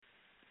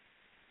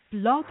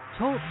Blog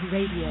Talk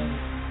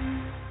Radio.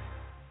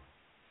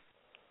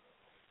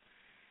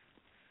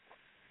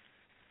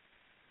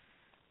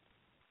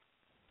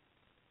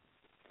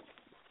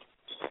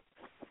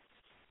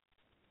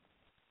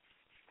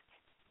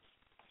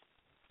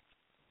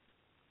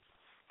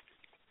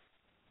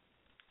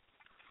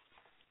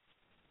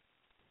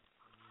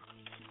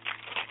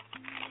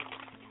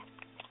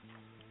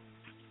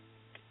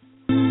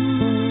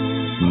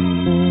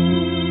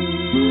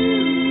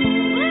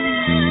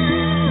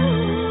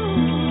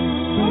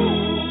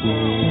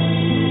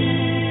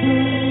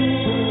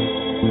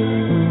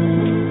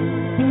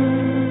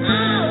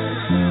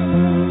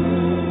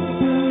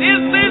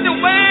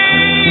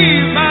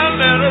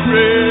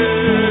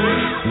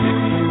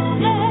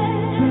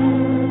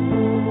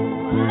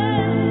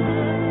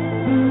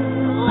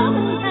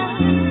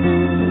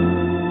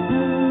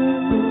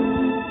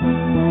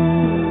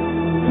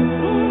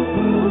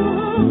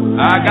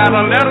 I got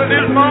a letter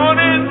this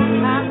morning.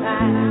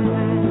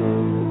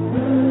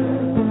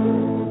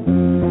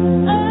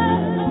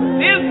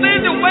 This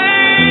is the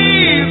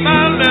way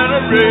my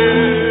letter read.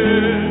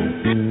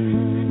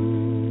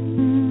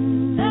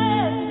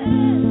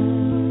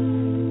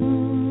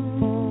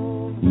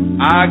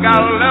 I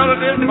got a letter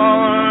this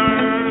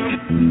morning.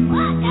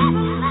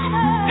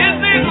 This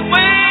is the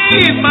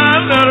way my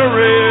letter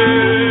read.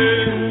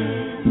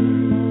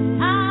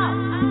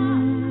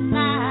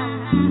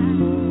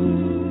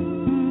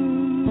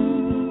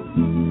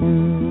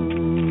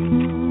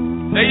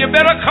 You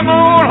better come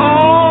on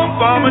home,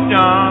 Farmer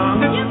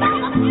John. You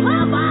better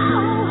come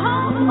on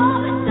home,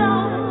 Farmer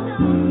John.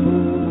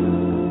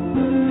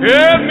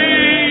 Tell me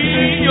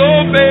your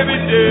baby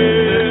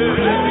dead.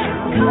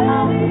 Come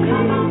on,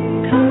 come on,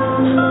 come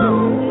on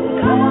home.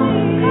 Come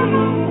on,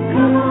 come on,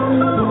 come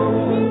on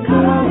home.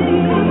 Come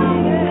on,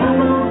 come on,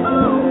 come on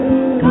home.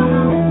 Come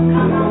on,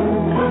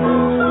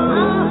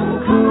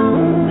 come on,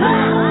 come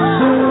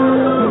on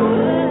home. Come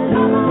on.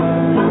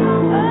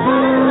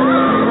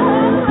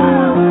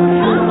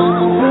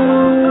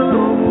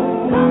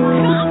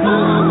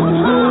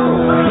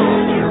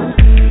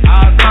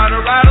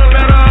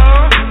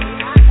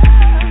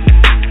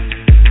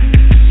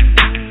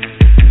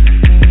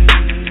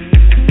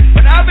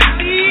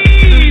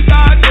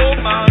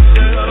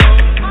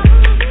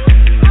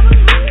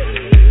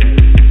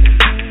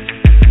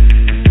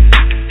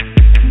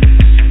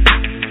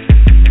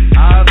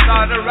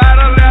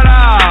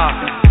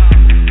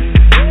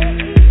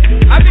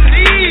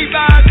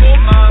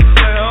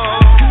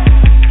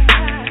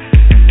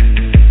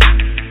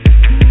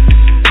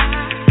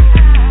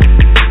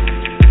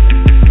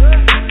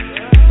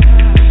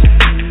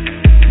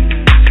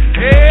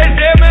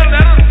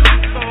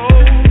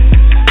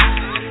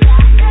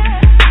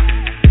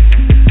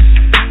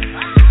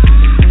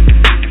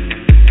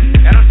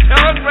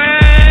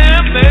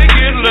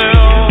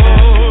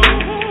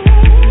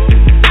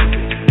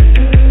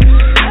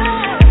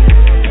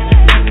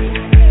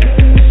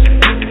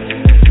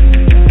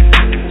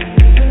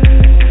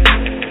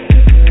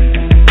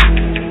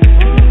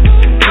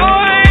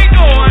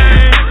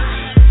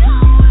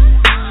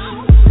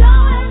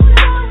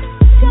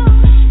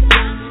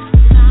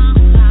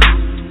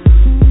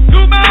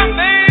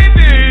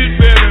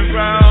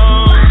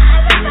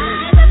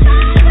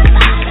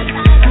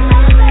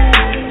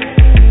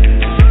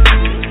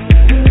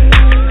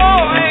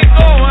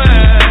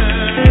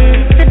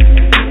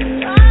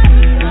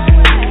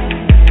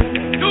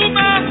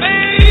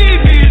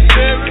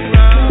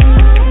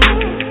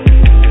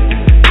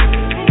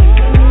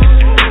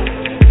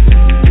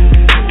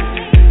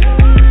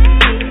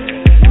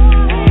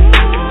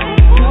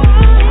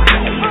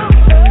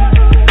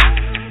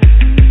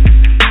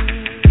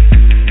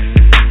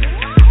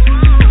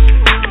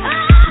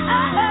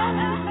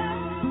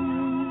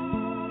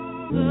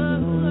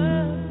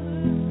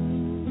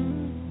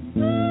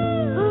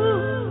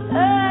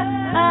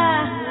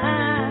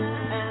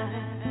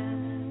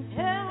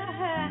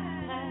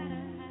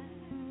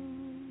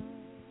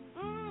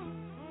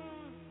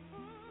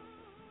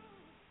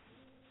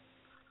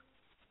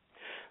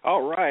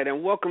 All right,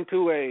 and welcome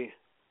to a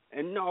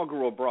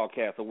inaugural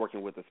broadcast of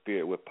Working with the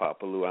Spirit with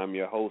Papa Lou. I'm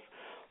your host,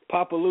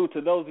 Papa Lou.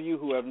 To those of you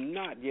who have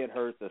not yet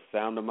heard the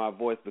sound of my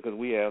voice, because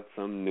we have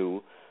some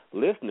new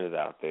listeners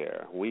out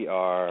there,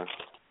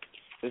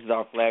 this is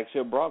our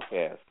flagship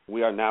broadcast.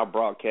 We are now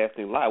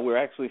broadcasting live. We're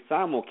actually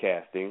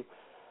simulcasting,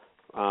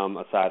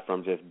 aside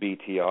from just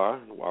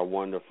BTR, our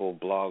wonderful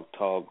blog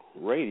talk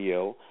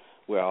radio.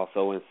 We're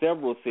also in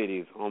several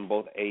cities on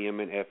both AM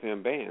and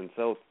FM bands.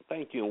 So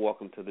thank you and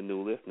welcome to the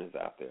new listeners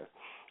out there.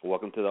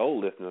 Welcome to the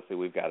old listeners. See,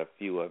 we've got a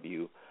few of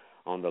you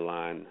on the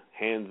line,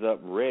 hands up,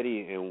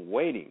 ready and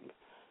waiting.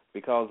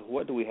 Because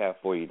what do we have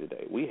for you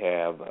today? We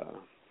have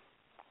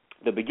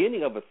the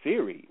beginning of a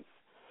series.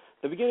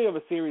 The beginning of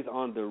a series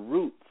on the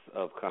roots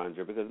of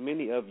conjure, because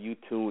many of you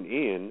tune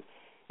in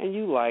and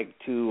you like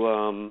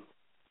to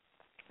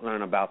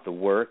learn about the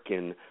work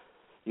and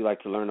you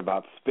like to learn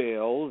about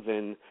spells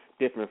and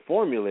different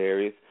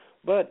formularies,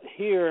 But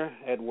here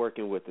at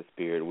Working with the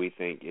Spirit, we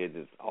think it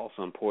is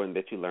also important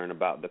that you learn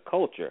about the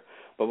culture.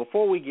 But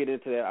before we get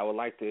into that, I would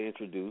like to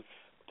introduce,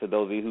 to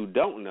those of you who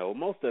don't know,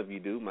 most of you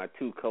do, my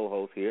two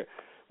co-hosts here.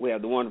 We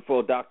have the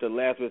wonderful Dr.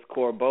 Lazarus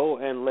Corbeau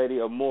and Lady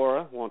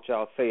Amora. Won't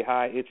y'all say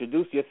hi?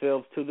 Introduce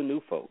yourselves to the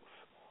new folks.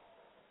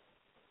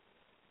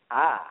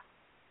 Ah.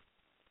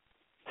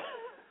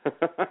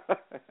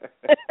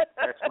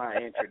 That's my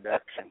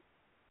introduction.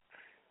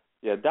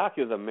 Yeah, Doc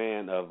is a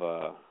man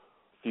of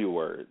few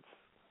words.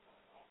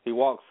 He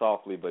walks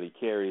softly, but he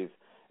carries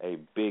a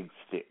big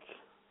stick.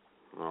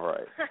 All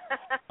right.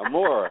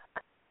 Amora.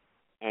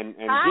 And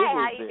Hi, Giggles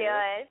how you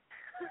there. doing?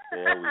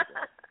 There we go.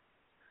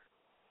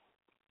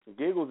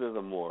 Giggles is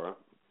Amora.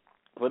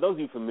 For those of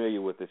you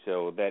familiar with the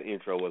show, that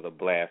intro was a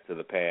blast to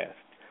the past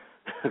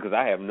because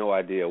I have no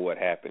idea what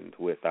happened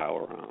with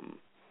our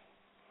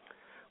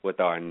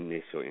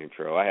initial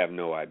intro. I have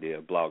no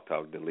idea. Blog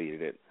Talk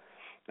deleted it.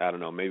 I don't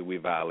know. Maybe we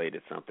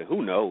violated something.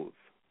 Who knows?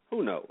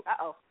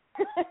 Uh-oh.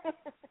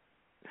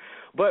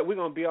 But we're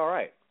going to be all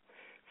right.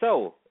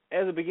 So,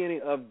 as the beginning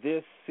of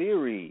this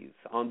series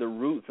on the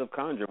roots of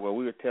Conjure, where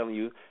we were telling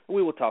you,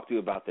 we will talk to you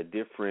about the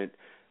different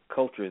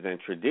cultures and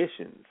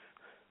traditions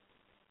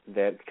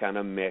that kind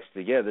of mesh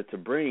together to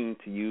bring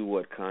to you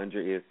what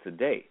Conjure is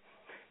today.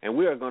 And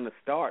we are going to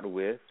start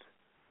with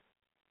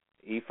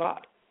Ifa.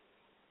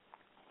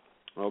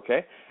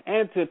 Okay?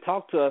 And to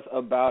talk to us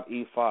about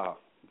Ifa,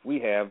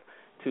 we have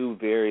two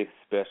very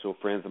special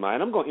friends of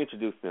mine. I'm going to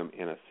introduce them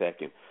in a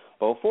second.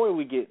 But before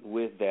we get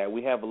with that,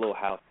 we have a little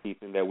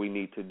housekeeping that we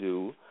need to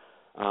do.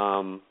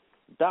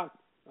 Doc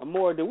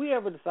Amora, did we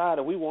ever decide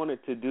if we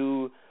wanted to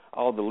do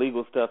all the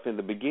legal stuff in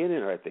the beginning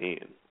or at the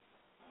end?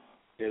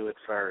 Do it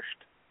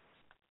first.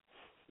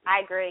 I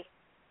agree.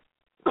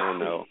 Oh,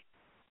 no.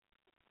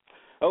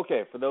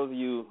 Okay, for those of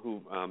you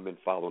who've been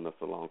following us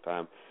a long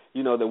time,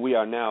 you know that we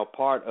are now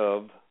part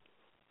of,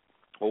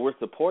 or we're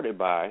supported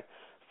by,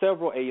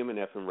 several AM and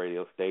FM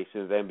radio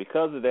stations, and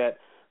because of that,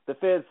 the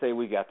feds say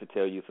we got to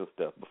tell you some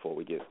stuff before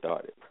we get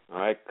started, all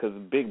right? Because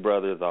Big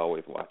Brother is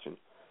always watching.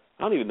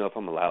 I don't even know if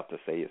I'm allowed to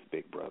say it's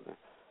Big Brother.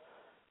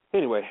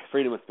 Anyway,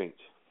 freedom of speech.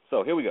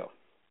 So here we go.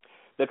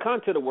 The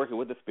content of Working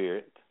with the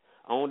Spirit,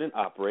 owned and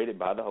operated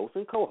by the host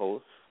and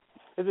co-host,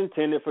 is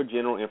intended for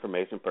general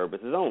information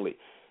purposes only.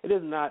 It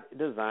is not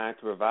designed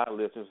to provide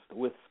listeners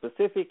with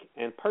specific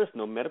and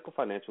personal medical,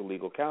 financial,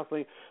 legal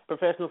counseling,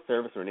 professional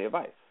service, or any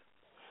advice.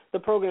 The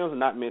programs are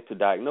not meant to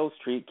diagnose,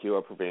 treat, cure,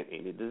 or prevent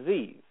any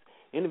disease.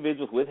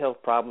 Individuals with health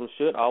problems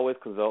should always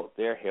consult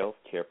their health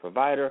care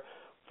provider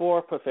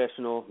for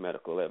professional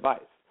medical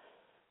advice.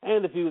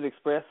 And the views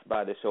expressed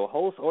by the show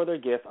host or their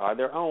guests are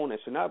their own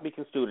and should not be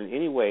construed in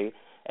any way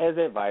as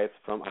advice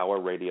from our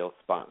radio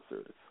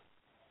sponsors.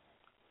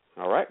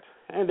 All right,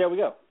 and there we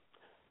go.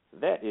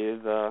 That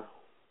is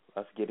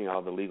us getting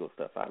all the legal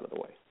stuff out of the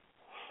way.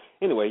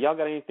 Anyway, y'all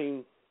got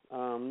anything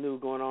new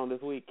going on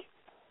this week?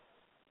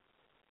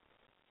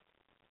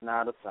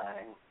 Not a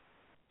thing.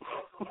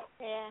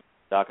 Yeah.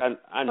 Doc,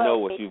 I know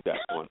what you've got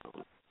going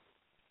on.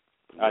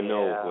 I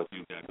know Yeah. what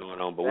you've got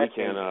going on, but That's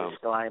we can't. a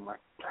disclaimer.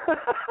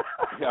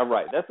 Yeah,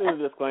 right. That's in the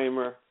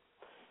disclaimer.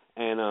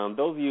 And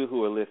those of you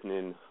who are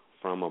listening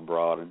from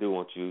abroad, I do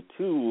want you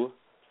to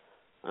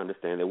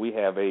understand that we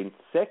have a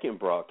second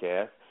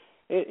broadcast.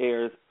 It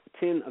airs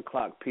 10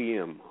 o'clock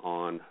p.m.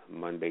 on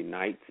Monday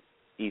nights,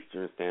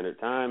 Eastern Standard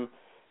Time.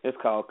 It's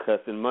called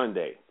Cussin'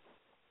 Monday.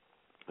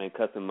 And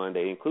Cussin'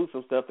 Monday includes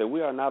some stuff that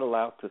we are not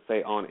allowed to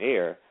say on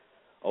air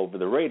over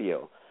the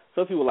radio.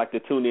 So if you would like to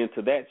tune in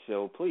to that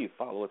show, please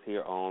follow us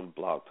here on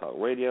Blog Talk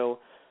Radio,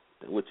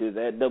 which is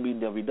at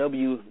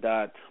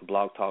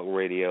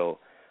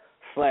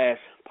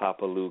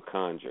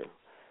www.blogtalkradio.com/PapaLouConjure.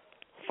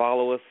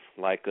 Follow us,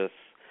 like us,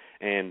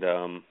 and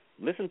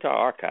listen to our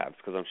archives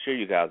because I'm sure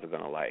you guys are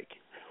going to like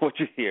what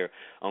you hear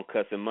on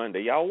Cussin'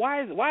 Monday. Y'all,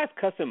 why is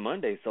Cussin'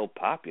 Monday so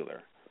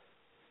popular?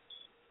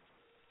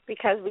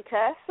 Because we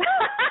cuss.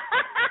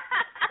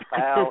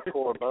 Al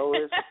Corbeau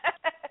is.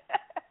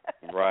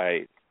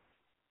 Right.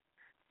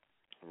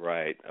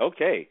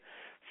 Okay.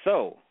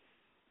 So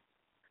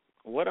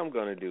what I'm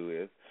going to do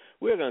is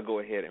we're going to go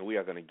ahead and we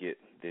are going to get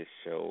this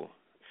show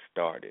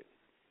started,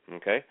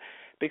 okay?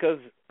 Because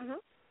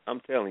I'm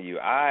telling you,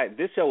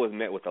 this show was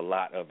met with a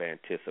lot of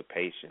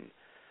anticipation.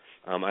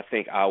 I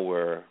think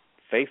our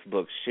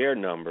Facebook share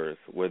numbers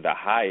were the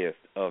highest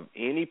of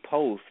any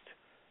post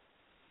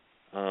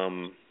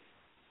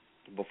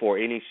before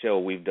any show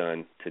we've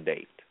done to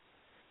date.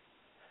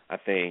 I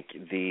think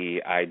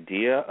the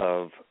idea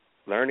of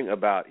learning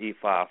about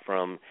Ifa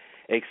from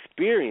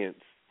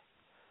experienced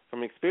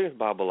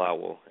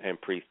Babalawo and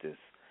priestess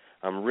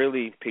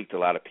really piqued a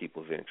lot of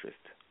people's interest.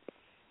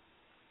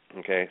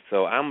 Okay,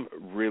 so I'm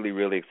really,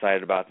 really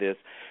excited about this.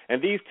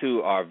 And these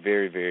two are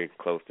very, very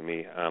close to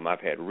me. I've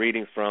had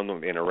readings from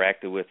them,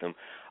 interacted with them.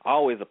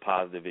 Always a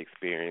positive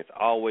experience,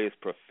 always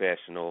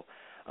professional.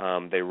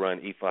 They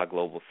run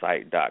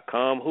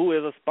ifaglobalsite.com, who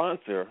is a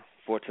sponsor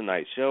for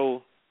tonight's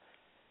show.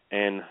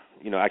 And,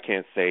 I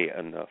can't say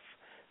enough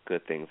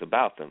good things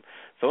about them.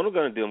 So what I'm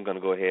going to do, I'm going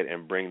to go ahead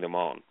and bring them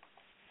on.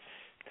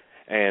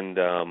 And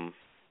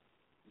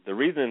the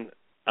reason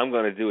I'm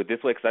going to do it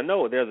this way, because I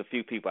know there's a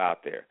few people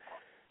out there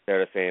that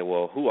are saying,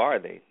 well, who are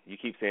they? You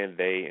keep saying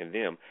they and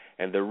them.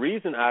 And the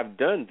reason I've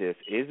done this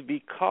is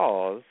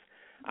because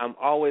I'm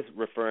always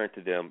referring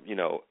to them,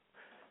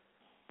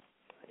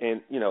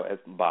 as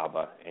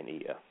Baba and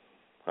Ia.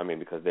 I mean,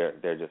 because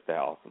they're just that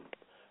awesome.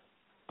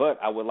 But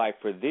I would like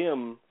for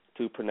them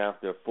to pronounce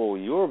their full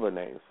Yoruba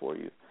names for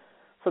you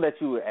so that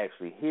you would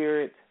actually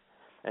hear it,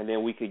 and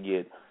then we could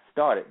get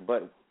started.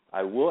 But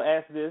I will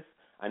ask this.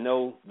 I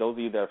know those of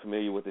you that are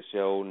familiar with the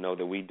show know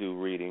that we do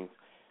readings.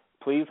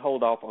 Please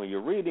hold off on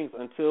your readings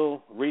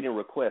until reading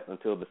requests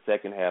until the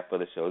second half of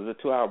the show. It's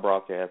a 2-hour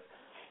broadcast.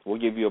 We'll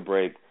give you a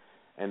break,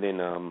 and then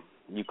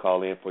you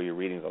call in for your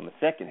readings on the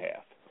second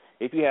half.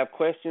 If you have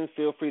questions,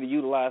 feel free to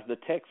utilize the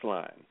text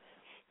line.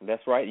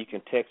 That's right. You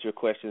can text your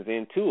questions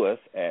in to us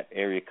at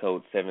area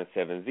code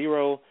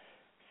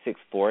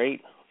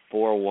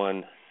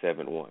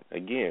 770-648-4171.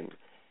 Again,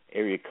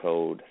 area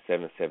code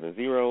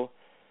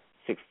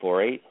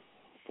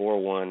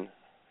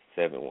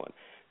 770-648-4171.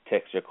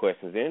 Text your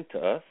questions in to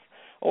us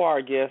or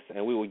our guests,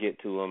 and we will get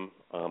to them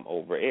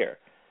over air.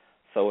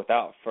 So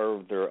without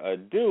further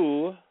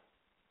ado,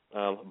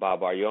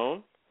 Bob, are you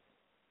on?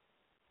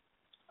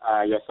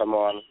 Yes, I'm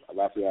on.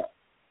 Alafia.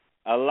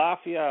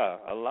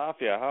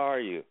 Alafia, how are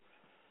you?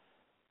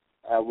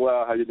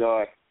 Well, how you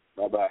doing?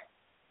 Bye-bye.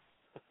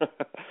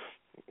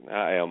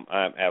 I'm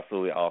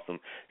absolutely awesome.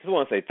 Just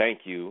want to say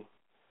thank you,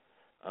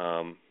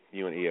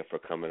 you and Ia, for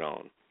coming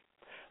on.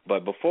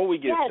 But before we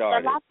get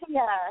started.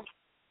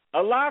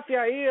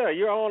 Alafia, Ia,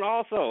 you're on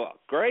also.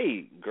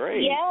 Great.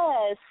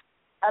 Yes.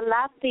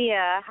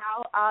 Alafia,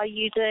 how are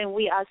you doing?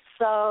 We are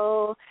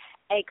so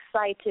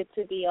excited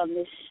to be on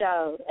this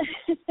show.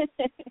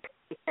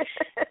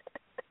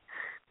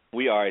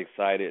 We are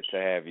excited to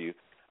have you.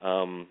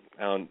 I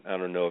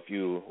don't know if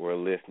you were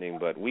listening,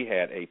 but we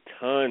had a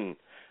ton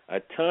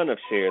of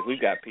shares.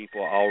 We've got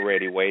people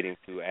already waiting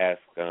to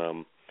ask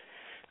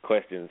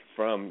questions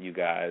from you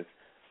guys,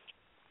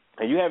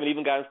 and you haven't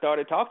even gotten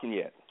started talking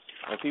yet.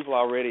 And people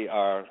already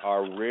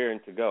are rearing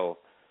to go.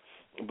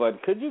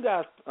 But could you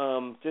guys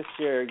just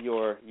share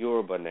your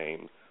Yoruba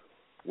names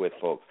with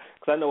folks?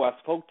 Because I know I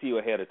spoke to you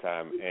ahead of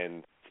time,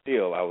 and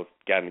still I was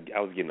getting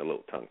a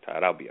little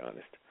tongue-tied, I'll be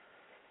honest.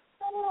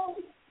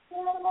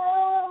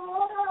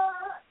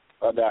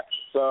 Okay.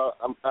 So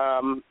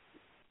I'm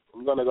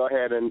going to go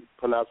ahead and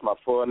pronounce my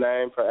full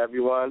name for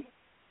everyone.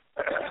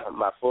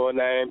 My full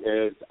name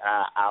is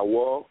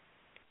Awo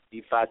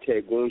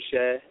Ifate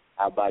Gunshe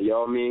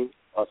Abayomi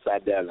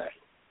Osadele.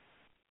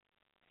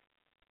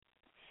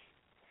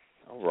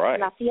 All right.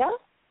 Alafia?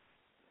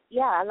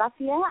 Yeah,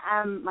 Alafia.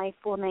 My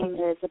full name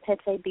is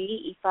Apete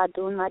B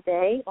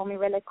Ifadunade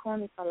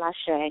Omirelekun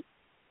Ifalashe.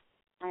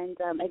 And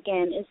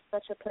again, it's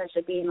such a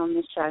pleasure being on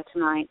this show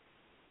tonight.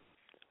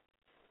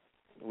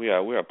 We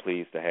are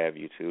pleased to have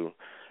you too.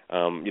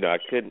 I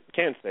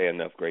can't say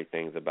enough great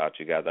things about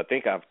you guys. I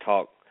think I've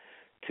talked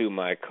to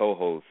my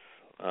co-hosts,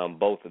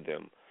 both of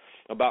them,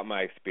 about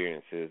my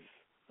experiences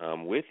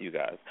with you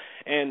guys.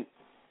 And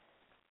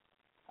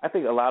I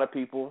think a lot of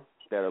people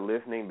that are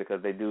listening,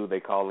 because they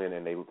call in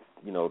and they,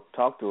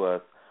 talk to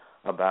us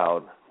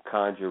about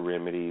conjure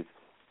remedies.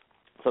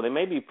 So they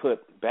may be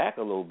put back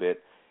a little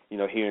bit,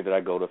 hearing that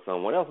I go to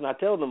someone else. And I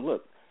tell them,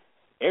 look,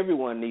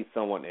 everyone needs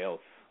someone else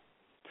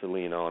to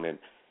lean on. And,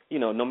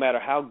 no matter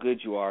how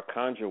good you are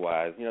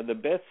conjure-wise, the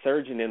best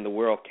surgeon in the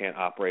world can't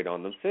operate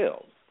on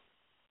themselves.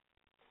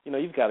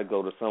 You've got to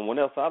go to someone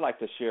else. So I'd like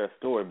to share a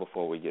story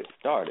before we get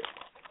started.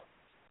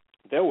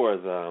 There was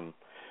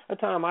a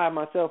time I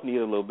myself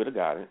needed a little bit of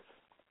guidance,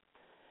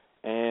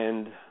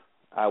 and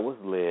I was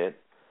led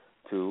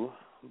to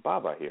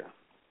Baba here.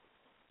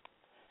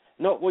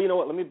 No, well, you know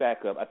what? Let me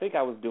back up. I think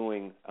I was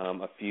doing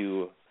a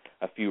few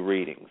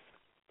readings,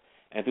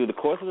 and through the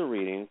course of the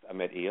readings, I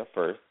met Ia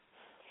first,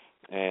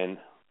 and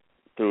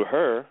through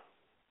her,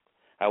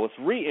 I was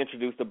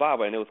reintroduced to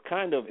Baba, and it was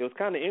kind of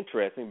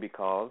interesting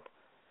because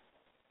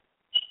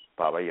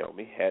Baba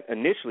Yomi had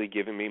initially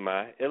given me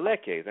my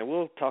elekes, and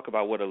we'll talk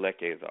about what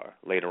elekes are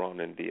later on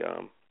in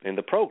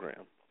the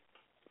program.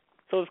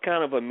 So it's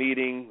kind of a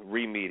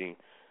re-meeting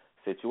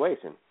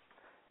situation,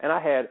 and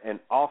I had an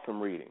awesome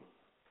reading.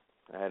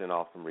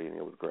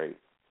 It was great.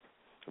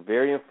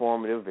 Very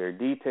informative, very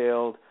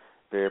detailed,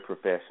 very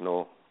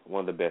professional,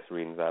 one of the best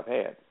readings I've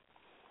had.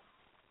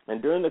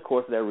 And during the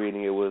course of that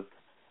reading, it was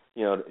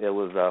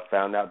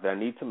found out that I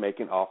need to make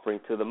an offering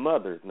to the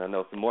mothers. And I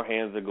know some more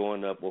hands are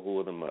going up. Well, who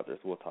are the mothers?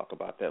 We'll talk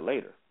about that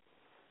later.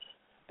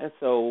 And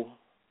so,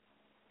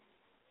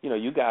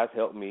 you guys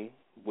helped me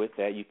with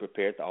that. You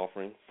prepared the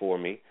offering for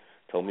me,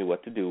 told me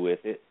what to do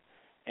with it.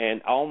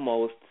 And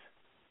almost,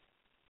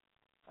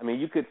 I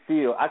could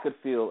feel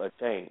a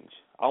change,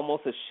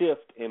 almost a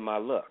shift in my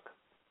luck.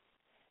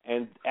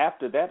 And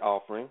after that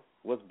offering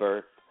was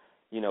birthed,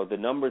 the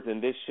numbers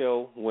in this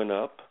show went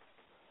up.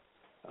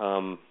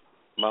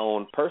 My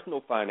own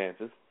personal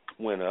finances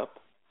went up.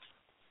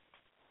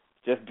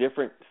 Just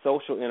different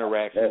social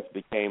interactions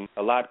became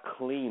a lot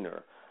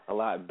cleaner, a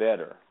lot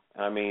better.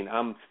 I mean,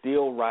 I'm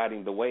still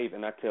riding the wave,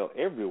 and I tell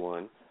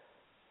everyone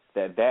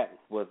that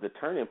was the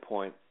turning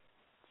point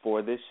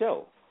for this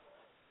show.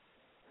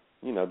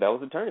 You know, that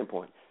was the turning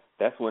point.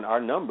 That's when our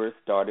numbers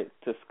started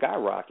to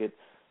skyrocket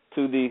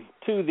to the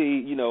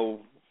you know,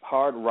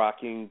 hard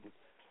rocking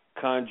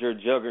conjure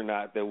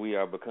juggernaut that we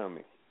are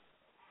becoming.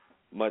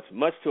 Much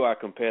to our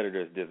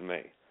competitors'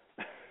 dismay.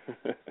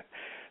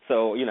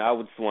 So, you know, I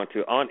would just want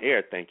to on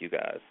air thank you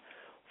guys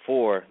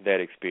for that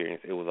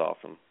experience. It was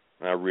awesome.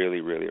 I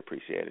really, really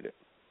appreciated it.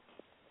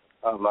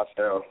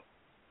 Myself.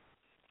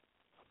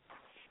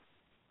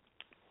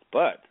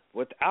 But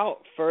without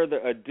further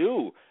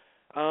ado,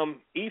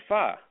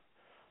 Ifa,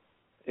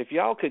 if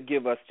y'all could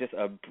give us just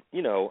a,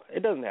 you know,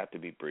 it doesn't have to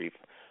be brief,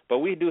 but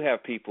we do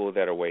have people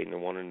that are waiting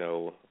and want to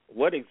know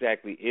what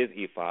exactly is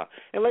Ifa,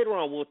 and later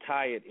on we'll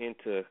tie it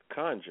into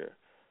Conjure.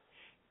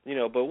 You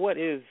know, but what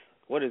is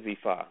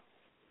Ifa?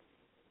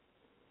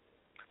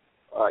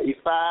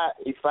 Ifa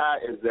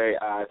is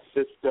a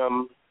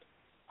system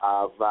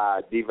of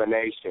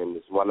divination.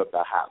 It's one of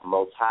the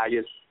most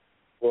highest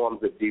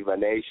forms of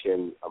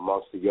divination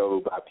amongst the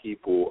Yoruba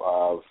people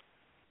of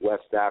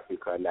West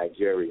Africa and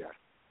Nigeria.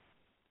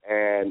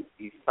 And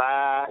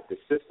Ifa, the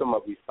system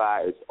of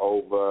Ifa is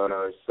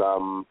over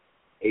some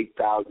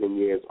 8,000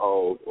 years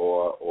old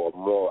or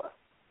more.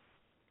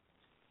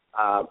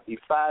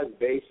 Ifa is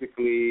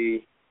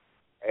basically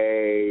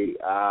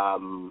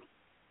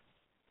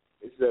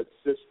it's a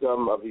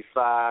system of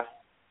Ifa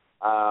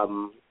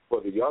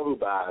for the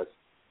Yorubas.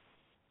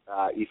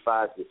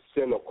 Ifa is the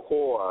center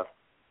core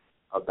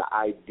of the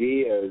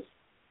ideas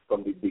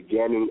from the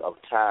beginning of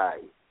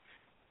time.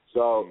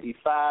 So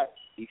Ifa,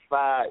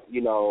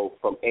 you know,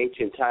 from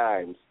ancient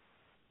times,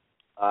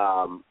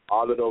 all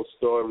of those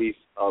stories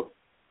of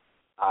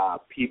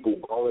people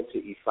going to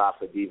Ifa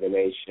for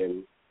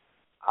divination,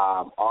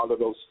 all of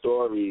those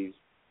stories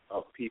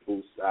of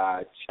people's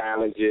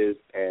challenges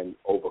and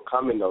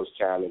overcoming those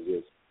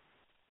challenges,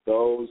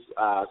 those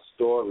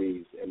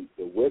stories and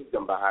the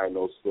wisdom behind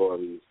those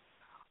stories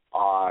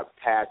are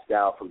passed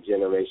down from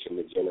generation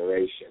to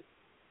generation.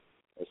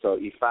 And so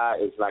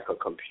Ifa is like a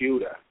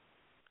computer.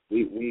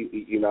 We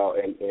you know,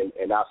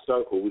 in our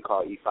circle, we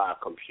call Ifa a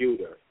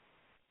computer,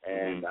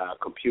 and a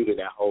computer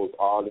that holds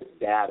all this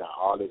data,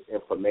 all this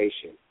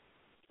information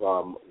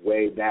from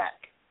way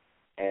back.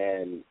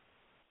 And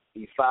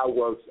Ifa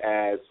works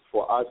as,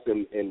 for us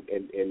in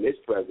this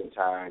present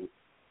time,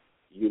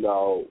 you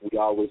know, we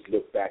always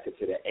look back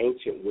into the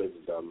ancient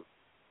wisdom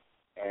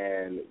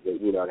and the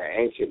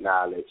ancient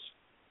knowledge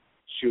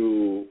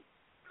to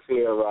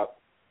clear up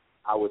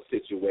our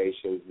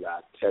situations,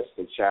 tests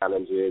and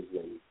challenges,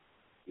 and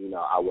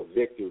our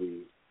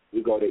victories.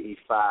 We go to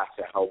Ifa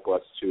to help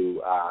us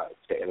to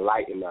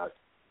enlighten us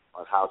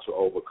on how to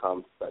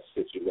overcome such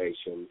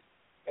situations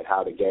and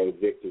how to gain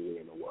victory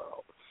in the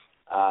world.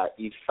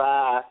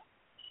 Ifa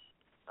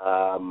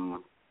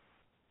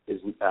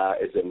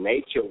is a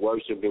nature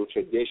worshiping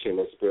tradition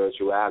and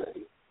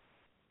spirituality.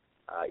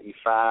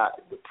 Ifa,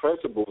 the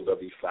principles of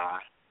Ifa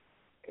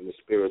and the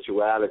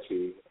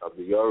spirituality of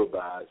the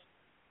Yorubas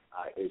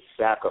is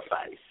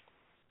sacrifice.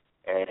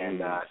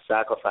 And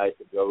sacrifice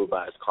in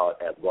Yoruba is called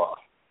Ebo.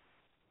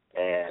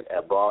 And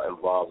Ebo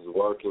involves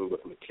working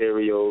with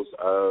materials,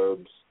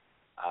 herbs,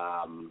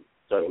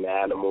 certain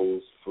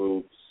animals,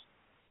 fruits,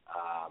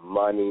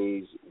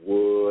 monies,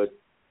 wood,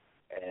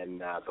 and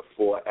the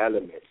four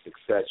elements,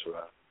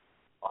 etc.,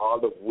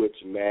 all of which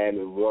man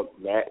and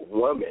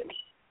woman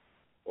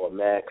or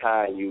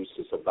mankind use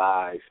to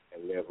survive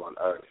and live on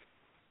earth.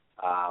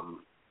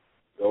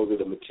 Those are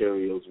the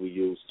materials we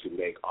use to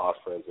make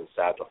offerings and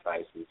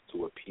sacrifices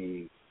to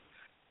appease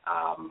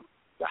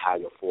the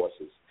higher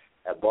forces.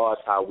 Ebo is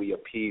how we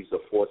appease the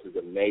forces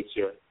of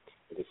nature.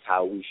 It is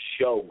how we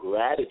show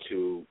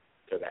gratitude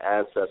to the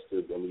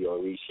ancestors and the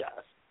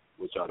Orishas,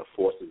 which are the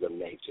forces of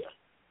nature.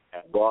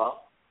 Ebo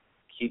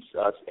keeps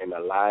us in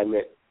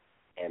alignment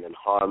and in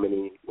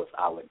harmony with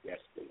our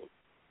destiny.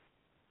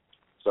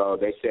 So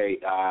they say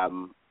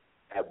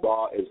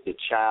Ebo is the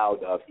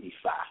child of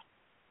Ifa.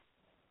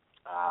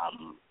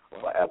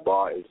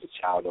 Ebo is the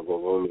child of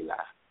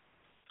Orunmila.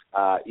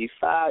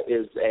 Ifa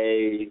is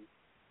a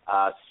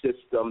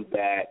system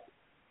that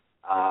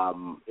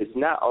is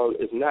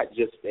not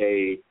just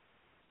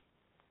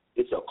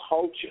it's a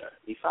culture.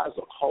 Ifa is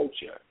a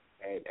culture,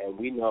 and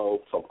we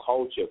know from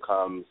culture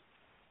comes,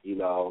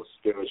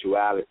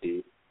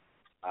 spirituality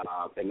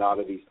and all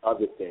of these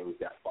other things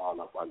that fall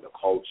up under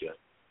culture.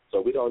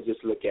 So we don't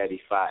just look at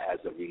Ifa as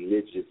a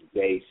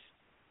religious-based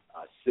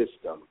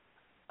system.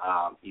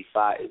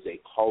 Ifa is a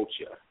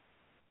culture,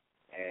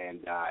 and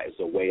it's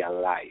a way of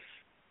life.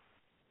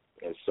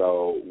 And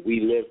so we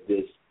live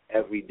this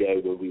every day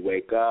when we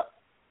wake up.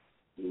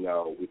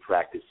 We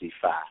practice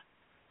Ifa.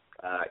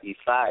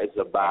 Ifa is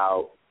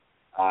about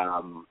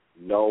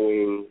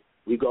knowing.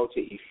 We go to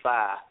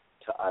Ifa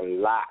to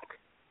unlock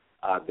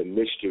the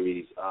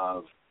mysteries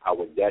of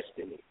our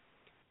destiny.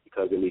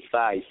 Because in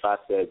Ifa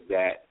says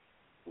that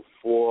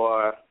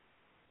before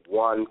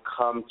one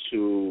come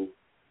to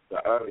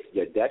the earth,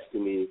 your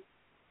destiny,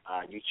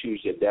 you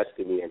choose your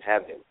destiny in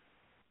heaven.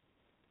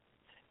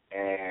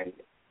 and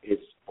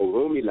it's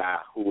Orumila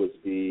who is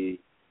the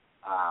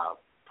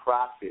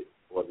prophet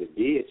or the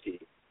deity.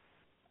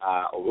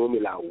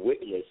 Orumila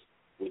witnessed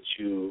what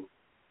you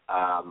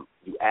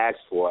asked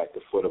for at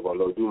the foot of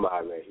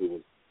Olodumare, who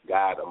was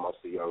God amongst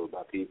the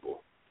Yoruba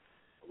people.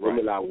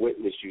 Orumila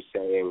witnessed you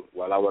saying,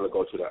 well, I want to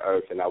go to the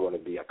earth and I want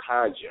to be a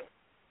conjure.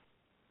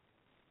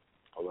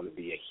 I want to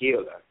be a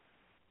healer.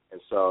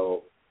 And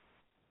so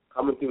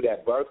coming through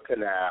that birth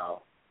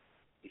canal,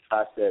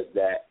 Ifa says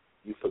that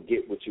you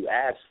forget what you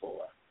asked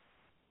for.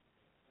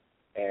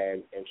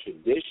 And in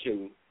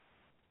tradition,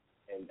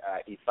 in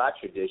Ifa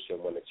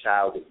tradition, when a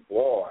child is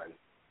born,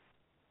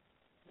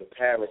 the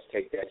parents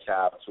take that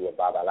child to a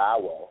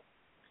Babalawo,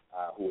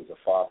 who is a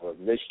father of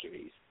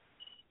mysteries.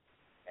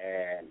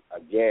 And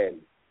again,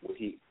 what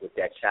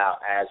that child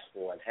asked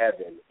for in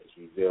heaven is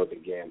revealed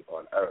again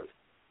on earth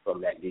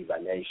from that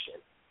divination.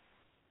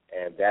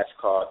 And that's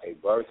called a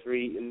birth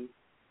reading.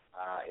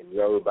 In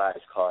Yoruba,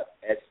 it's called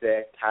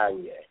Ese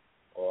Tanye,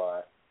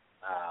 or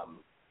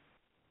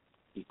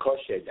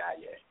Ikoshe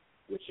Daye,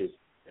 which is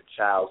the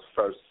child's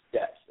first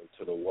steps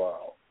into the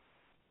world.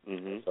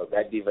 Mm-hmm. So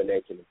that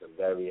divination is a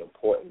very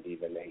important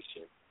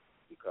divination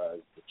because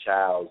the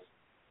child's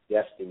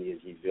destiny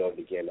is revealed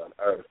again on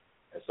earth.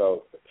 And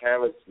so the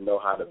parents know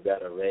how to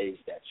better raise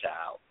that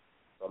child.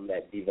 From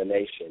that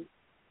divination,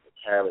 the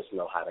parents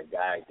know how to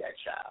guide that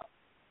child.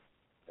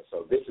 And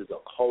so this is a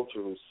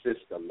cultural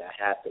system that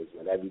happens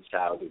when every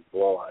child is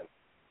born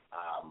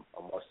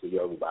amongst the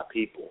Yoruba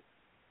people.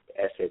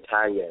 The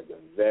Esetanya is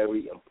a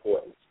very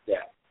important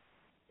step.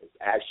 It's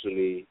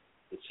actually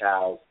the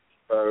child's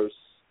first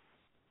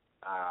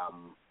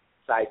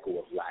cycle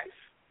of life.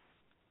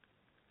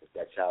 It's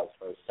that child's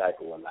first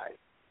cycle of life.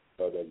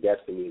 So their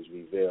destiny is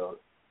revealed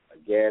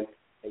again.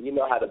 And you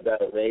know how to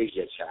better raise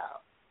your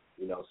child.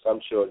 You know, some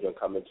children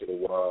come into the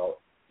world.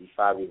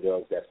 Ifa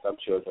reveals that some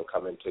children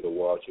come into the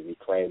world to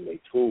reclaim their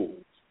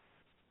tools.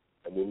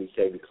 And when we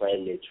say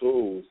reclaim their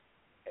tools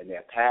in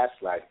their past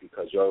life,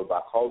 because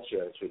Yoruba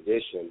culture and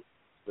tradition,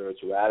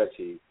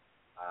 spirituality,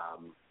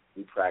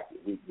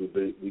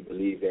 we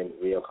believe in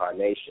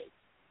reincarnation.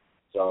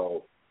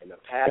 So in the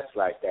past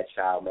life, that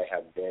child may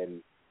have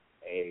been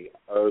a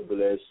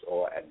herbalist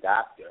or a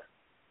doctor.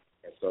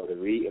 And so the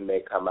reading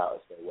may come out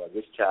and say, well,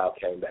 this child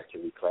came back to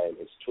reclaim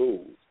his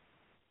tools.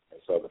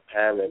 And so the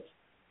parents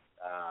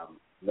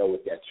know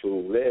what that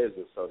tool is,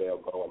 and so they'll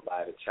go and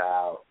buy the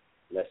child,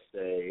 let's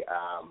say,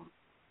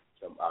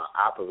 some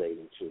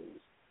operating tools.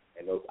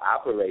 And those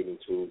operating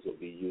tools will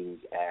be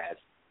used as,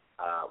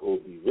 will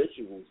be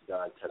rituals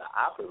done to the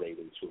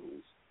operating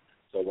tools.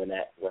 So when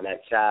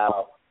that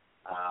child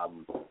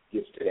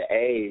gets to the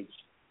age,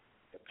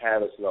 the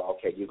parents know,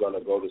 okay, you're going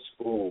to go to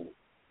school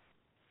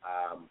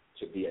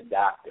to be a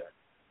doctor.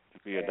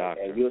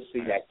 And you'll see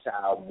that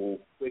child move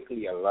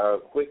quickly and learn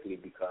quickly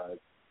because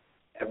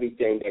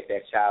everything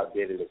that child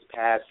did in his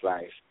past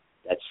life,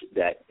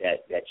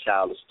 that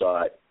child will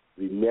start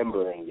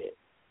remembering it.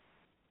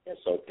 And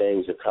so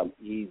things will come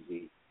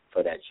easy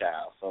for that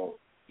child. So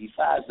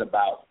Ifa is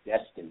about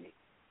destiny.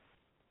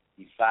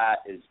 Ifa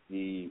is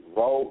the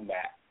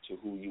roadmap to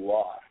who you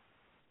are.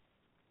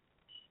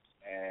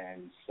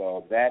 And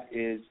so that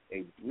is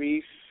a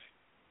brief,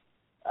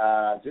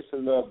 just a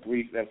little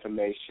brief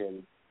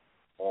information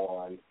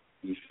on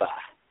Ifa.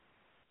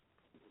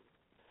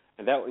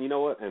 And that, you know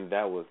what, and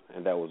that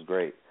was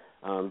great.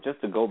 Just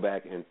to go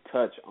back and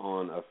touch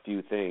on a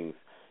few things.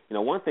 You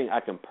know, one thing I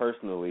can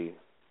personally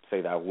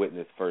say that I've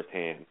witnessed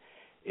firsthand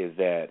is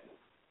that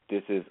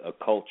this is a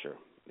culture.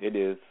 It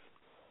is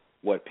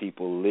what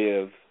people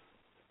live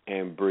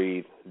and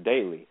breathe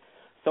daily.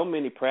 So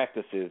many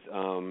practices,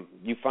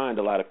 you find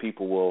a lot of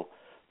people will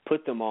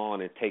put them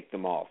on and take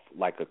them off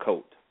like a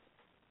coat.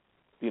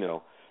 You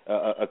know,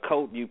 a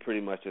coat you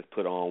pretty much just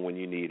put on when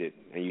you need it,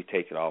 and you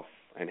take it off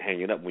and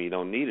hang it up when you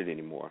don't need it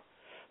anymore.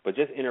 But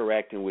just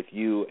interacting with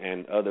you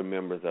and other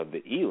members of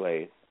the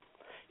Ile,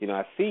 you know,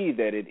 I see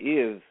that it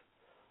is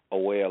a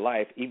way of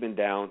life, even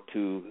down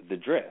to the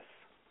dress.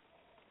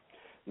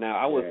 Now,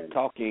 I was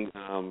talking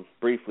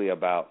briefly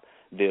about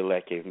the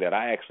Elekes, that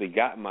I actually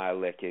got my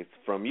Elekes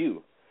from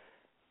you.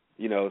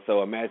 You know,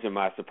 so imagine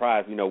my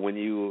surprise, you know, when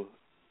you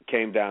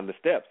came down the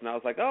steps, and I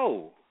was like,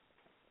 oh,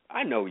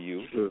 I know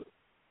you. Sure.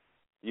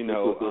 You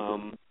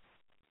know,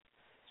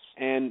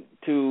 and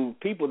to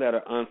people that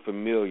are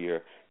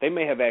unfamiliar, they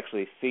may have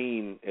actually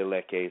seen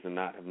Elekes and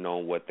not have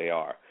known what they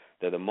are.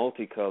 They're the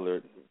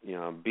multicolored, you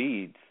know,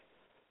 beads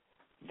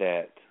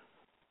that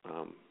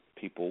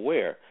people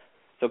wear.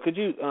 So could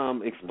you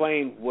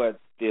explain what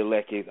the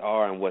Elekes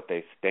are and what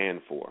they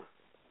stand for?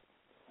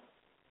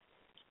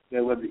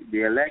 Yeah, well, the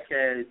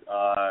Elekes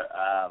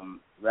are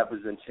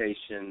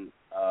representation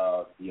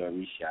of the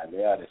Orisha.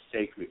 They are the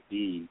sacred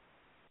beads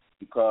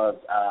because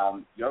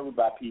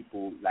Yoruba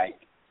people, like,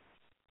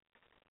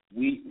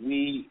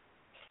 we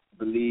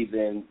believe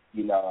in,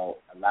 you know,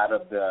 a lot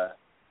of the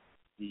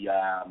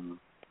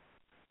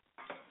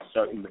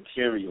certain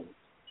materials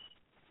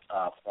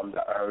from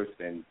the earth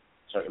and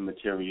certain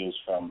materials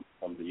from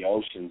the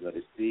oceans or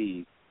the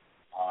seas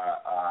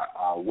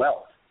are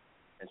wealth.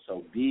 And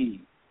so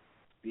beads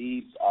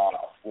are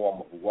a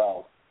form of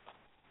wealth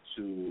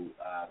to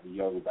the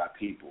Yoruba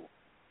people.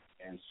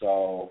 And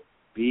so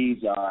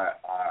beads are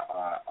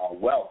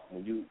wealth.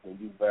 When you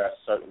wear a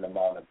certain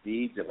amount of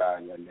beads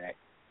around your neck,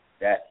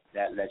 that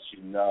lets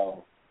you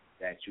know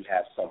that you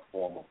have some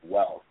form of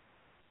wealth.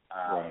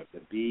 Right.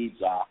 The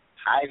beads are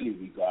highly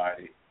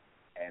regarded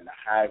and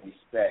a high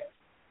respect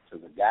to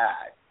the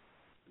gods,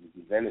 to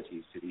the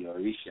divinities, to the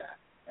Orisha,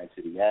 and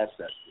to the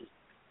ancestors.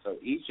 So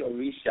each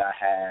Orisha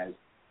has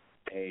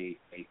a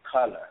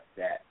color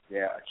that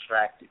they're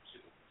attracted to.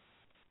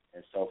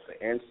 And so, for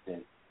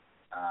instance,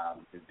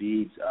 the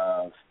beads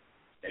of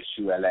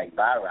Eshu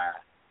Elegbara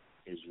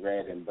is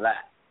red and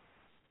black.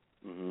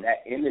 Mm-hmm.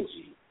 That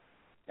energy,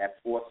 that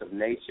force of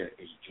nature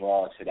is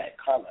drawn to that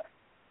color.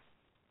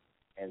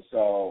 And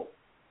so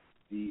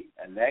the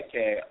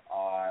Eleke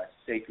are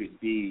sacred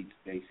beads,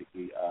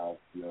 basically, of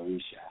the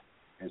Orisha.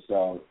 And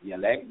so the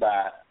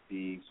Elegba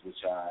beads,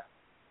 which are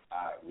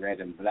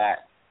red and black,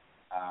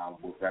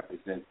 will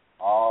represent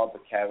all the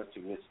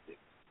characteristics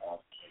of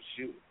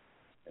Eshu.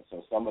 And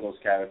so some of those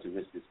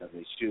characteristics of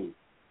Eshu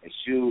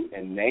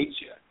in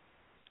nature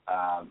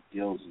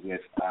deals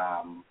with,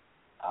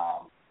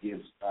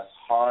 gives us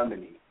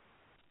harmony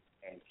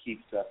and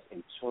keeps us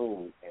in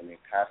tune and in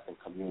constant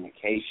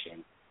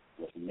communication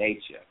with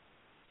nature.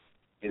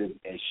 It is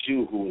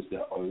Eshu who is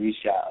the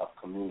Orisha of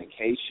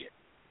communication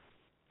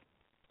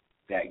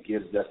that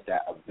gives us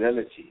that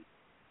ability.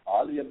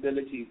 All the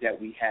abilities that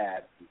we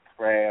have through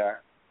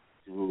prayer,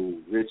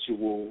 through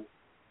ritual,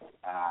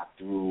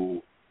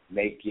 through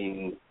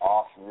making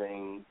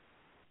offerings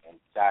and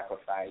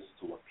sacrifice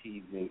to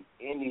appeasing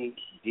any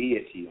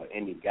deity or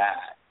any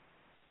god.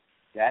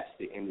 That's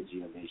the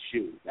energy of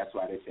Eshu. That's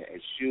why they say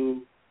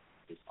Eshu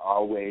is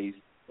always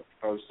the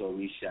first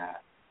Orisha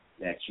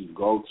that you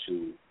go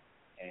to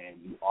and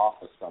you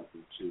offer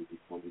something to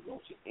before you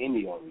go to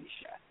any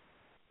Orisha.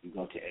 You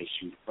go to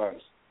Eshu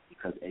first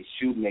because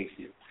Eshu makes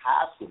it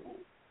possible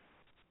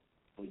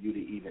for you to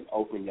even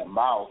open your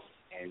mouth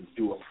and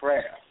do a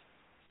prayer.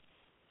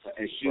 So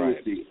Eshu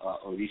is the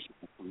Orisha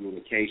of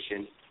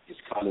communication. His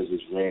colors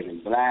is red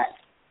and black.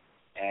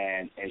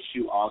 And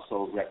Eshu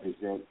also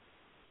represents,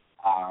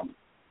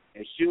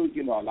 Eshu,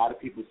 you know, a lot of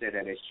people say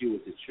that Eshu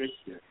is a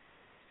trickster.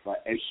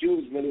 But Eshu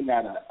is really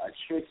not a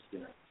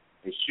trickster.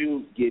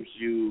 Eshu gives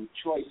you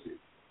choices.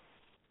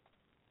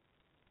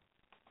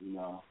 You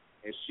know,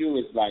 Eshu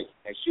is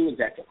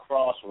at the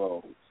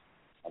crossroads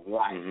of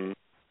life. Mm-hmm.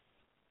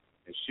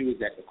 Eshu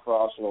is at the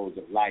crossroads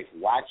of life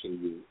watching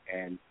you.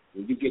 And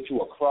when you get to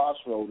a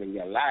crossroad in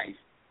your life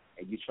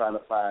and you're trying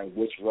to find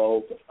which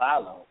road to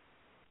follow,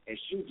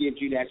 Eshu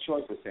gives you that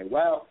choice to say,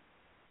 well,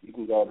 you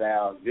can go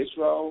down this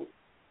road,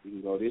 you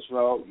can go this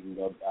road, you can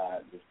go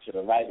to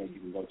the right, and you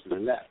can go to the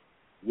left.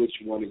 Which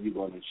one are you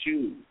going to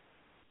choose?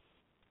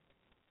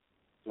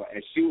 So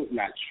Eshu is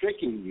not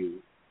tricking you.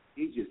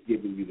 He's just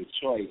giving you the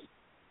choice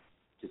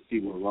to see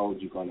what road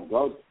you're going to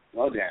go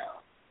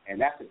down. And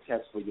that's a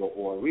test for your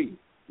Ori.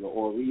 Your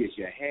Ori is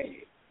your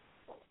head.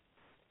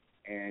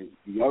 And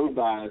the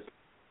Yorubas,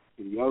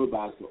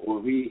 the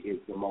Ori is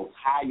the most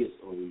highest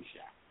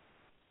Orisha.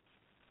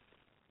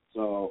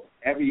 So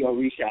every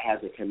Orisha has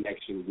a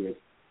connection with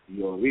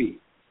the Ori.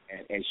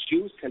 And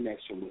Eshu's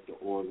connection with the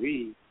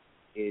Ori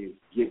is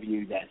giving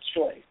you that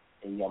choice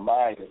in your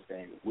mind of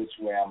saying, which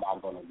way am I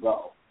going to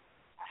go?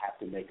 I have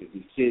to make a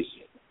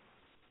decision.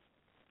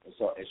 And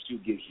so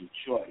Eshu gives you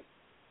choice.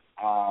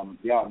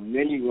 There are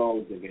many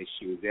roads of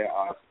Eshu. There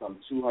are some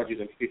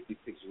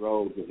 256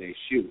 roads of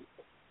Eshu,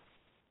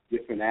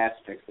 different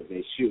aspects of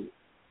Eshu.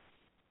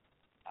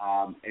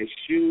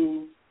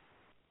 Eshu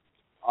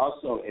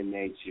also in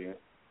nature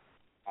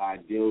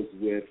deals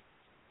with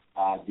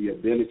the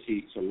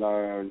ability to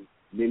learn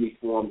many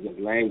forms of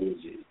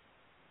languages.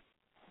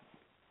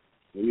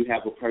 When you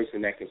have a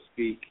person that can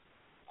speak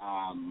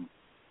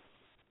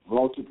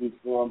multiple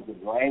forms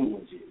of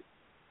languages,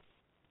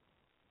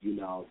 you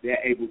know,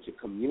 they're able to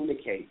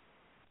communicate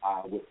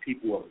with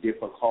people of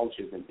different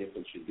cultures and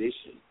different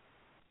traditions.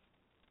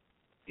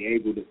 They're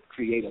able to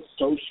create a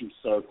social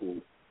circle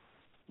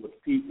with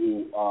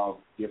people of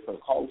different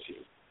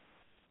cultures.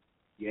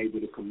 You're able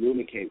to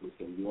communicate with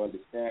them. You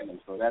understand them.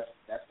 So that's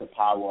the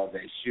power of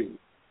Eshu.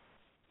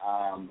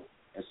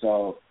 And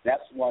so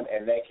that's one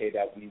eleke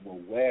that we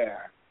will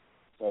wear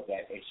so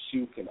that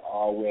Eshu can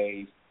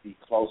always be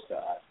close to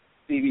us.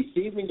 See,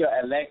 receiving your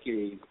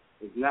eleke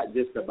is not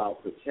just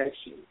about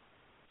protection.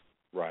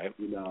 Right.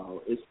 You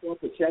know, it's for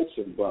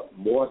protection, but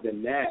more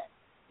than that,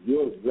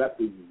 you're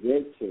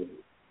representing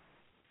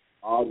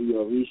all the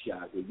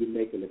Orishas, and you're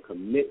making a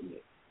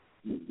commitment.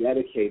 You're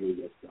dedicating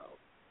yourself.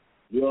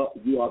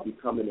 You are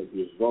becoming a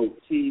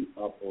devotee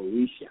of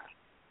Orisha.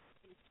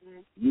 Mm-hmm.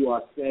 You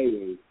are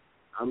saying,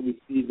 I'm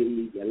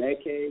receiving these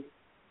eleke,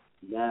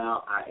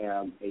 now I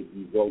am a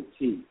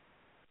devotee.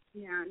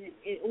 Yeah, and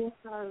it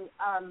also,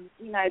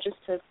 you know, just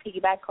to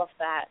piggyback off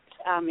that,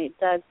 it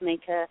does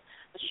make a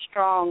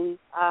strong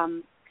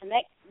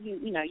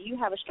you know, you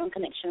have a strong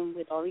connection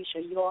with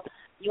Orisha.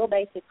 You're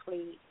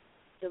basically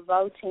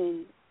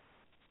devoting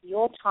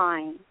your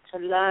time to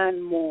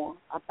learn more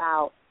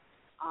about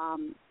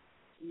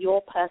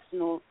your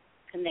personal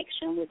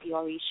connection with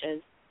your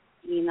Orishas,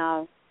 you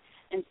know.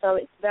 And so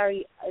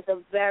it's a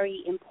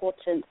very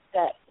important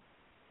step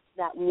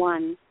that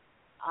one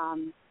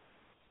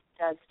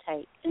does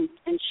take and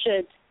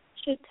should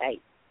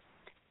take.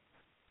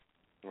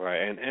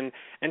 Right, and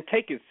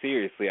take it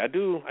seriously. I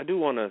do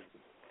want to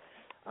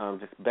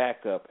just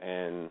back up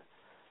and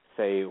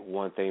say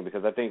one thing,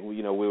 because I think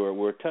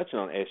we're touching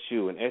on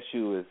SU, and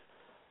SU is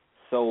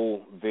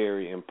so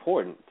very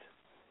important.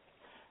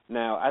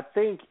 Now,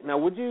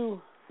 would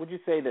you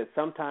say that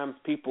sometimes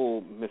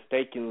people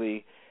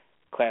mistakenly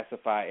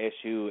classify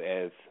SU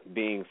as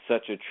being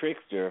such a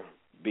trickster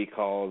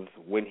because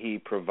when he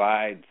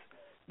provides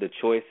the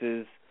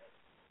choices,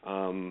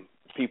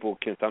 people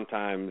can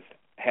sometimes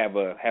have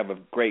a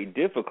great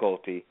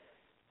difficulty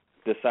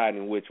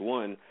deciding which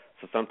one.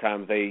 So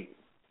sometimes they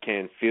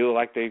can feel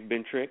like they've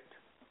been tricked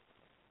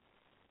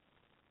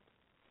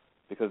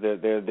because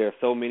there are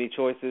so many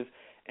choices.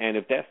 And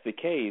if that's the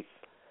case,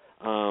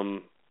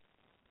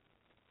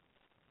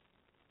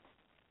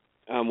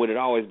 would it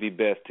always be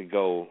best to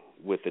go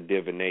with the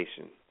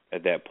divination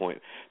at that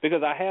point?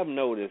 Because I have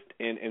noticed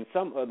in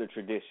some other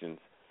traditions,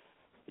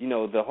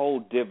 the whole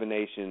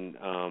divination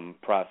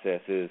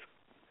process is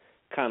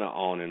kind of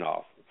on and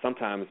off.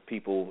 Sometimes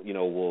people,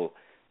 will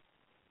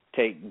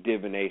take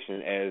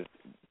divination as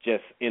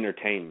just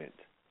entertainment,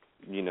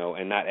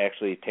 and not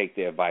actually take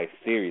the advice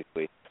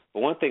seriously. But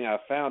one thing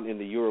I've found in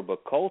the Yoruba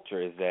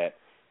culture is that,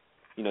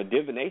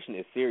 divination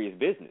is serious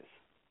business.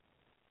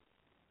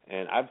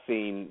 And I've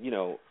seen,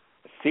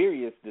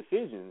 serious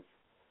decisions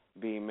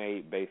being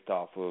made based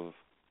off of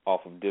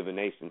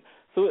divination.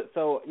 So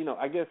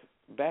I guess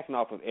backing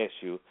off of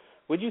SU,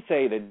 would you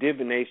say that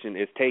divination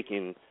is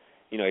taken,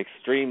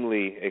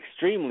 extremely,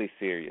 extremely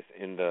serious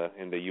in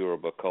the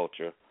Yoruba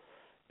culture?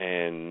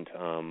 And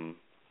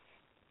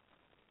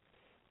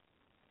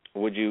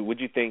would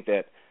you think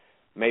that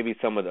maybe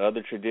some of the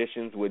other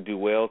traditions would do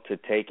well to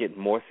take it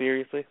more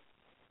seriously?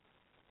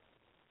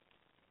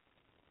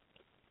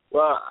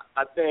 Well,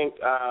 I think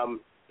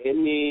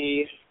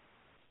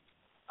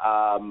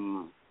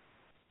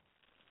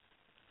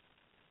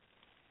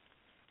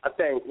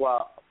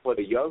for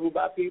the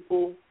Yoruba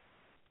people,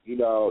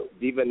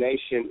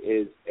 divination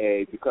is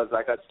because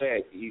like I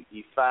said,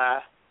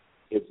 Ifa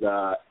is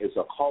a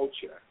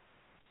culture.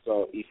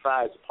 So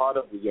Ifa is part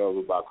of the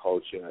Yoruba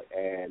culture,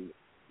 and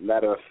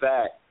matter of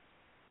fact,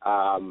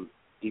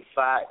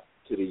 Ifa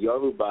to the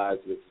Yorubas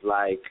is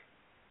like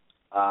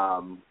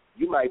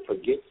you might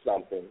forget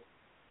something,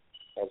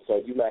 and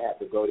so you might have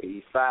to go to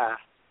Ifa,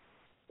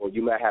 or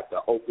you might have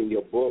to open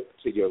your book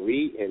to your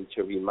reading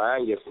to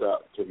remind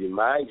yourself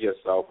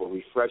or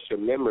refresh your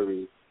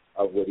memory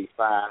of what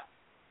Ifa,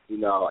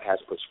 has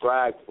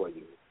prescribed for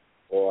you,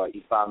 or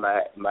Ifa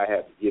might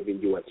have given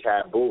you a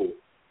taboo,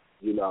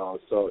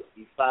 So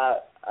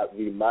Ifa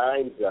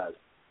reminds us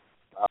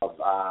of,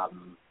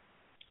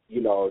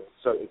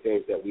 certain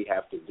things that we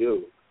have to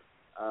do.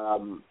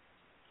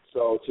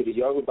 So to the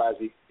Yorubas,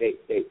 they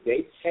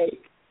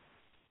take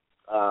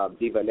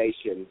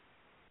divination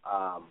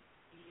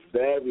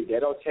they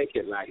don't take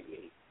it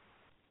lightly.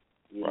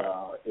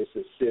 It's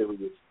a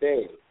serious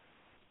thing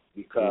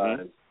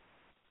because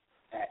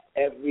at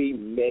every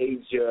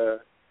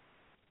major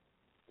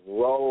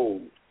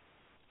road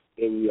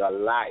in your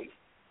life,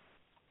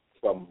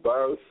 from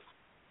birth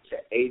to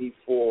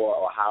 84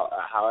 or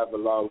however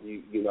long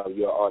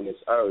you're on this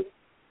earth,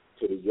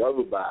 to the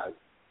Yorubas,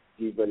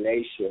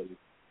 divination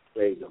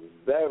plays a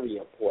very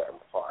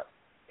important part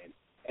in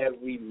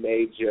every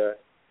major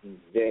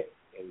event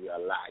in your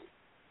life.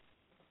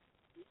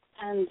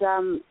 And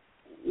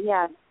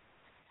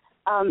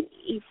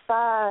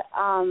Ifa,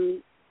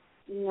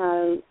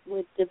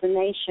 with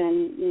divination,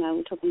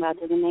 we're talking about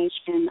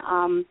divination.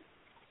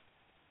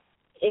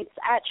 It's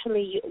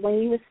actually when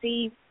you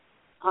receive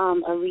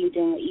a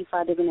reading, an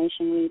Ifa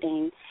divination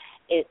reading,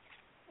 it's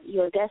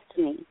your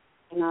destiny.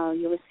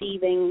 You're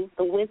receiving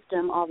the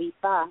wisdom of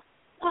Ifa,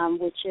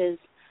 which is,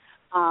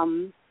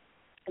 and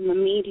the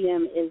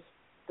medium is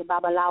the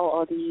Babalawo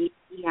or the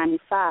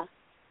Ifa.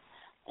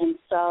 And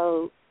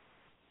so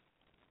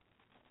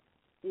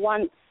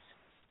once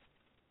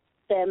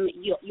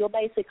you're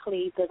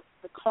basically the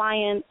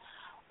client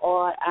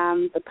or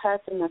the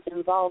person that's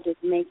involved is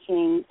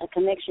making a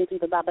connection through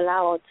the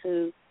Babalawo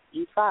to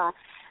Ifa,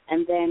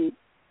 and then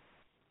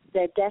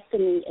their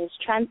destiny is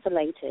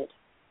translated,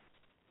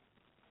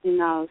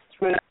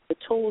 through the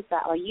tools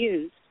that are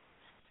used,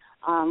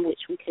 which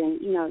we can,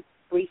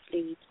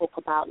 briefly talk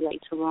about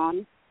later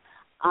on.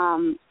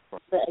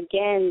 But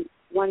again,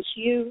 once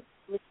you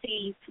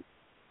receive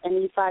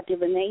an Ifa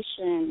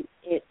divination,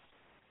 it's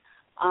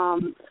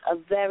a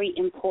very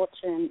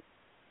important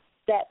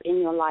step in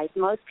your life.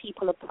 Most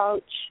people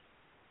approach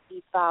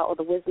Ifa or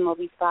the wisdom of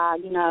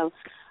Ifa,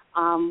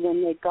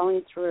 when they're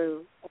going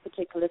through a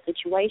particular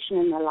situation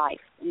in their life.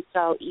 And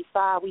so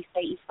Ifa, we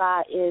say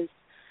Ifa is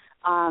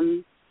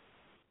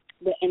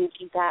the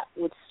energy that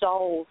would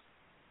solve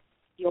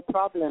your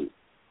problem,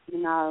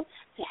 to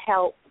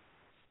help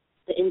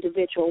the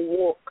individual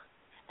walk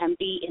and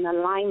be in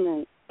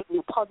alignment, in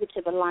a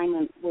positive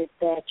alignment with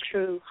their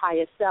true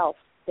higher self,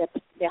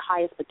 their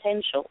highest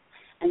potential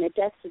and their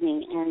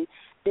destiny. And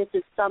this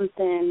is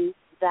something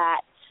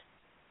that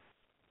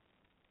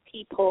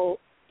people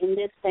in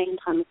this day and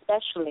time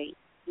especially,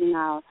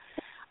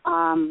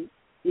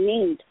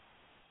 need.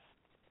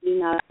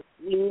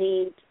 We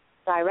need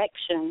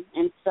direction.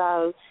 And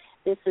so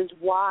this is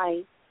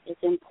why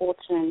it's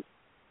important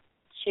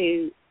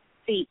to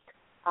seek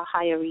a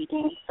higher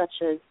reading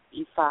such as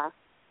Ifa.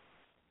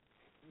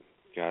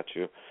 Got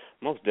you.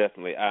 Most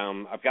definitely.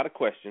 I've got a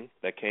question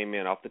that came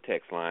in off the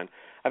text line.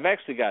 I've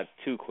actually got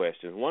two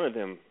questions. One of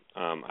them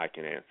I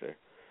can answer,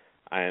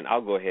 and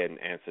I'll go ahead and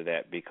answer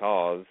that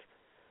because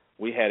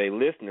we had a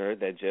listener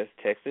that just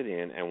texted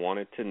in and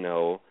wanted to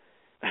know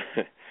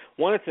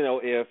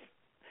if,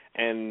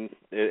 and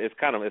it's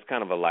kind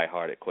of a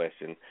lighthearted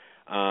question.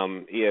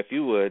 If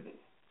you would,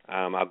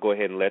 I'll go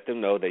ahead and let them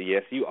know that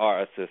yes, you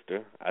are a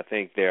sister. I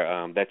think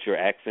that your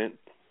accent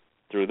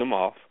threw them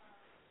off.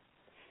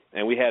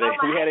 And we had a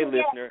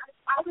listener.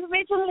 I'm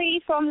originally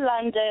from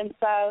London,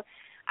 so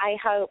I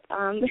hope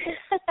I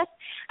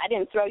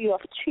didn't throw you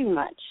off too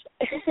much.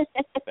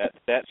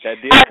 that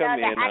did come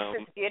in. The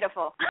accent's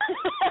beautiful.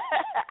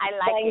 I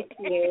like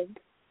it.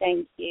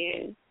 Thank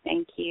you.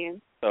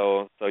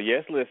 So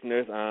yes,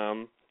 listeners,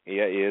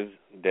 Ia is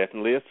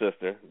definitely a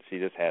sister. She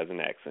just has an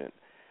accent.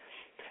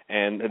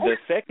 And the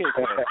second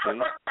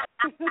question.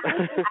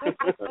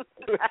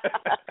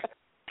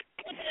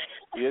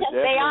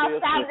 They all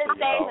sound the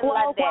same in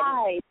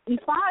London.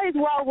 Ifa is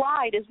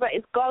worldwide.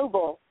 It's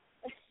global.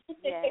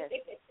 Yes.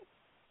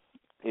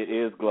 It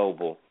is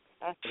global.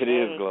 Okay. It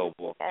is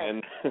global. Yes.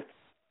 And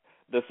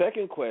the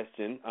second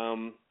question,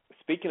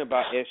 speaking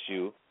about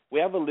Eshu, we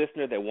have a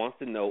listener that wants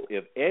to know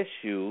if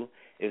Eshu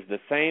is the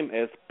same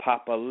as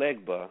Papa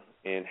Legba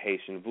in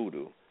Haitian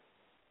Voodoo.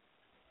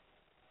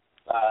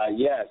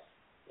 Yes,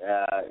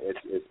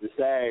 it's the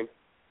same.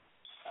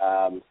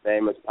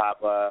 Same as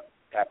Papa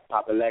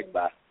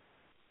Legba.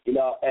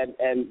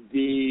 And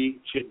the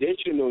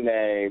traditional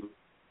name,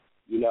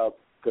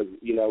 because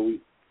we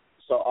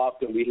so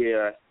often we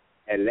hear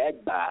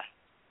Elegba,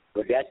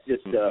 but that's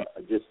just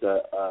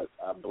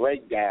a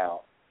breakdown.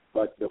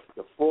 But the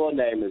full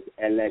name is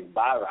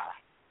Elegbara.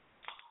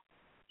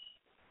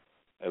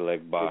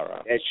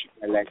 Elegbara. It's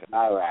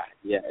Elegbara.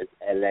 Yeah, it's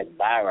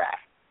Elegbara.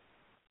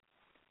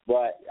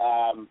 But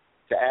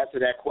to answer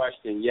that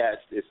question, yes,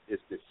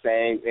 it's the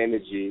same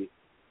energy,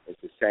 it's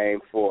the same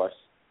force.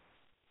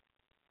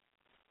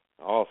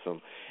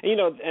 Awesome.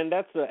 And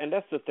that's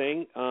the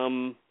thing.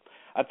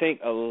 I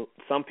think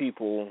some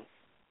people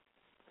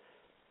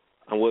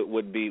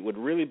would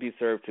really be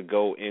served to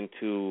go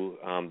into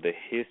the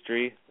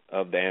history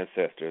of the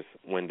ancestors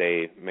when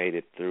they made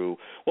it through,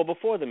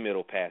 before the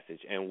Middle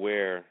Passage, and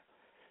where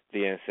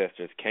the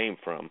ancestors came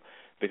from.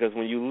 Because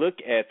when you look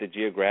at the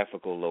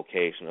geographical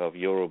location of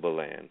Yoruba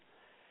land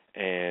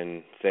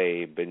and,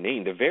 say,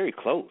 Benin, they're very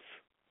close.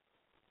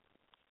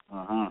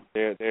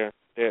 They're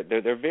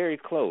very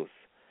close.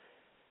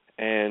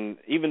 And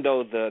even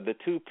though the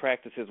two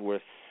practices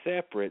were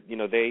separate,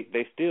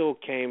 they still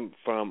came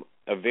from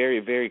a very,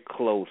 very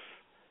close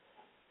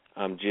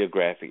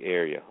geographic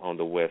area on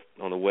the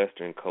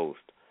western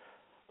coast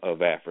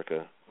of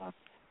Africa.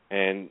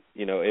 And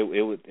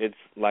it's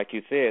like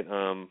you said,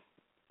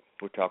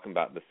 we're talking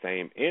about the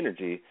same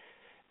energy.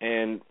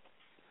 And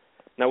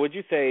now, would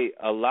you say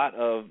a lot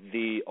of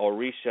the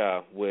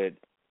Orisha would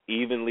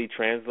evenly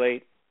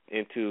translate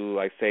into,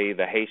 like, say,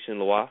 the Haitian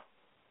Loa?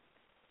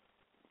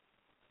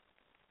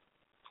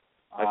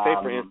 Like, say,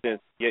 for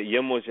instance,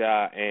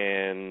 Yemoja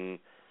and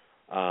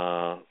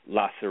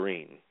La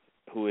Serene,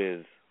 who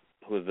is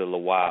the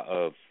Loa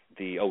of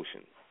the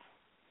ocean.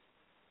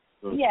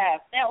 Yeah,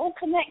 they're all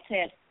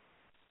connected.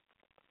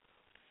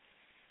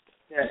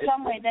 Yeah, in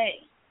some way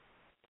they,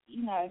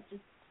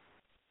 just...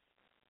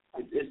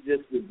 It's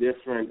just a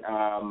different,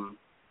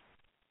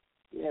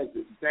 it's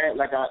the same,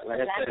 like I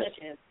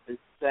said,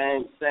 it's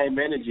the same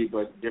energy,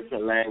 but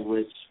different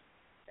language,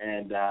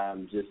 and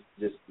just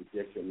a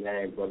different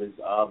name, but it's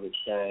all the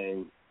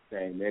same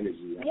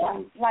energy.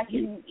 Like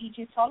in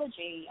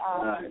Egyptology,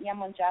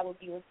 Yemonja would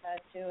be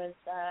referred to as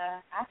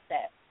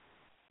asset.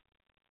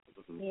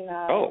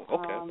 Oh,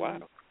 okay, wow.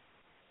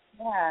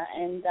 Yeah,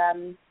 and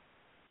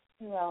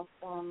who else?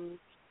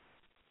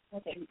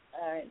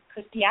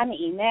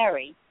 Christianity,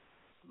 Mary.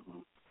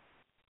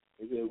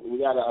 We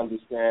got to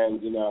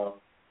understand,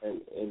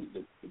 and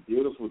the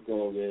beautiful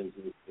thing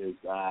is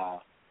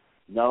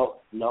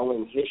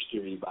knowing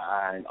history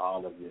behind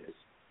all of this.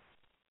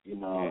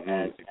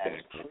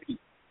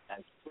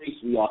 As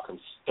priests, we are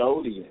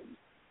custodians.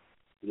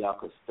 We are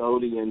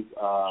custodians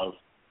of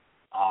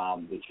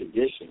the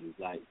traditions.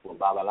 Like for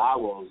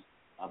Babalawos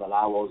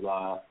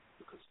are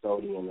the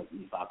custodian of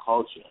Ifa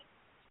culture.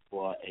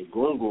 For a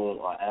Gungun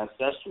or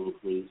ancestral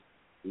priest,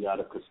 we are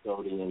the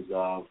custodians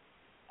of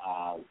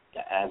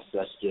the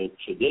ancestor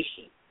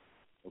tradition.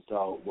 And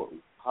so what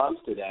comes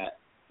to that,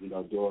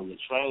 during the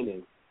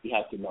training, you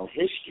have to know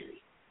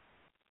history.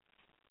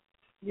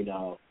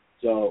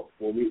 So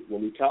when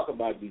we talk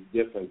about these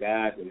different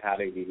gods and how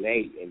they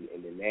relate,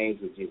 and the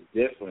names are just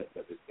different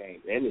but the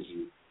same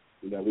energy,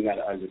 we got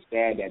to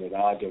understand that it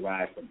all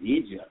derived from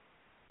Egypt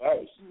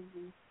first,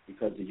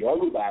 because the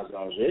Yorubas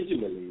are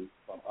originally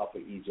from Upper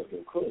Egypt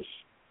and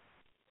Kush.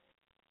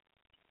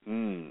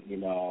 And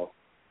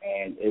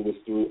it was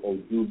through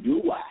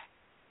Oduduwa,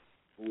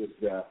 who was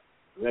the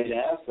great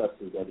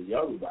ancestors of the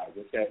Yorubas.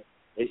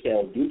 They said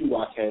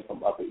Oduduwa came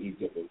from Upper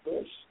Egypt and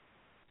Kush.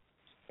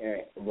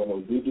 And when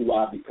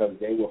Oduduwa, because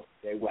they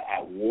were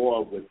at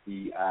war with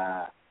the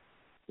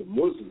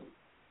Muslims,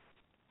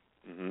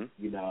 and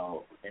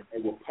they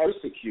were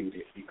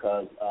persecuted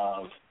because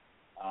of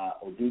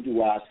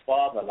Oduduwa's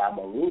father,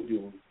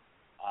 Lamarudu.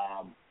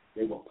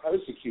 They were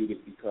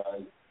persecuted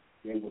because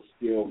they were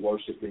still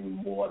worshiping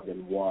more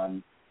than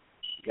one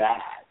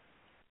God.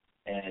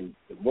 And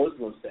the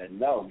Muslims said,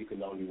 no, you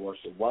can only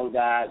worship one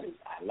God, it's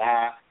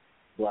Allah.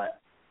 But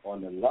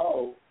on the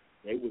low,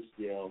 they were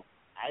still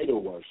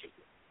idol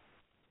worshiping.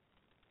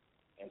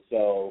 And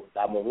so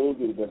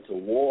Lamarudu went to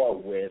war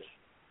with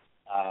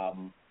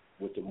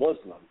the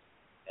Muslims,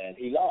 and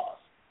he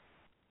lost.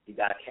 He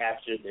got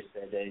captured. They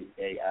said they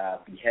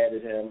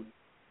beheaded him,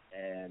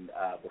 and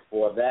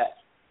before that,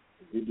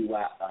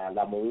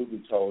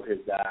 Lamarudu told his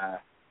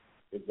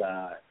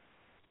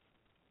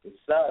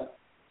son,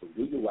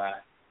 Duduwa,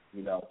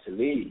 to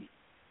leave,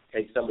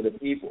 take some of the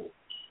people,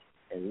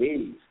 and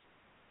leave.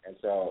 And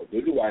so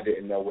Duduwa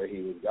didn't know where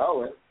he was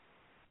going,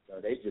 so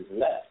they just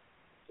left.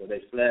 So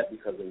they fled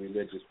because of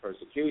religious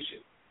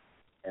persecution.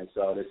 And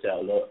so they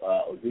said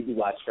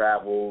Duduwa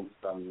traveled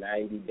some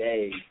 90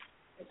 days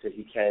until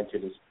he came to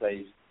this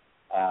place,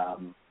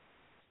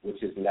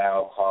 which is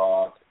now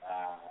called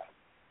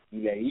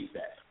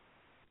Ifa.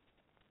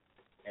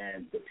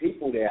 And the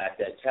people there at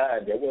that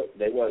time, they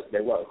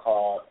weren't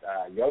called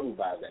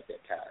Yorubas at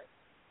that time.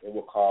 They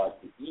were called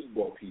the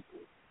Igbo people.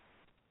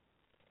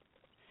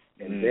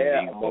 And there,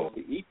 amongst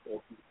the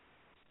Igbo people,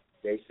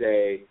 they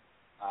say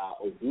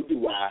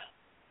Oduduwa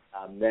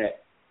met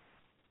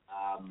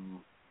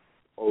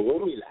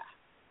Oromila.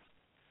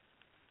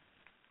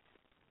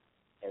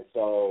 And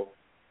so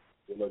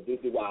when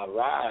Oduduwa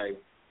arrived,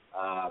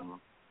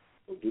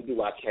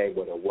 Oduduwa came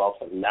with a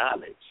wealth of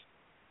knowledge.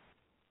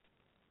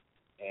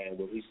 And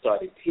when he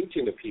started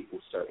teaching the people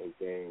certain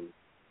things,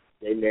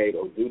 they made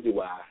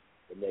Oduduwa,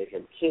 they made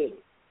him king.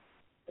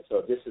 And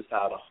so this is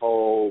how the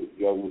whole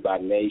Yoruba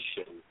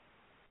nation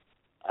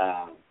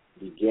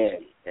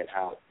began, and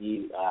how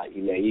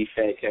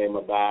Ifa came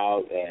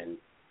about, and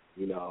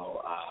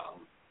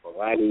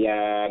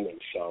Oranian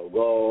and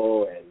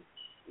Shango, and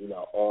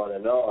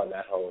on,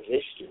 that whole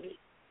history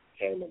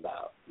came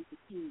about.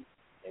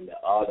 And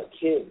all the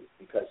kings,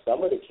 because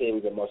some of the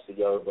kings amongst the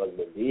Yorubas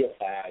were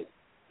deified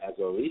as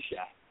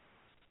Orisha.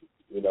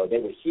 They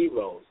were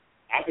heroes.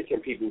 African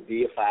people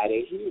deify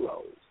their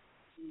heroes.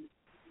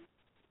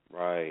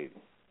 Right.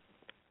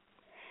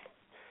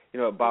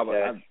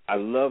 Baba, I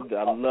love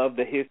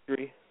the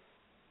history.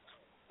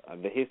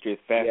 The history is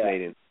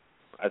fascinating.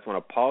 I just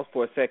want to pause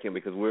for a second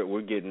because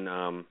we're getting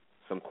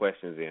some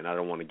questions in. I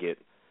don't want to get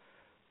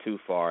too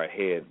far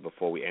ahead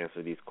before we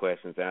answer these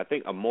questions. And I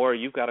think, Amora,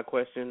 you've got a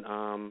question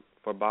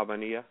for Baba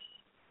Nia?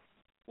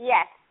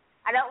 Yes.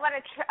 I don't want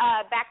to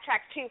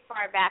backtrack too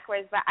far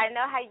backwards, but I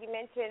know how you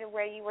mentioned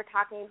where you were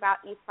talking about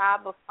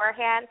Ifa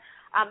beforehand,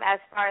 as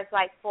far as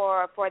like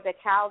for the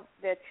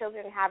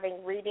children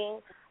having reading.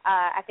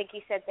 I think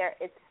you said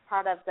it's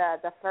part of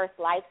the first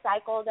life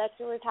cycle that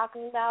you were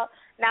talking about.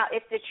 Now,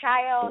 if the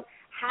child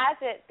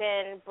hasn't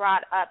been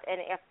brought up in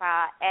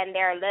Ifa and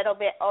they're a little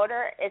bit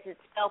older, is it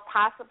still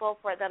possible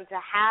for them to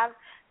have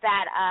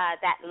that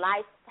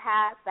life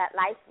path, that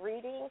life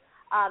reading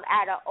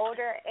at an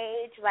older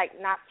age, like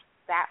not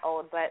that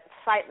old, but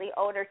slightly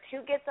older,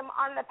 to get them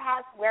on the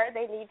path where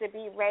they need to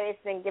be raised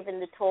and given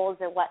the tools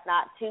and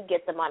whatnot to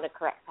get them on the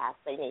correct path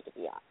they need to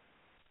be on?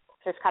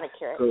 Just kind of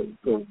curious.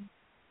 Cool.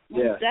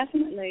 Yeah. Most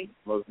definitely.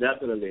 Most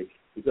definitely.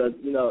 Because,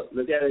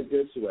 look at it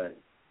this way.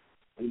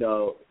 You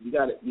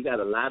got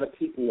a lot of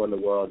people in the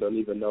world don't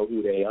even know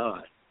who they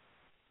are.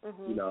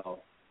 Mm-hmm.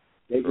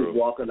 They just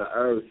walk on the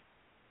earth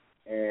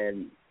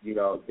and, they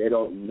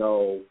don't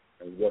know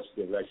in which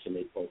direction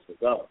they're supposed to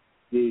go.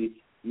 See,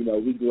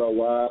 we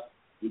grow up,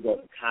 we go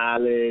to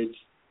college,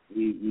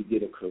 we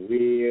get a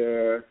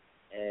career,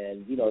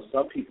 and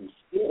some people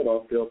still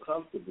don't feel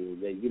comfortable.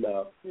 They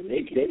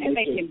making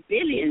billions.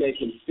 They're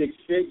making six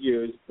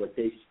figures, but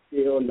they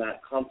still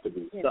not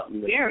comfortable. Yeah,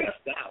 something that's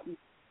left out.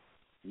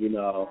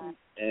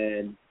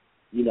 And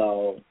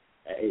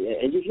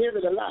you hear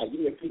it a lot. You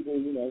hear people,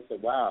 say,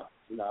 "Wow,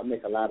 I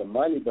make a lot of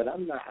money, but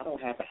I'm not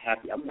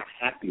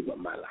happy with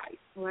my life.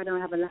 Or I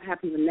don't have a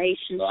happy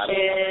relationship. So I don't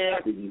have a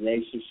happy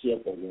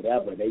relationship or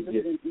whatever. They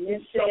just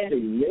there's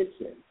something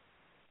missing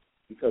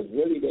because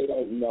really they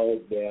don't know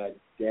their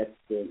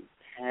destined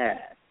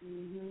path.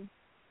 Mm-hmm.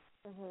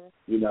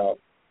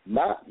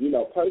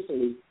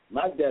 Personally,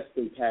 my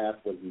destined path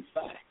was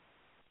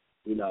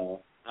Ifa.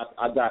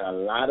 I got a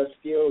lot of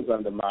skills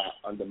under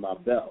my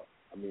belt.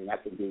 I mean, I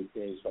can do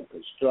things from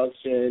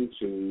construction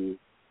to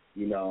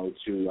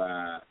to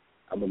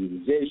I'm a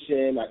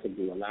musician. I can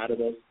do a lot of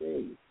those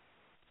things.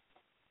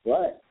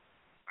 But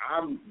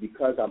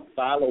because I'm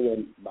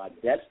following my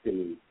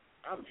destiny,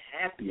 I'm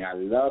happy. I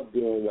love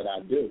doing what I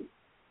do.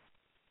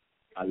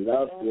 I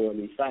love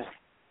doing Ifa.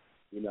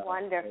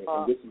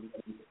 Wonderful. And this is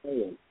what I'm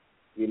saying.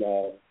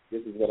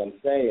 This is what I'm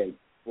saying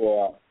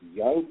for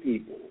young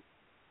people.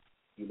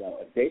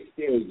 If they're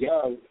still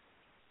young,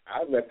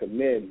 I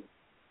recommend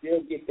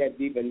still get that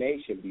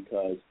divination,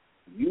 because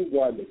you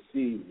want to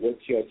see what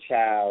your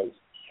child's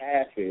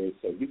path is,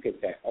 so you can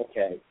say,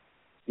 okay,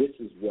 this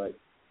is what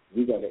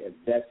we're going to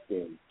invest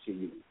in to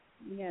you.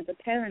 Yeah, the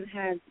parent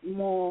has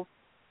more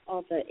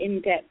of an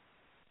in-depth,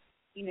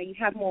 you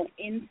have more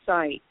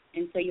insight,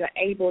 and so you're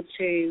able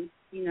to,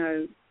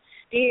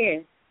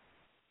 steer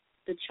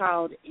the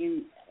child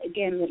in,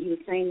 again, what you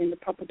were saying, in the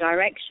proper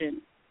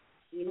direction,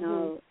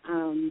 know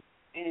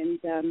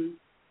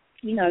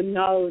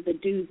the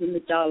do's and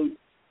the don'ts,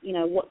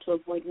 what to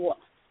avoid,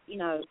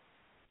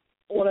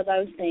 all of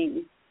those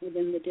things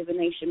within the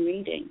divination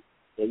reading.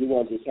 So you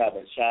won't just have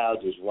a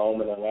child just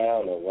roaming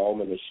around or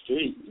roaming the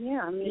street, to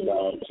exactly.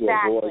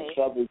 avoid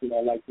trouble,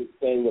 like this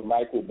thing with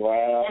Michael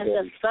Brown and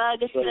the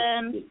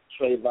Ferguson,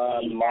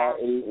 Trayvon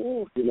Martin.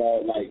 Ooh, you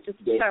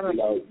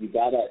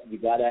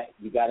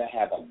gotta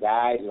have a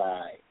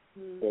guideline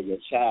for your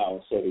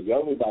child. So the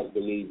young ones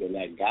believe in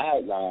that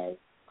guideline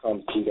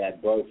comes through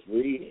that birth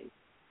reading.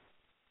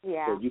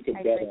 Yeah. So you can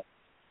better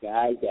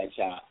guide that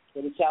child.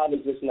 So the child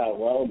is just not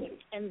roaming.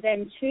 And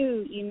then,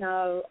 too,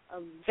 a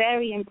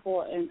very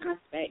important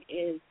aspect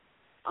is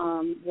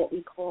what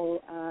we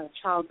call a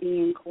child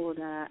being called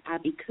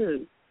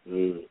Abiku.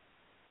 And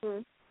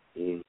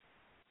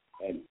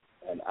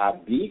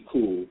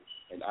Abiku,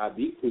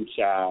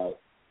 child,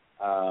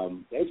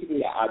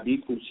 basically an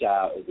Abiku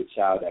child is a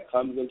child that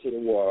comes into the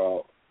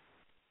world,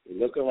 they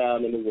look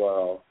around in the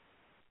world,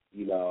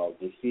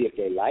 to see if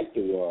they like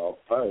the world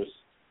first,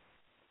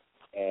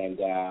 and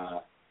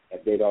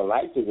if they don't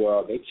like the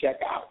world, they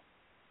check out.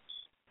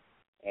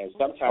 And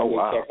sometimes they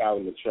check out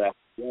in the traffic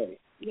way.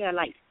 Yeah,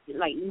 like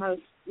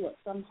most,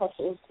 some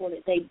hospitals call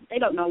it, they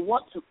don't know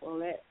what to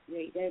call it.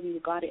 They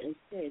regard it as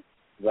this.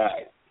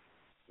 Right.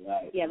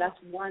 Yeah, that's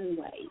one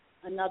way.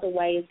 Another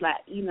way is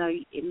like,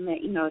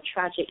 a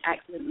tragic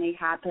accident may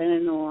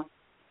happen, or,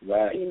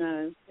 right.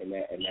 And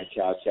that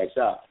child checks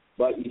out.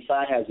 But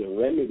Ifa has a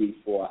remedy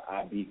for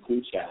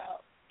Abiku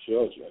child,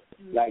 children.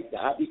 Like the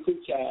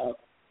Abiku child,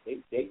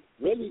 they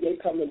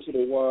come into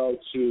the world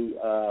to,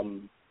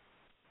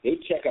 they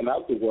check them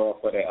out the world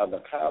for their other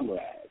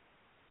comrades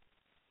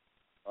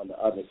on the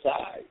other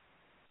side.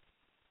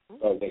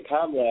 So their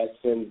comrade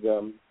sends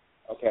them,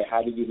 okay,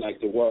 how do you like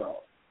the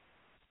world?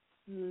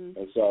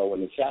 And so when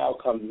the child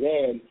comes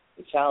in,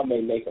 the child may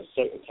make a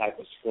certain type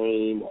of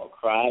scream or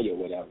cry or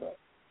whatever,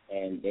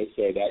 and they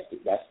say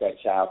that's that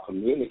child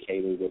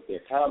communicating with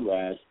their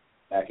comrades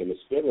back in the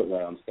spirit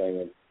realm,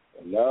 saying,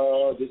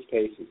 no, this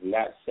place is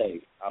not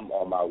safe. I'm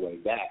on my way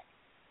back.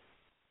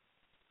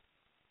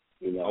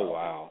 Oh,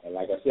 wow. And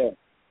like I said,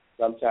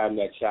 sometimes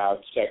that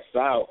child checks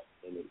out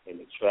in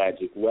a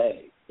tragic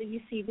way. So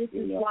you see, this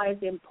is why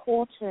it's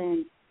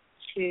important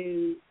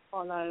to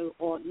follow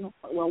or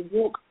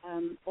walk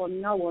or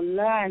know or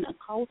learn a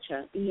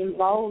culture, be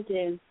involved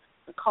in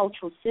the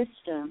cultural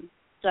system,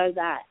 so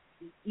that,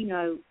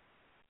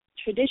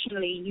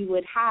 traditionally you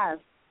would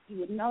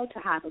know to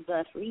have a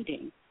birth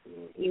reading,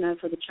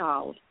 for the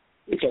child,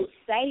 which will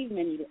save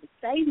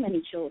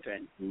many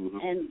children,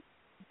 and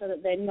so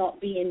that they're not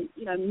being,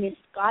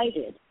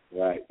 misguided.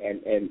 Right,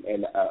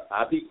 and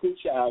Abiku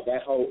child,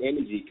 that whole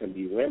energy can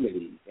be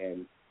remedied,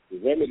 and the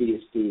remedy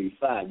is through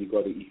Ifa. You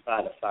go to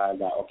Ifa to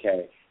find out,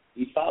 okay,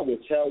 Ifa will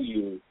tell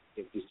you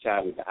if this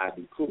child is an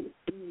Abiku.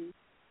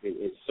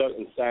 It's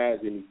certain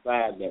signs in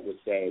Ifa that would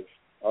say,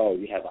 oh,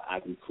 you have an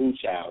Abiku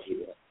child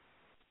here.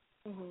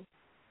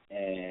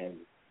 And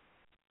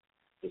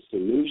the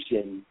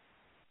solution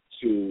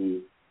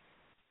to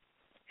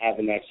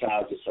having that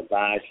child to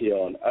survive here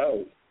on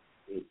earth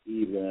is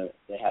either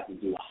they have to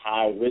do a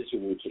high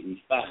ritual to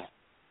Ifa,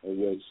 in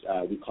which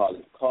we call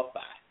it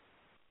Kofa.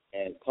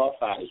 And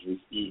Kofa is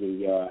receiving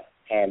your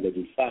hand of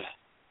Ifa,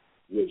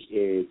 which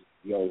is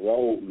your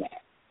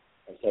roadmap.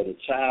 And so the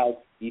child,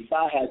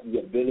 Ifa has the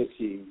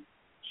ability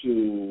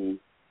to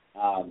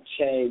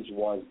change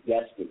one's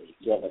destiny.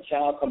 So if a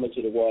child comes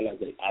into the world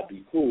as an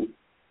Abiku,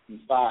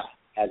 Ifa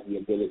has the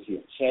ability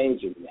of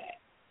changing that.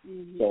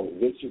 So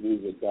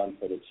rituals are done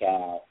for the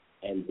child,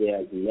 and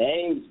there's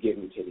names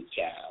given to the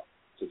child,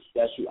 to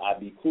special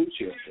Abiku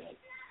children,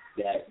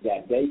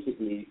 that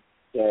basically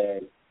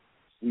says,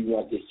 we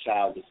want this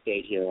child to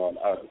stay here on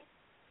earth.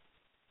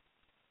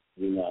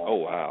 Oh,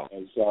 wow.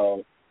 And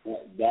so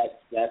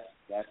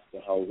that's the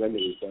whole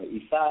remedy. So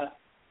Ifa,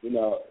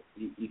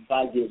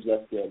 Ifa gives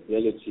us the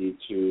ability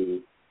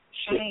to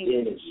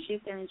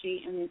shift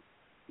energy, and it's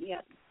the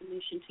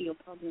solution to your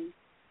problem.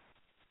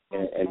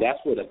 And that's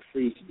what a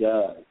priest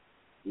does,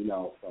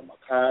 from a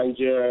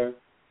conjure,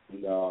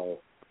 to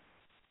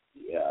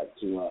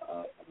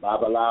a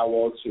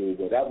babalawo, to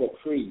whatever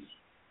priest,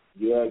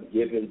 you're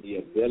given the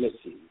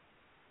ability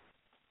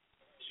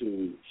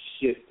to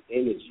shift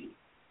energy,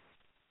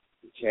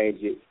 to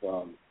change it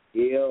from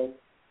ill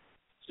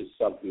to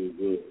something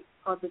good.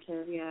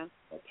 Positive, yeah.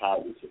 Or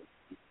positive.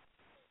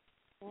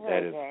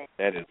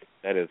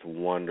 That is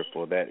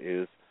wonderful. That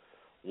is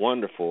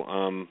wonderful.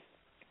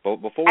 But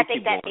before we I think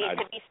keep that going,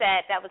 needs to be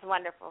said. That was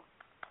wonderful.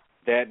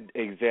 That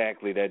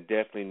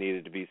definitely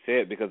needed to be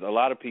said, because a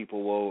lot of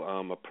people will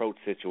approach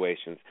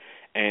situations,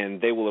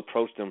 and they will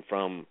approach them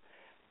from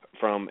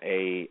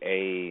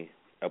a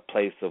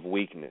place of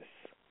weakness,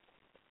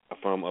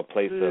 from a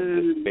place of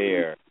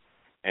despair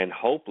and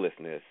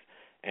hopelessness.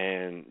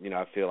 And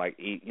I feel like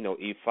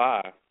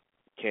Ifa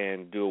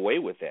can do away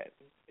with that.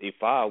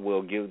 Ifa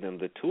will give them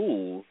the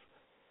tools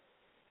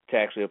to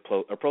actually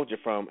approach it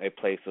from a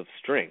place of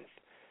strength,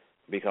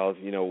 because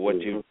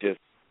what you just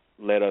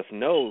let us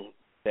know,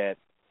 that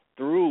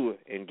through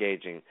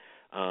engaging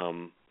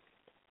Ifa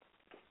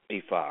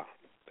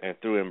and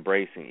through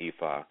embracing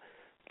Ifa,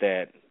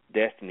 that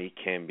destiny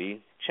can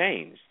be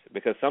changed.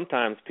 Because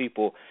sometimes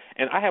people,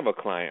 and I have a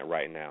client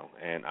right now,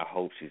 and I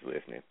hope she's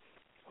listening,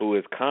 who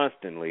is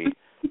constantly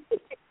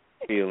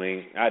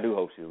feeling, I do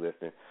hope she's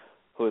listening,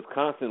 who is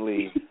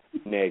constantly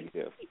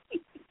negative,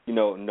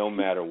 no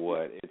matter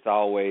what. It's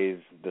always,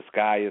 the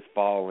sky is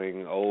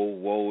falling, oh,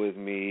 woe is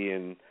me,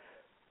 and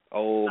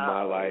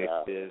my life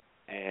is,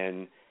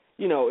 and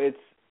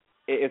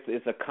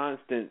it's a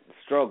constant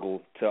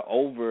struggle to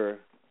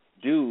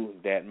overdo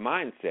that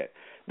mindset,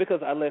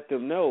 because I let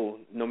them know,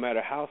 no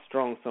matter how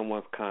strong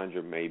someone's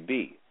conjure may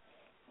be,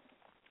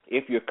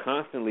 if you're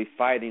constantly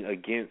fighting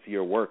against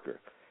your worker,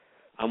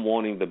 I'm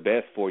wanting the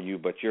best for you,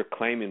 but you're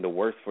claiming the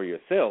worst for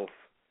yourself,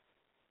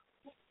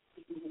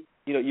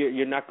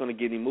 you're not going to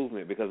get any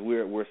movement, because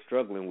we're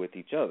struggling with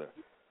each other.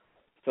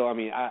 So I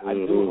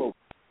do hope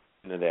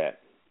that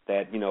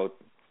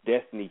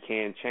destiny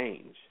can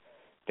change.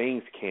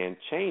 Things can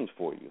change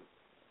for you.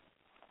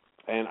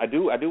 And I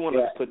do want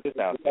to put this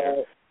out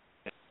there.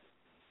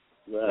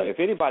 Right. If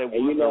anybody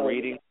wants a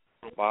reading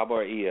from Baba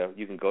or Ia,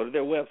 you can go to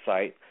their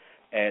website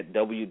at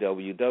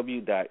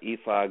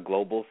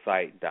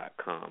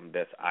www.ifaglobalsite.com.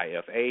 That's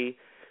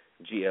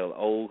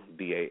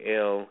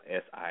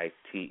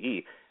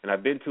IFAGLOBALSITE. And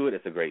I've been to it.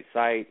 It's a great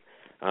site.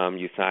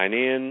 You sign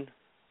in,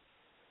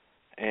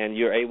 and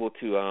you're able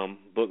to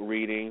book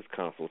readings,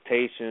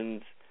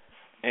 consultations,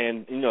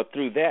 and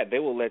through that they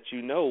will let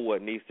you know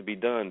what needs to be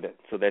done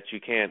so that you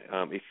can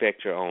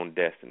effect your own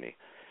destiny.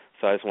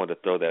 So I just wanted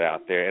to throw that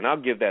out there, and I'll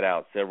give that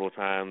out several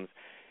times.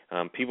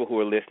 People who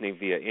are listening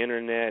via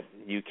internet,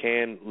 you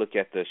can look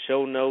at the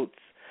show notes,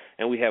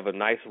 and we have a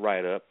nice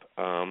write-up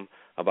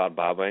about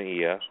Baba and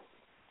Ia,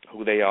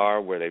 who they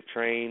are, where they've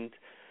trained,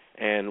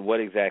 and what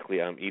exactly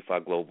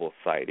Ifa Global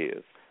Site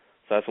is.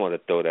 So I just wanted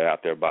to throw that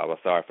out there, Baba.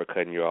 Sorry for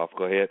cutting you off.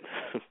 Go ahead.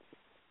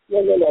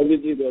 No, you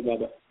did that,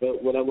 Baba.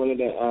 But what I wanted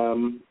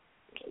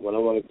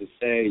to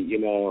say,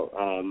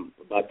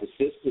 about the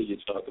sister you're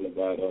talking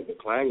about, or the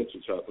client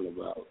you're talking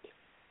about,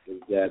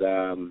 is that,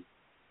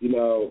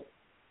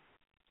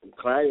 the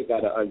client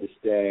got to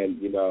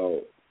understand,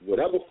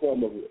 whatever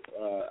form of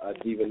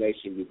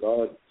divination you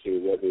go to,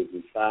 whether it's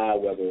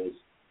Ifa, whether it's,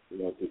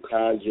 through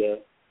conjure,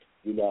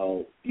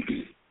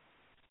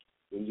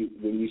 when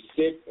you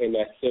sit in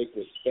that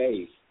sacred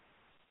space,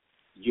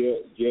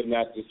 you're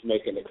not just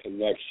making a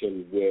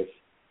connection with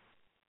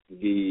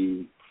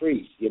the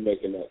priest, you're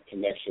making a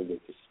connection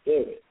with the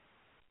spirit,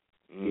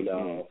 and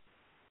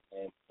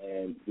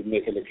you're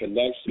making a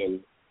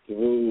connection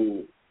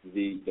through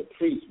the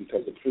priest,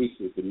 because the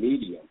priest is the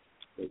medium.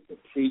 The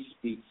priest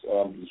speaks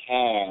on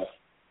behalf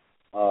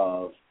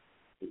of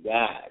the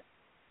God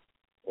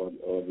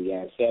or the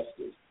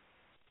ancestors.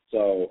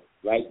 So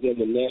right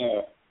then and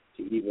there,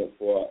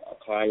 for a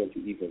client to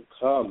even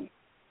come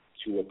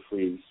to a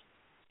priest,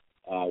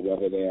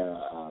 whether they're,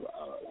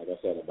 like I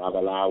said, a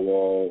babalawo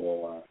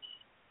or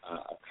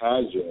a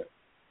conjure,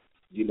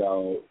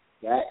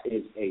 that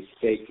is a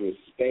sacred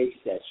space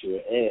that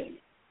you're in.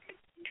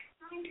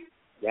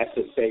 That's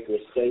a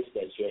sacred space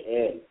that you're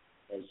in.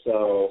 And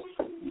so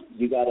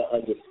you got to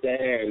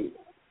understand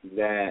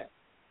that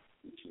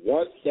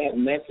once that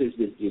message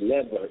is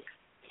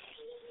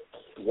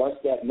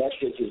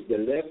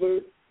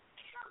delivered,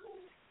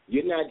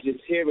 you're not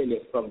just hearing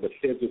it from the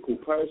physical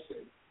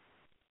person.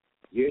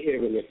 You're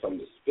hearing it from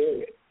the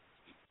spirit.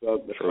 So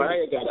the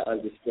client got to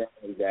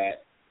understand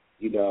that,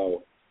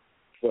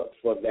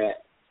 for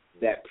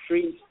that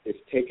priest is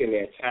taking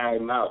their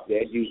time out.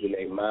 They're using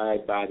their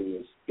mind, body,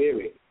 and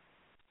spirit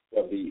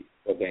for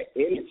that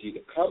energy to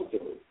come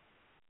through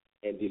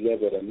and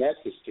deliver the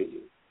message to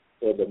you.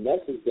 So the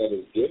message that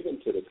is given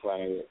to the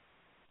client,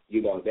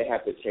 they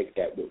have to take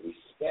that with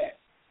respect.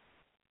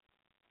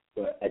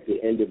 But at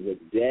the end of the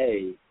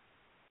day,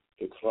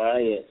 the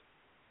client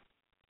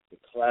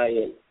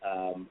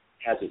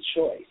has a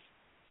choice.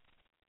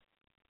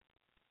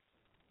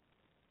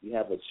 You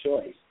have a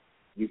choice.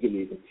 You can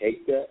either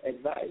take the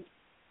advice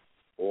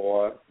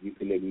or you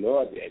can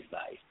ignore the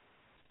advice.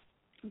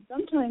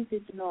 Sometimes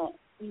it's not,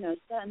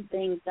 certain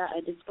things that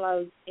are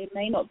disclosed, it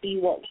may not be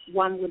what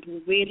one would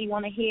really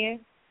want to hear.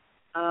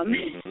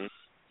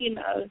 You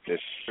know,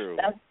 that's true.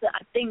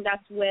 I think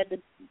that's where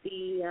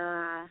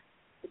the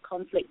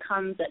conflict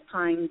comes at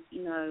times.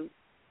 You know,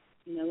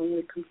 when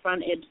we're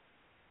confronted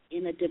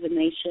in a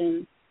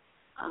divination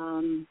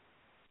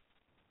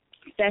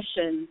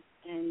session,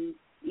 and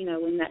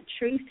when that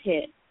truth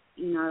hit,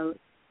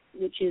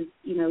 which is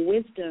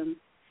wisdom.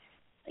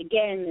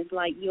 Again, it's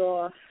like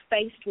you're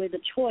faced with a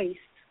choice,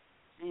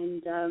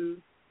 and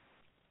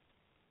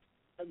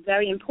a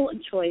very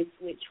important choice,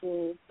 which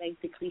will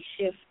basically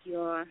shift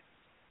your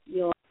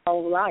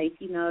whole life.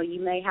 You're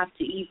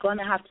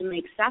gonna have to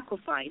make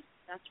sacrifice.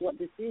 That's what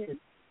this is.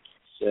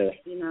 Sure.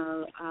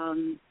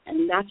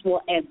 And that's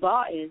what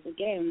Eba is.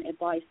 Again,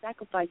 Eba is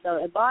sacrifice. So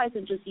Eba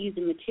isn't just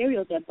using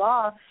materials.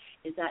 Eba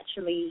is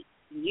actually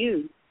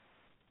you,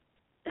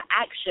 the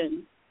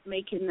action,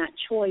 making that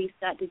choice,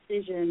 that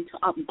decision to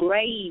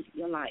upgrade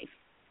your life.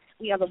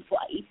 We have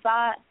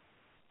Ifa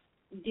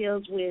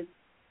deals with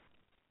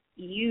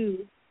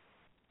you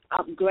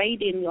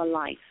upgrading your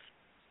life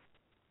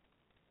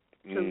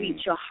to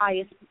reach your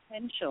highest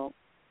potential.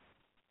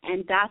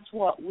 And that's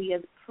what we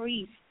as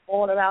priests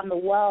all around the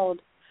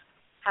world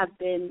have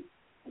been,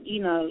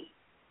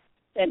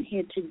 sent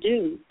here to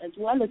do, as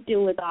well as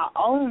deal with our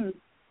own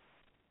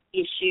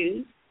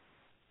issues,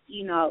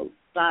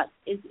 but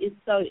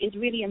it's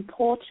really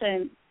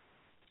important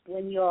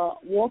when you're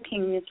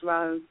walking this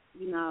road,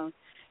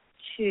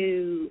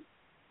 to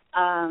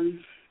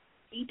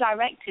be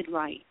directed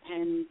right.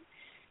 And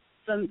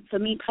for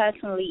me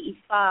personally,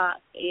 Ifa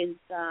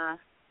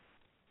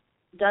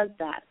does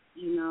that,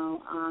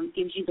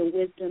 gives you the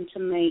wisdom to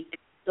make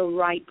the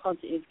right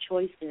positive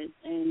choices.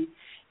 And,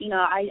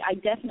 I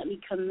definitely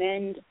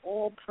commend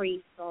all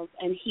priests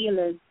and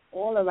healers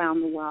all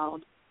around the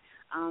world,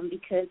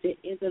 because it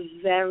is a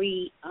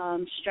very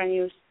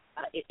strenuous,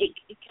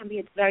 it can be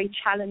a very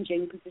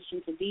challenging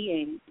position to be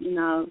in,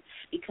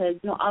 because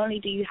not only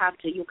do you have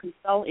to, you're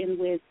consulting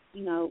with,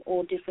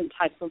 all different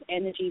types of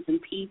energies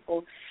and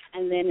people,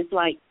 and then it's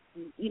like,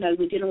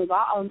 we're dealing with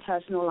our own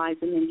personal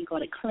lives, and then you've got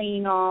to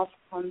clean off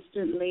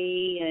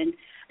constantly, and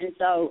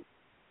so,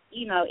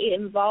 it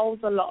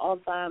involves a lot of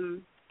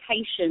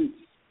patience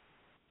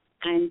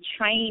and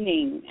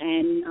training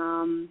and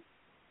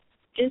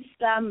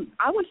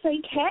I would say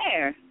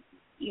care.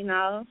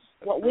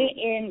 What we're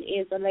in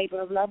is a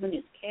labor of love, and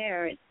it's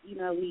care. It's,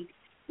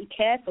 we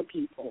care for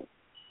people.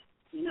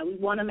 We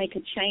want to make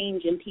a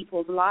change in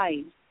people's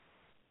lives,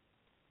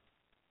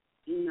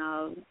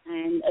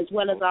 and as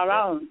well as our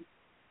own.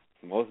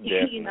 Most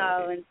definitely.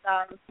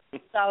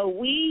 And so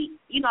we,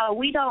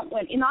 we don't,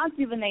 when in our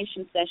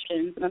divination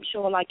sessions, and I'm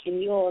sure like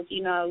in yours,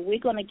 we're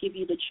going to give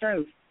you the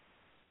truth,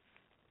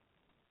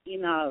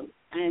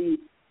 and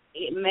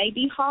it may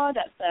be hard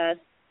at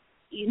first,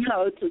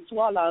 to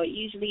swallow. It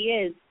usually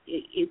is.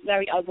 It's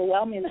very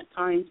overwhelming at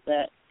times,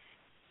 but,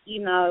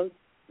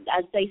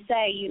 as they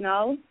say,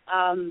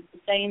 the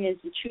saying is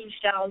the truth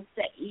shall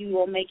set you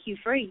or make you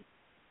free.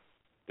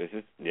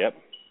 Yep,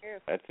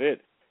 that's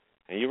it.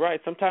 And you're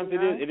right. Sometimes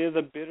it is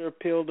a bitter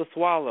pill to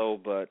swallow,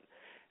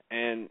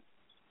 and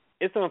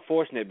it's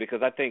unfortunate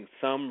because I think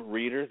some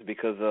readers,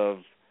 because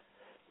of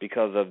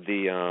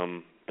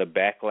the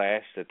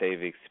backlash that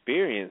they've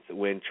experienced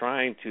when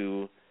trying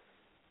to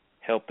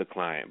help the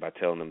client by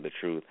telling them the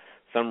truth,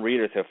 some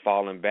readers have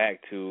fallen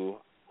back to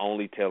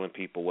only telling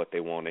people what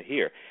they want to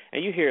hear.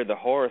 And you hear the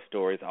horror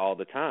stories all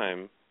the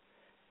time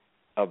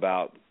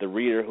about the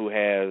reader who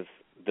has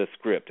the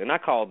script, and I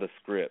call the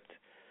script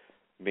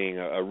being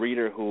a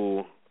reader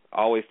who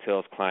always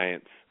tells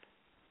clients,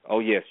 oh,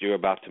 yes, you're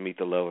about to meet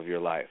the love of your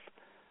life.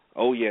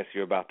 Oh, yes,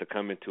 you're about to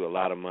come into a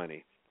lot of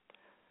money.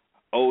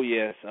 Oh,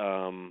 yes,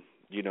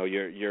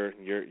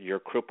 your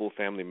crippled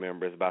family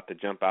member is about to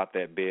jump out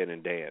that bed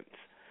and dance.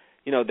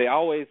 They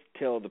always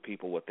tell the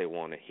people what they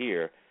want to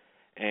hear,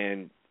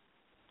 and,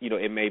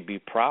 it may be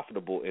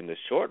profitable in the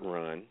short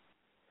run,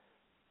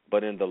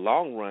 but in the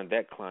long run,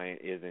 that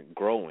client isn't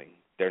growing.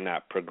 They're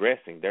not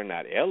progressing. They're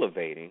not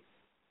elevating.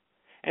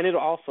 And it'll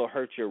also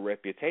hurt your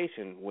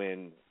reputation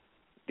when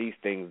these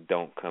things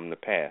don't come to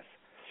pass.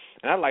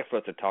 And I'd like for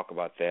us to talk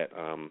about that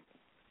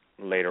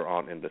later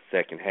on in the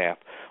second half.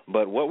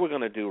 But what we're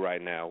going to do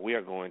right now, we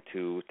are going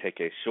to take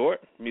a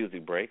short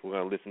music break. We're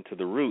going to listen to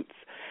The Roots.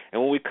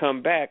 And when we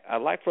come back,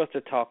 I'd like for us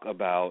to talk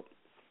about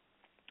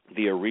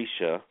the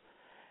Orisha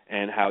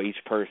and how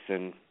each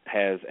person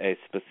has a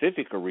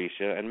specific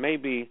Orisha and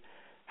maybe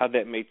how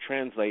that may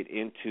translate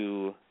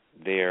into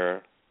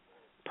their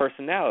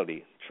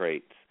personality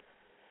traits.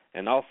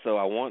 And also,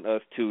 I want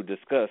us to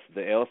discuss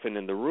the elephant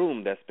in the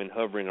room that's been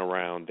hovering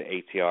around the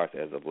ATRs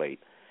as of late,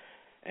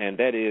 and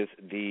that is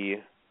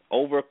the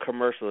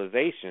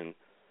over-commercialization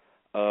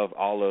of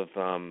all of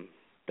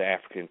the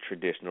African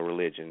traditional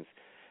religions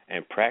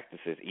and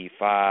practices,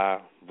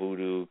 Ifa,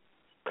 Voodoo,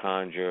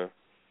 Conjure.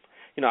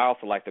 I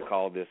also like to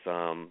call this,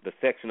 the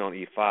section on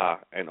Ifa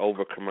and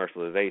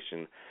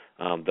over-commercialization,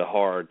 the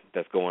horror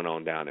that's going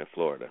on down in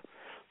Florida.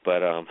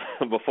 But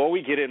before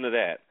we get into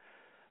that,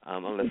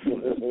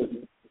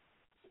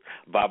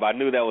 Bob, I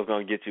knew that was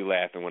going to get you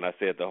laughing when I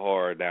said the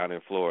horror down in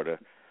Florida.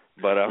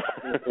 But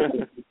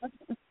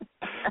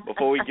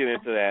Before we get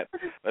into that,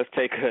 let's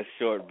take a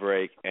short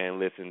break and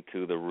listen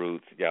to The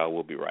Roots. Y'all,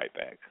 we'll be right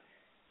back.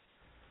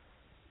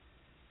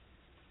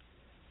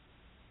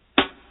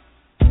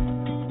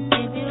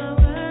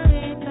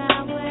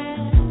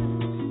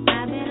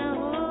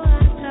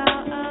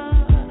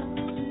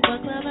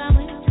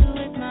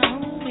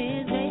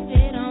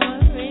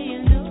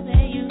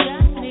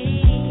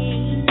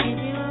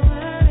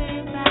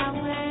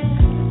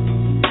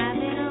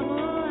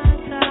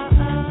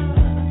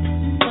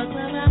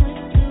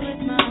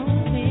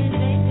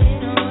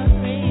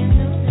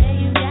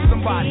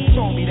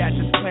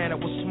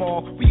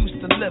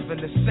 In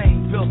the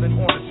same building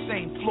on the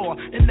same floor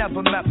and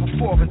never met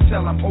before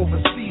until I'm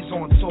overseas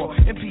on tour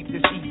and peep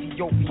this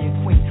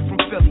Ethiopian queen from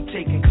Philly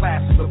taking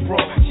classes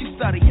abroad. She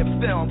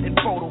studying film and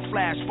photo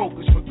flash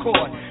focus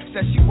record.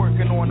 Said she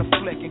working on a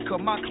flick and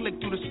cut my click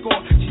through the score.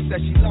 She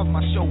said she loved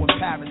my show in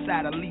Paris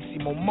at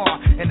Elysee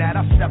Montmartre and that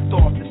I stepped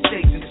off the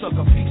stage and took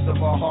a piece of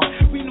her heart.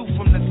 We knew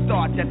from the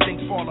start that things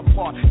fall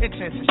apart,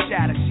 intent to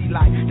shatter. She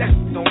like, that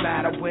don't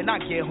matter when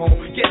I get home.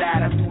 Get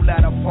at her through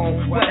letter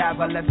phone,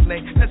 whatever, let's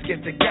link, let's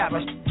get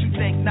together. You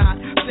think not?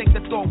 Think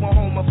the thought went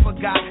home and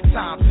forgot.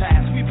 Time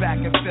passed, we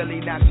back in Philly,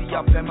 now she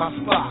up in my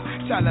spot.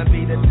 Telling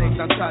me the things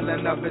I'm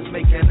telling her is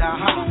making her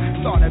hot.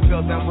 Started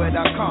building with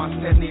her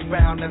constantly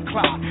round the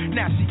clock.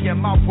 Now she in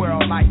my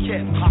world like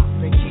hip hop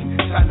and keep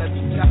telling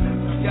me,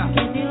 yeah.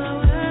 If you were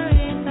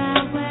worried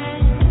about where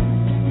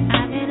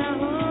I've been or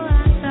who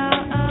I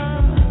saw,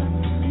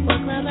 what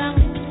club I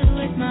went to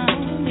with my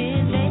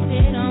homies,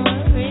 baby, don't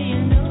worry,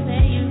 you know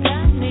that you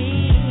got me.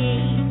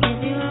 If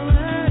you were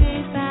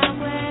worried about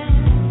where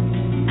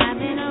I've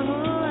been or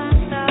who I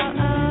saw,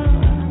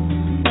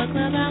 what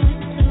club I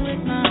went to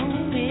with my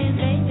homies,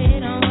 baby,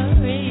 don't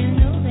worry, you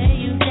know that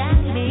you got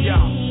me. Yo,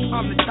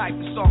 I'm the type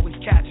that's always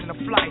catching a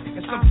flight,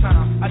 and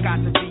sometimes I got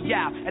to be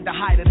out at the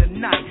height of the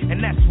night,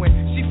 and that's when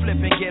she flip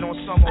and get on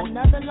some old.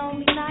 Another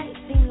lonely night,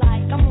 seem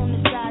like I'm on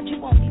the side, you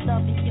won't be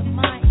loving your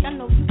mind. I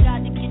know you got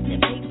to get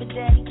that paper,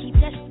 daddy, keep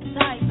that shit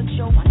tight, but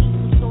yo, I need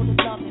some sort of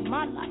love in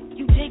my life.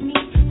 You dig me?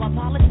 While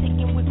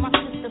politicking with my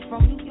sister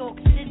from New York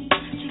City,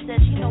 she said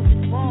she knows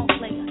it's wrong,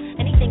 player,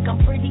 and he think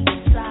I'm pretty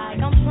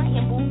inside. I'm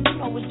playing, boo, you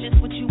know it's just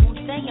what you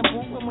want saying,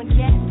 boo, and when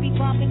cats be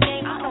popping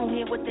game, I don't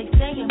hear what they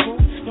saying, boo.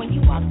 When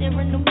you out there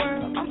in the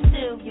world, I'm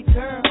still your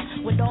girl.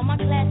 With all my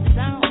classes,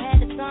 I don't have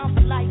the time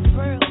for life,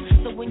 girl.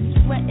 So when you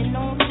sweating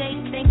on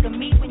stage, think of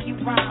me when you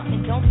rhyme.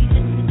 And don't be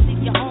listening to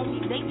your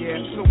homies, they be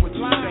so what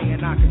you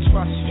saying, I can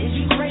trust you. Is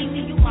you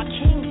crazy? You my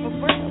king for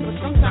real.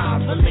 But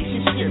sometimes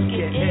relationships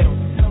get ill.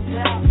 No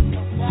doubt,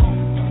 no doubt.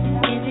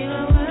 If you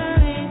were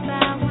worried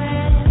about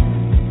where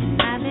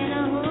I've been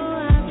or who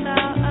I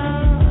saw,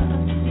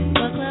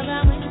 what club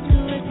I went to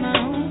with my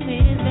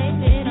homies,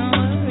 baby, don't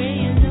worry,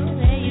 you know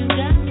that you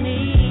got me.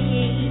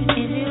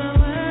 If you were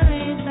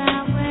worried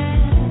about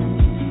where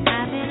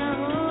I've been or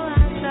who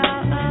I saw,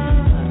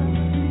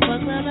 what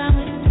club I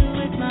went to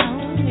with my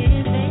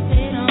homies,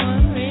 baby, don't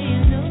worry, you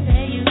know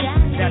that you got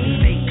me. That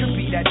snake could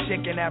be that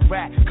chick in that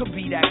rat, could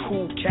be that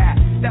cool cat.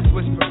 That's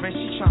whispering,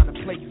 she trying to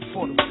play you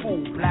for the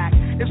fool, black.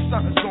 If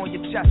something's on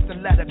your chest,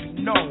 then let it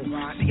be known.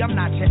 See, I'm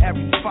not your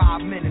every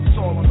 5 minutes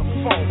all on the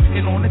phone.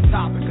 And on the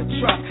topic of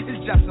trust,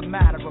 it's just a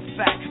matter of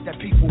fact that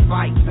people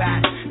bite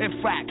back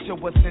and fracture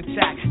what's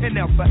intact, and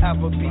they'll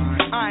forever be.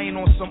 I ain't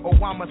on some, oh,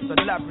 I'm a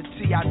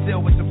celebrity, I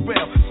deal with the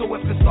real. So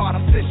if it's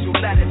artificial,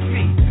 let it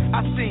be.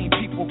 I've seen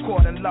people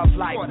caught in love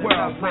like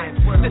whirlwinds,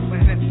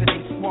 listening to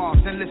these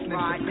squabs and listening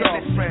to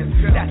girlfriends.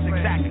 That's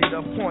exactly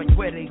the point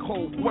where they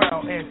whole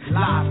world ends.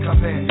 Lies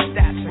come in,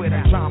 that's where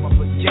the drama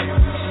begins. She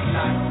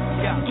like,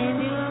 yeah. If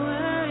you were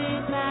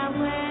worried about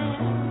where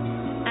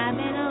I've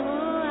been or who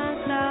I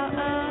saw,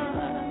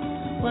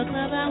 what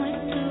club I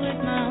went to with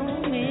my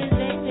homies,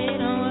 baby,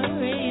 don't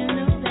worry, you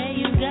know that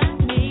you got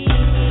me.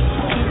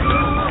 If you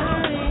were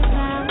worried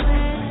about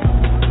where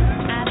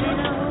I've been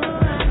or who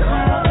I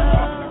saw,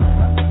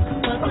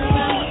 what club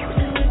I went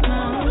to with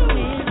my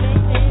homies,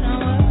 baby,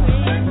 don't worry, you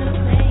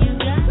know that you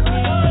got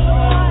me. If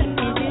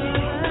you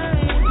were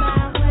worried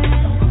about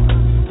where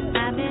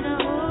I've been or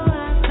who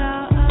I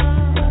saw,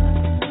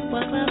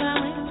 what club I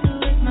went to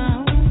with my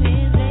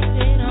homies,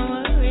 baby, don't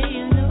worry,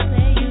 you know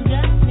that you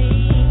got me.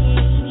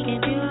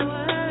 If you were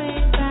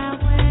worried about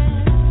where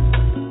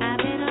I've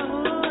been or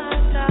who I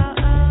saw,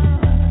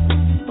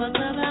 what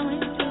club I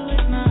went to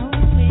with my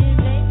homies,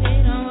 baby,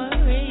 don't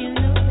worry, you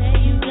know that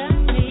you got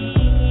me.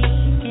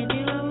 If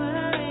you were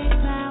worried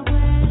about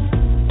where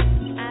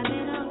I've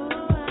been or who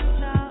I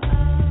saw,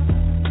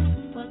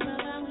 what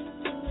club I went to with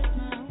my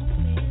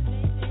homies,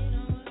 baby,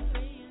 don't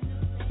worry, you know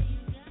that you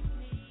got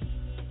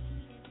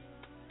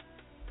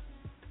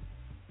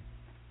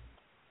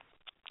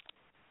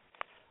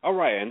All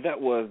right, and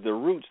that was The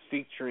Roots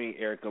featuring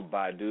Erykah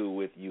Badu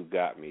with You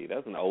Got Me.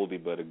 That's an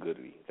oldie but a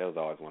goodie. That was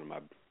always one of my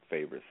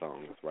favorite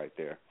songs right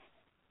there.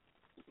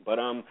 But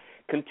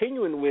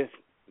continuing with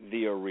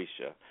the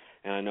Orisha,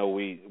 and I know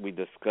we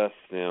discussed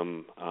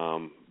them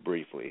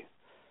briefly,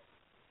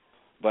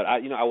 but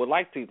I would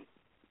like to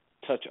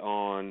touch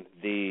on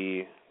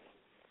the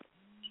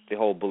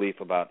whole belief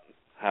about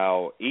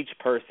how each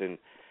person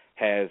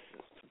has,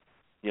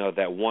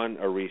 that one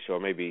Orisha, or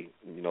maybe,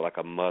 like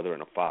a mother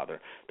and a father,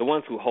 the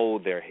ones who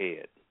hold their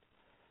head.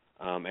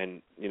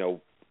 And,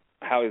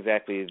 how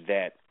exactly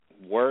that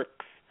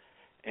works,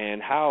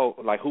 and how,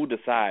 who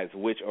decides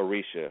which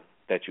Orisha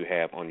that you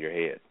have on your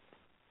head?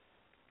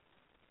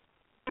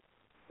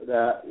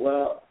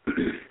 Well,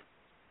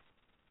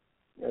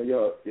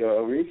 your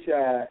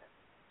Orisha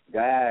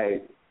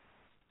guide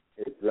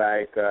is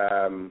like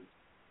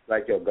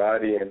your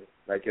guardian,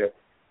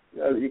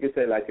 you could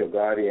say like your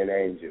guardian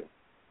angel.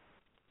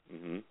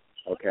 Mm-hmm.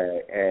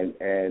 Okay,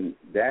 and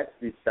that's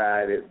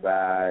decided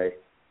by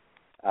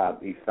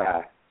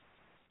Ifa.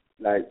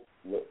 Like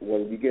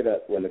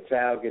when a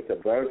child gets a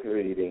birth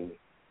reading,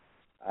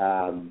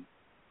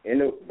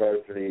 in a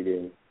birth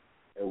reading,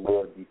 it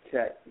will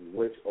detect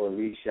which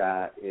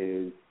Orisha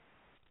is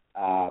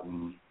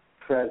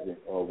present,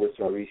 or which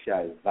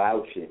Orisha is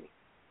vouching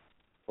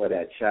for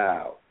that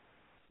child.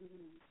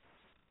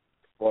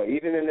 Or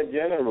even in the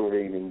general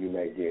reading you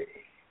may get,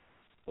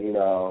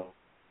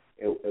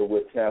 it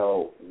would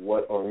tell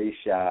what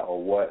Orisha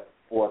or what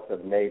force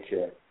of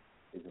nature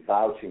is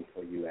vouching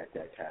for you at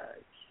that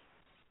time.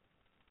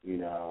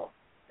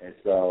 And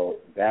so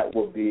that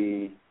will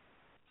be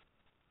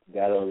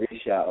that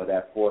Orisha or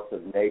that force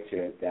of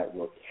nature that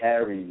will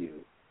carry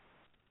you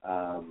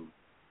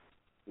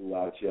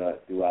throughout your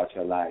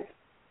life.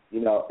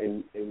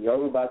 In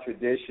Yoruba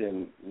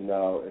tradition,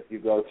 if you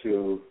go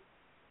to,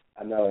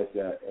 I know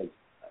it's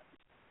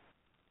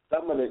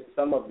some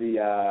of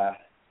the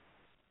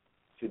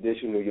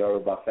traditional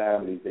Yoruba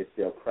families, they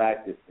still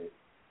practice it,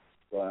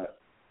 but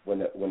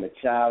when a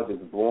child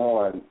is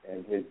born,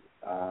 and his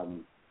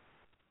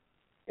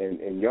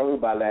in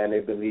Yoruba land, they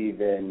believe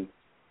in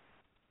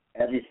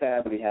every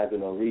family has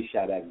an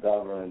Orisha that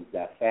governs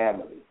that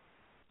family.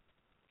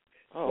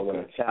 Oh, okay. So when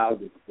a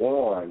child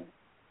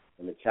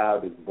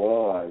is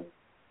born,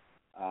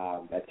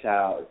 that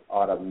child is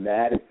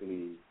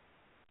automatically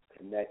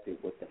connected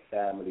with the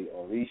family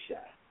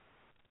Orisha.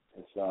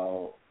 And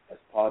so as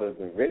part of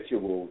the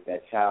ritual,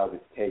 that child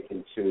is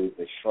taken to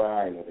the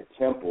shrine or the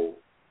temple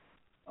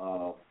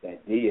of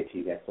that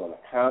deity that's on a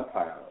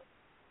compound,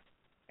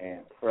 and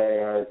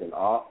prayers and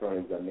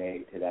offerings are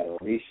made to that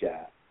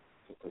Orisha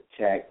to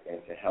protect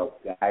and to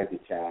help guide the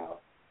child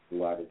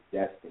throughout its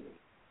destiny.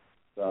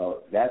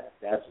 So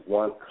that's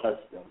one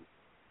custom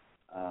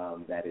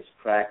that is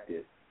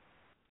practiced.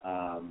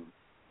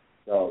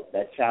 So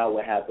that child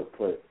will have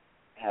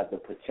the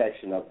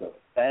protection of the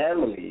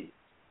family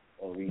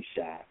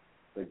Orisha,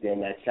 but then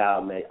that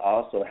child may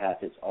also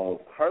have his own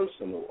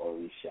personal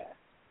Orisha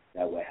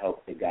that will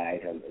help to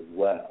guide him as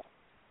well.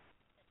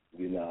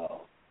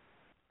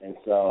 And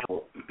so,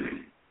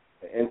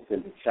 for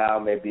instance, the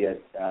child may be a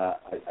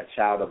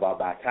child of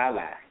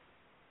Abatala,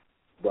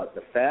 but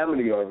the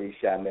family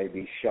Orisha may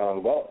be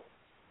Shango.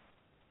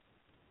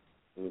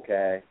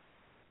 Okay?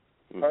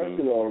 Mm-hmm.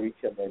 Personal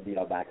Orisha may be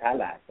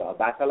Abatala. So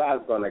Abatala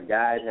is going to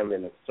guide him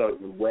in a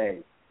certain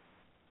way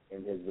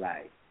in his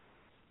life.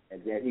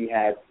 And then he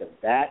has the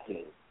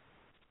backing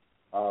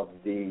of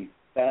the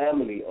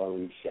family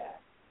Orisha,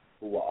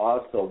 who will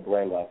also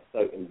bring a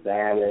certain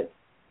balance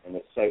and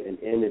a certain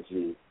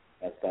energy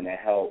that's going to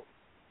help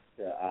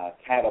to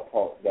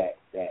catapult that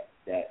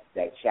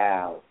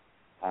child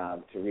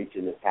to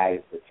reaching its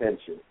highest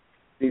potential.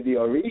 See, the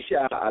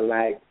Orisha are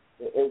like,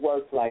 it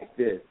works like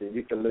this, and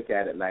you can look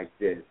at it like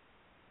this.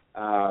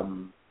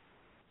 The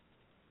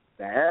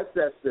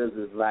ancestors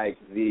is like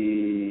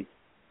the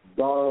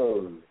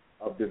bone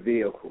of the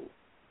vehicle,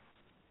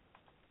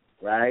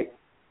 right?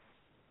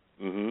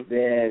 Mm-hmm.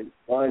 Then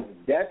one's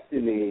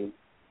destiny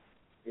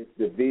is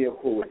the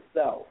vehicle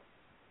itself.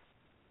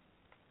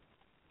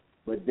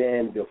 But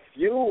then the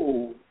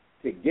fuel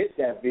to get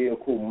that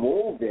vehicle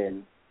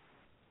moving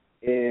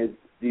is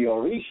the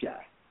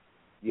Orisha.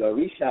 The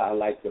Orisha are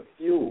like the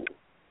fuel.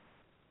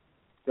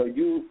 So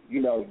you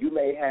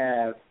may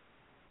have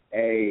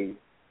an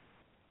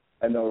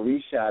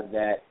Orisha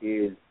that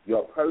is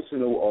your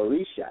personal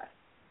Orisha,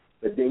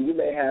 but then you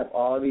may have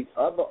all these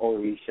other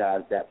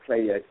Orishas that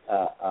play a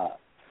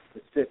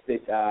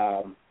specific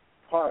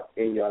part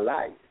in your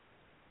life.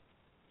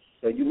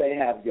 So you may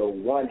have your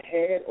one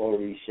head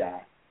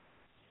Orisha,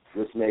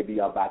 which may be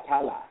a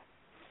Batala.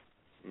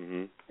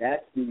 Mm-hmm.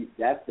 That's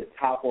the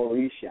top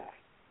Orisha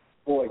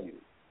for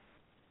you.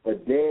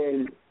 But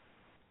then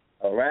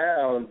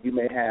around you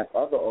may have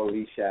other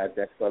Orishas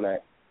that's going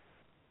to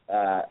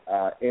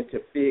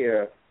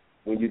interfere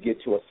when you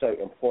get to a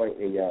certain point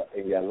in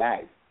your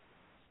life,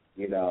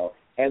 And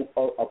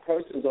a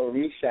person's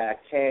Orisha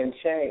can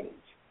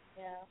change.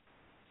 Yeah.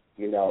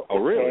 Oh,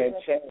 really?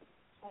 Can change.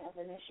 Point of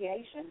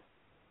initiation.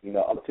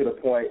 Up to the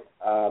point,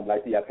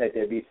 like the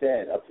Apete B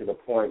said, up to the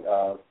point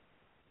of,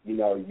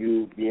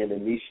 you being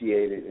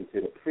initiated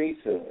into the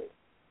priesthood,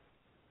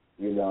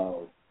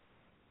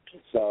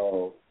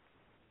 So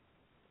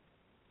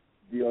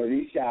the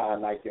Orisha are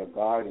like your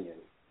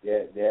guardians.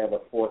 They're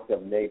the force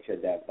of nature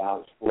that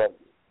vouch for you.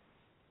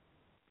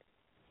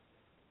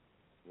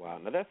 Wow.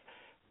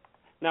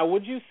 Now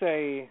would you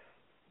say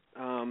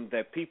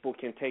that people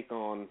can take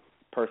on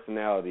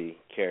personality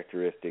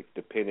characteristics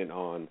depending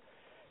on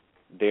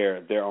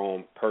their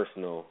own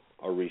personal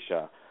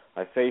Orisha.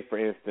 I say, for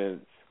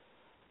instance,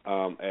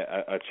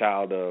 a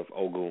child of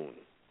Ogun.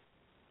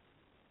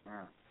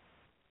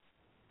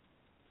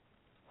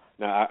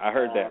 Now I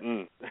heard that,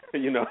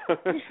 you know,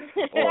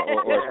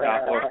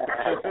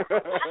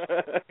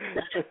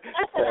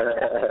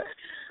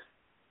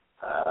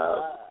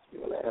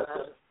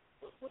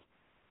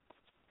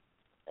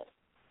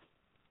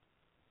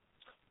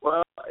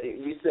 Well,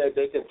 you said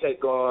they can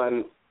take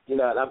on. You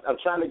know, I'm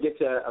trying to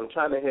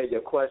hear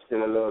your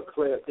question a little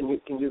clear. Can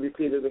you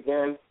repeat it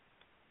again?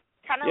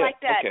 Kind of Yeah, like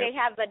that. okay. They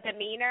have the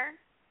demeanor,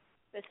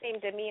 the same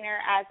demeanor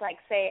as, like,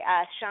 say,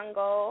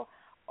 Shango,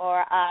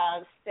 or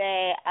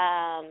say,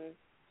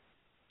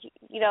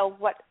 you know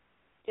what?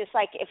 Just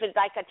like if it's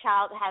like a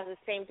child has the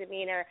same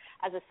demeanor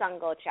as a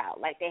Sango child,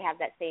 like they have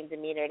that same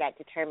demeanor, that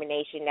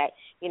determination, that,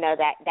 you know,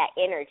 that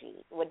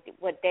energy.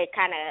 Would they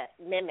kind of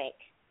mimic?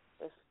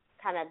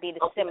 Kind of be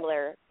the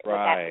similar,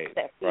 right?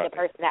 The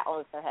person that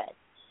owns the hood.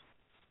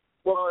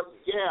 Well,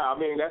 yeah, I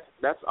mean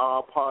that's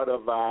all part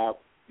of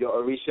your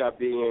Orisha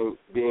being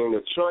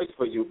a choice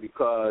for you,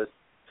 because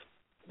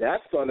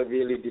that's going to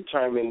really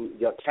determine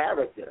your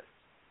character.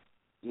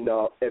 You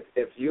know,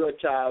 if you're a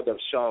child of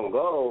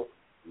Shango,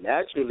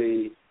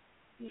 naturally,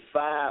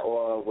 Ifa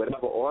or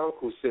whatever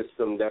oracle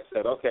system that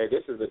said, okay,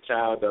 this is a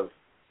child of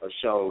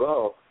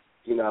Shango,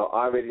 you know,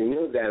 already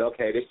knew that,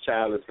 okay, this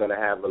child is going to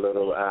have a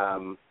little,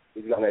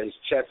 his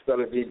chest's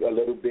going to be a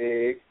little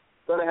big,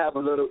 going to have a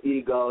little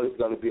ego, he's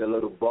going to be a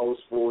little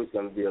boastful, he's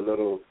going to be a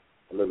little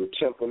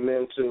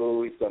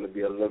temperamental, he's going to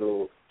be a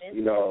little,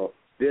 you know,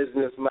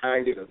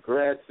 business-minded,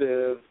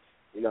 aggressive,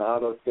 you know, all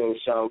those things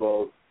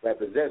Shango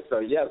represents. So,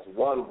 yes,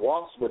 one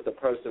walks with the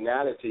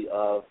personality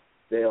of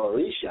their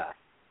Orisha,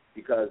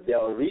 because their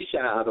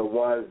Orisha are the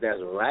ones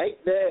that's right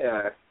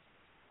there,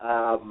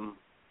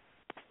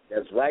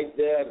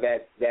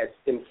 that's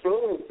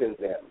influencing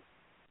them.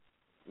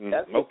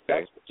 That's what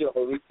your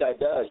Orisha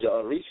does.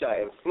 Your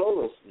Orisha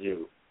influences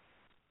you,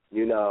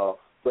 you know.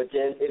 But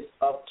then it's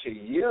up to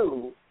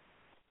you,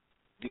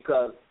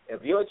 because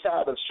if you're a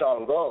child of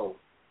Shango,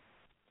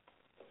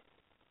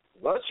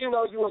 once you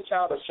know you're a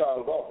child of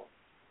Shango,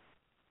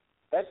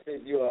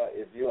 especially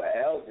if you're an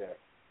elder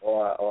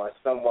or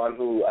someone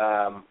who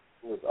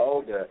is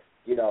older,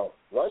 you know,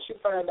 once you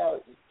find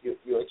out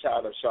you're a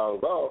child of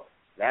Shango,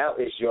 now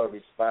it's your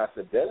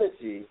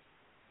responsibility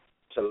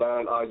to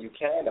learn all you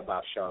can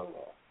about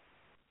Shango,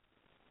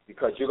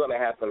 because you're going to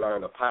have to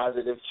learn the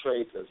positive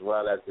traits as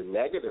well as the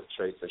negative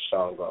traits of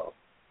Shango.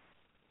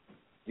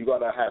 You're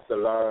going to have to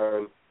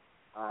learn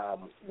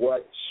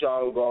what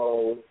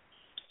Shango,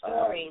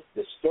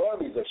 the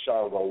stories of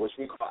Shango, which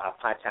we call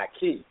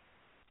Apataki,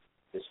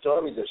 the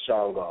stories of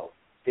Shango,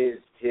 his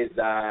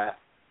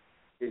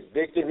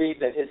victories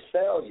and his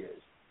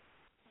failures.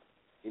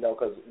 You know,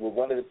 because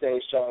one of the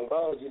things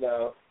Shango, you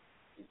know,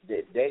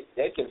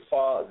 they can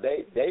fall.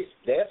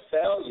 Their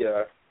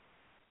failure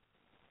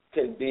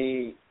can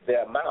be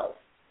their mouth.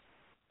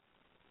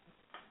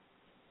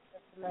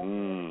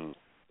 You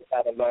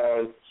got to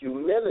learn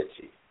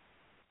humility,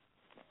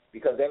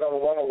 because they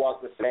don't want to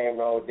walk the same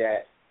road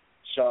that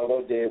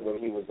Shango did when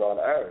he was on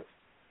earth.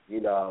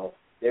 You know,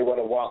 they want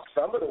to walk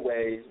some of the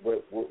ways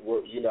what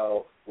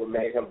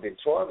made him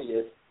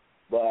victorious,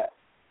 but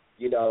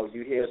you know,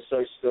 you hear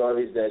such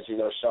stories that, you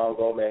know,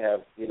 Shango may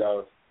have, you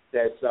know,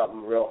 said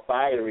something real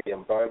fiery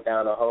and burnt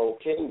down a whole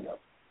kingdom.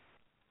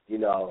 You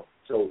know,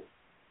 so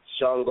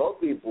Shango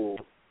people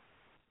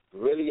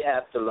really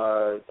have to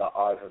learn the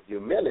art of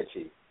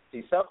humility.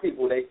 See, some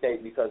people, they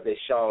think because they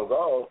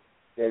Shango,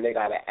 then they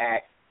got to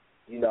act,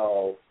 you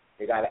know,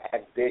 they got to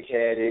act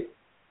big-headed,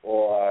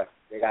 or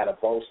they got to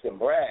boast and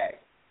brag.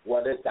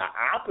 Well, it's the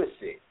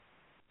opposite.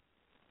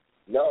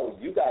 No,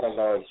 you got to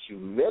learn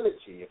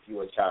humility if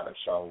you're a child of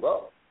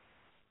Shango.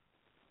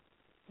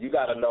 You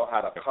got to know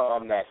how to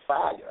calm that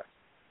fire.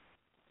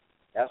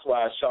 That's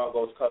why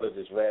Shango's colors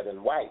is red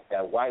and white.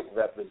 That white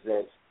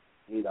represents,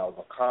 you know,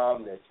 the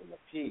calmness and the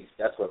peace.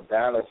 That's what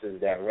balances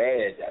that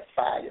red, that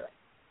fire.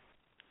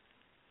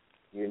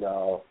 You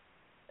know,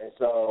 and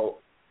so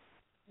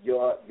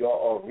your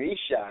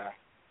Orisha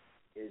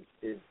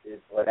is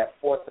or that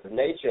force of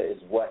nature is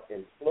what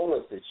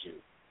influences you.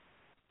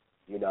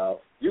 You know,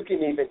 you can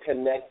even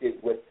connect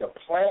it with the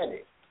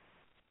planet.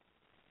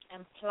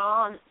 And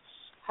plants,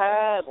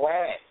 herbs.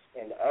 Plants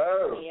and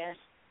herbs. Yes.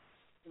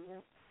 Mm-hmm.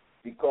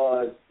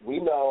 Because we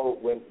know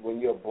when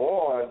you're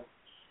born,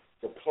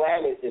 the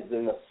planet is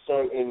in a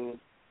certain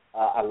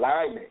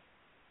alignment.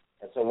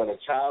 And so when a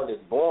child is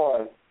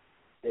born,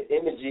 the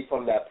energy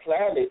from that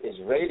planet is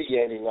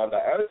radiating on the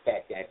earth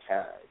at that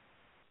time.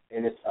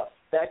 And it's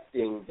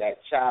affecting that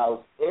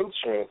child's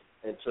entrance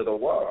into the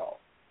world.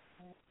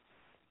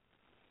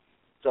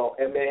 So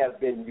it may have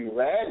been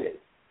Uranus.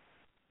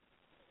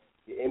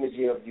 The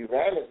energy of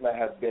Uranus may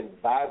have been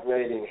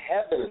vibrating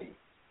heavily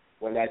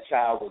when that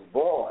child was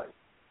born.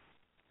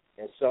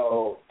 And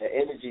so the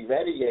energy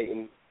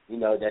radiating, you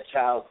know, that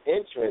child's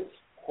entrance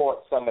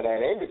caught some of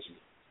that energy.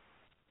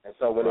 And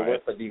so when it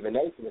went for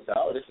divination, it said,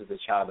 oh, this is the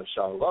child of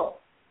Shango.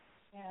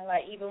 Yeah,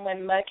 like even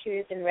when Mercury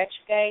is in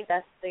retrograde,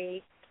 that's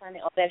the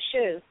planet of their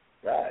shoe.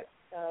 Right.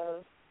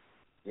 So,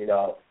 you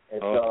know,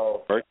 and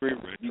so Mercury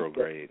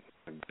retrograde.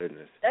 My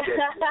goodness. Yeah,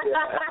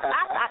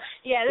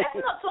 let's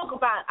not talk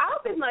about. I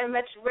hope it's not in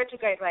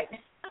retrograde right now.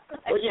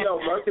 Well, you know,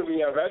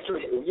 Mercury in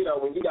retrograde. You know,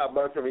 when you got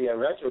Mercury in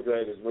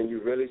retrograde is when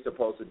you're really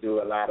supposed to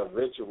do a lot of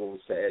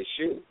rituals to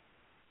Eshu.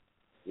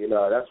 You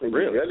know, that's when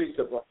you're really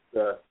supposed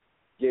to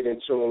get in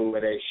tune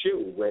with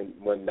Eshu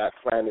when that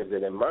planet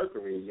is in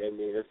Mercury. I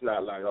mean, it's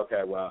not like,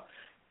 okay, well,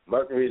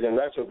 Mercury's in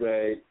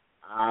retrograde,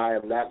 I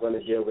am not going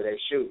to deal with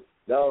Eshu.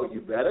 No, you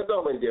better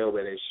go and deal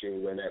with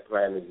Eshu when that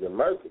planet is in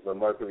Mercury, when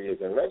Mercury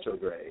is in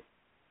retrograde.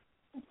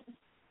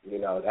 You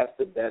know, that's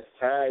the best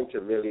time to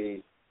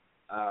really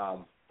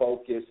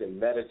focus and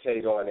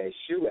meditate on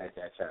Eshu at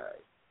that time.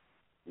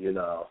 You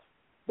know,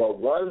 but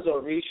one's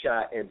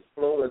Orisha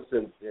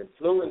influences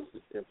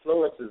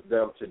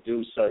them to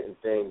do certain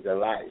things in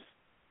life.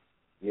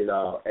 You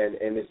know,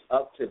 and it's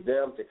up to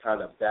them to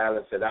kind of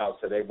balance it out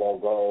so they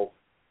won't go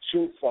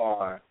too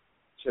far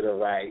to the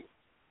right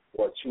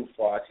or too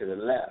far to the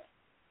left.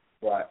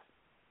 But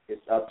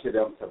it's up to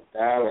them to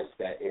balance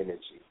that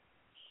energy.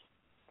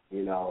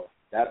 You know,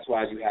 that's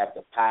why you have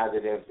the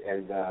positive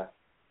and the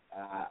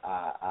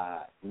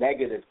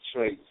negative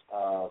traits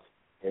of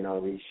an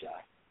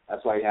Orisha.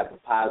 That's why you have the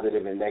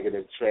positive and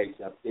negative traits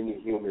of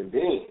any human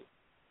being.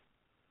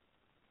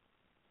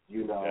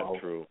 You know, that's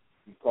true.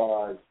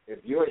 Because if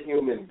you're a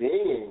human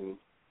being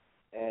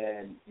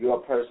and you're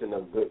a person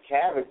of good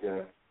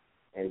character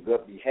and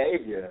good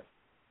behavior,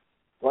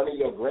 one of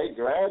your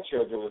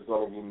great-grandchildren is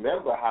going to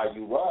remember how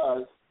you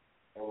was,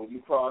 and when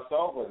you cross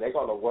over, they're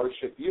going to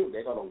worship you.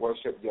 They're going to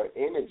worship your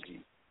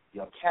energy,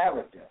 your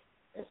character.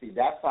 And see,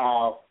 that's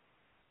how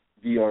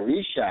the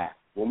Orisha,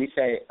 when we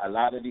say a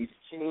lot of these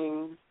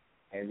kings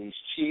and these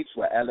chiefs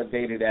were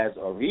elevated as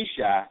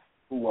Orisha,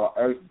 who were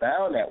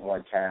earthbound at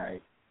one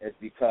time, it's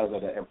because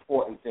of the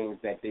important things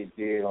that they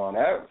did on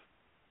earth.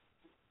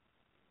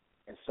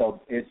 And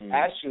so it's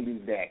actually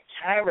their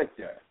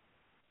character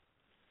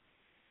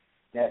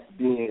that's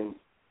being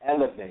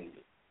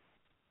elevated.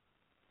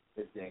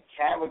 It's their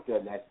character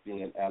that's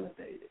being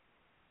elevated.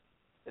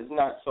 It's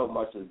not so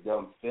much as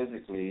them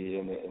physically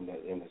in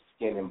the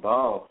skin and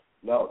bone.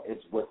 No,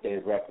 it's what they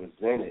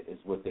represented.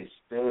 It's what they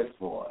stood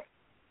for.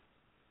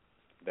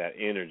 That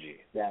energy.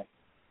 That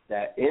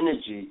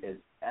energy is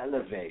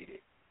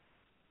elevated.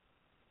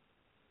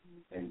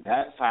 And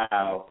that's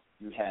how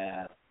you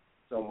have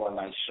someone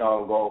like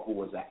Shango, who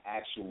was an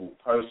actual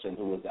person,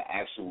 who was an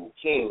actual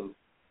king,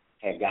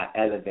 had got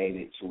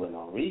elevated to an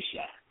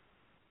Orisha.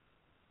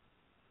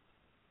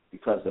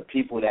 Because the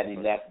people that he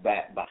left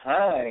back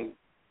behind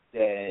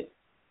said,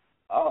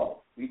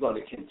 oh, we're going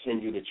to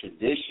continue the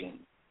tradition.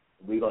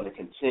 We're going to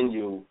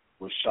continue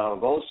what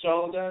Shango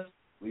showed us.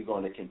 We're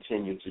going to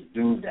continue to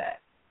do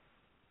that.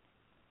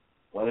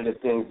 One of the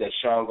things that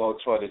Shango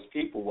taught his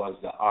people was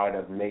the art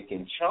of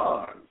making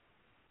charms.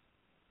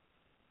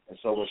 And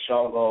so when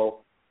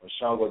Shango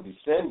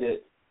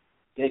descended,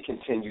 they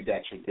continued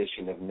that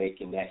tradition of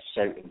making that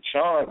certain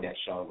charm that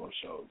Shango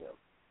showed them.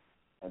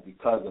 And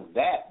because of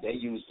that, they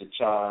used the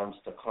charms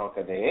to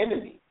conquer their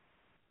enemy.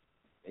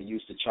 They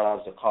used the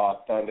charms to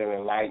call thunder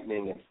and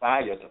lightning and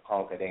fire to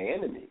conquer their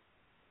enemy.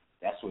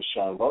 That's what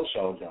Shango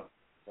showed them.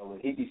 So when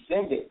he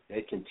descended,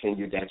 they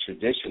continued that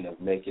tradition of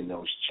making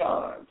those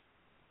charms.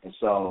 And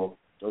so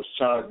those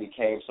charms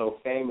became so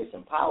famous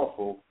and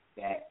powerful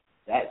that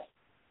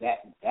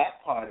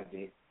part of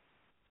it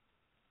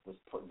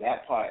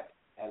that part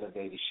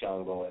elevated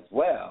Shango as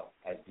well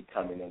as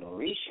becoming an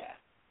Orisha.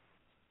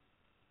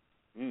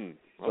 Okay.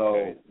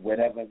 So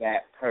whatever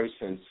that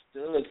person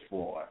stood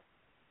for,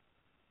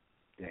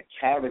 their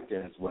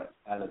character is what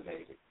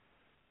elevated.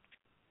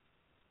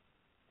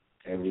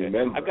 And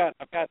remember, I've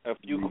got a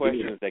few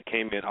questions that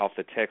came in off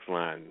the text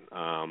line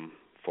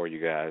for you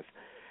guys.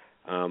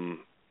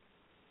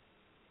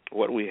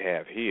 What do we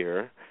have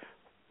here?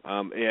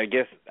 I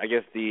guess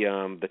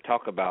the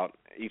talk about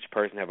each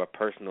person have a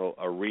personal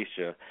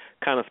Orisha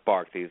kind of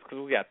sparked these because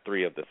we got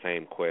three of the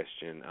same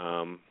question.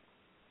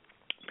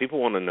 People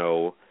want to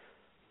know,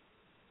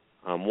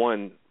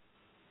 one,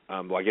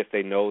 well, I guess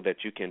they know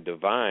that you can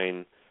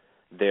divine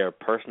their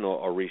personal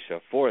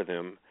Orisha for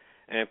them,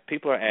 and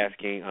people are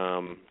asking,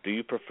 do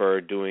you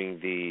prefer doing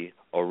the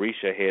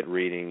Orisha head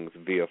readings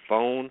via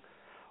phone,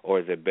 or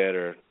is it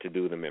better to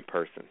do them in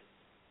person?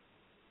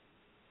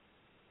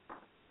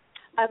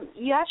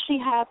 You actually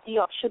have the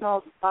option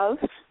of both.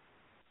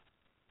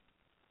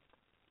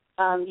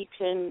 You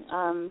can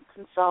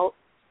consult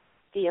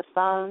via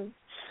phone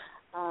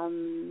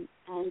and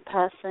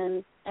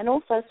person, and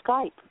also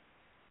Skype.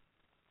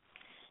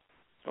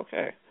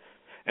 Okay,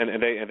 and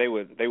they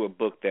would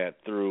book that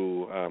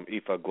through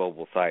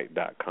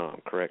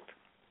ifaglobalsite.com, correct?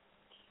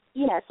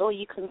 Yes, or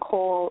you can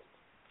call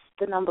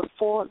the number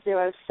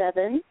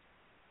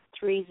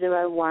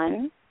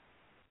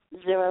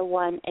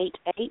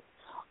 407-301-0188.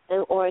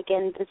 Or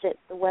again, visit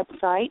the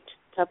website,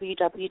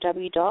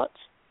 www.ifaglobalsite.com.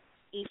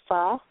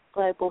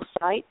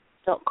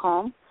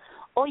 gmail.com,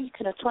 or you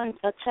can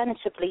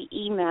alternatively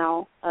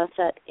email us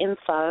at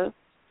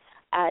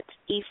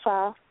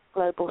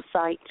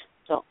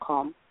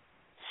info@ifaglobalsite.com.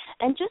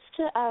 And just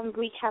to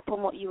recap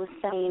on what you were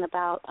saying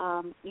about,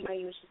 you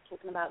were just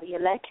talking about the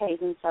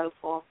Elekes and so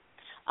forth.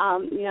 I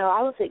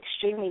was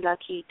extremely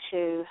lucky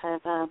to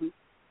have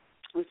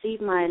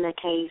received my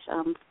Elekes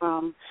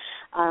from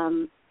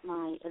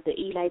the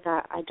Ile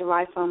that I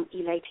derive from,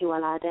 Ile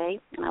Tiwalade,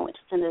 and I want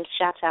to send a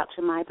shout out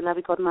to my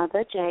beloved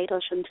godmother, Jade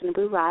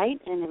Oshuntunabu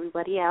Wright, and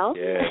everybody else.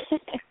 Yes.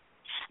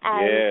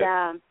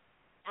 And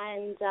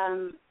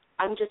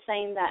I'm just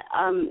saying that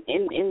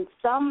in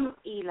some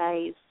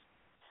Iles,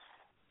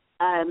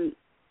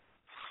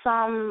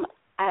 some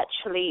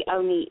actually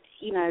only,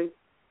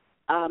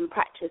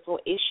 practice or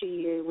issue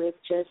you with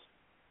just,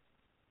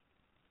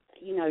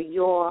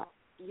 your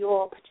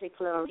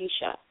particular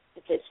Orisha.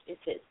 If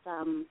it's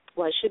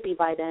well, it should be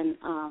by then,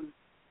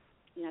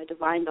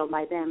 divined on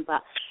by them,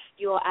 but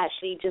you're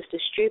actually just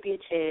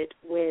distributed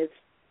with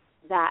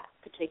that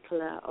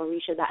particular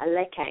Orisha, that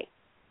Eleke,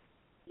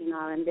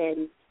 and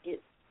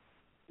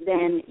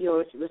then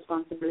your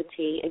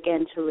responsibility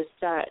again to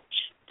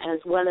research as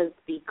well as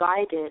be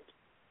guided,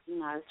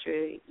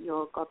 through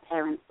your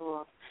godparents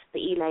or the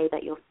Ile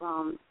that you're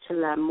from to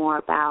learn more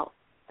about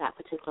that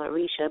particular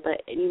Orisha.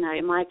 But, in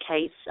my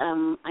case,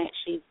 I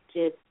actually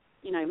did,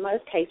 in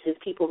most cases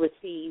people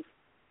receive,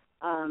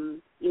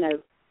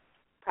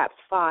 perhaps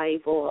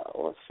 5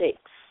 or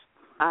 6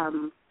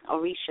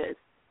 Orishas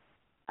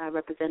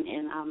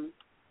representing,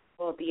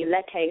 or the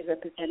Elekes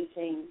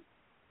representing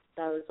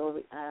those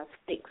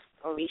 6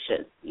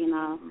 Orishas,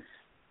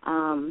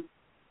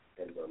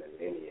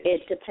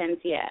 It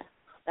depends, yeah.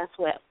 That's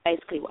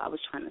basically what I was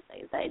trying to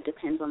say, is that it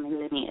depends on the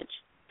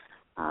lineage,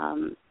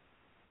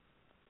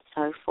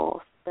 so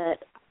forth.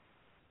 But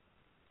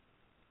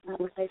that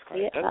was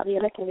basically it about the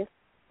Elekes.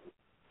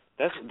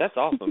 That's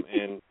awesome.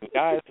 And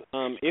guys,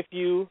 if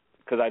you,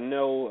 because I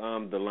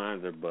know the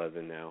lines are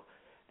buzzing now,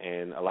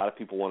 and a lot of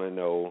people want to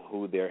know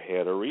who their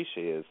head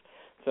Orisha is.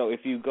 So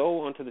if you go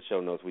onto the show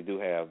notes, we do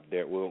have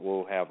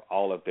we'll have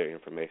all of their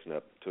information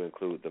up, to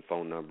include the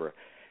phone number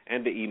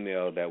and the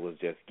email that was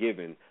just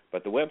given.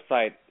 But the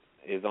website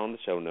is on the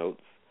show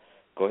notes.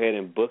 Go ahead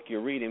and book your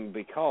reading,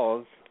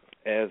 because,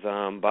 as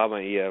Baba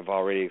and Ia have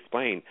already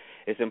explained,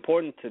 it's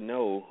important to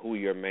know who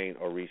your main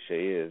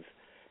Orisha is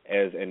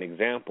as an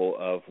example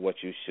of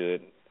what you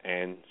should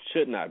and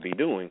should not be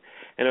doing.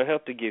 And it'll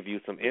help to give you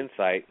some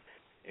insight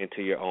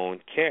into your own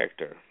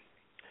character.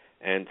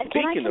 And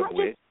speaking of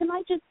which... Can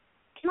I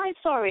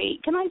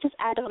just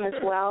add on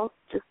as well,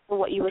 just for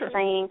what you were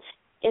saying?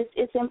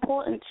 It's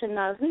important to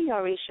know who your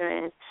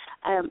Orisha is.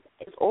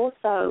 It's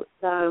also,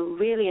 though,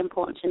 really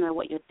important to know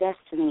what your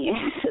destiny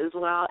is as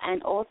well.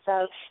 And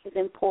also, it's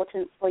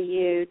important for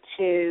you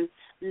to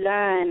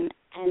learn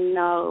and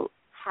know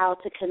how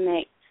to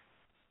connect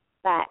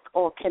back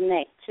or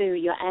connect to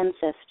your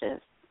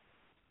ancestors.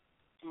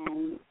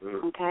 And,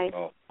 okay?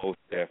 Oh, most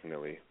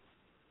definitely.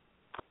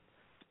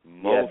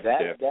 Most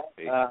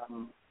definitely.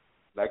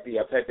 Like the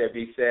Apete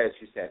B said,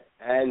 she said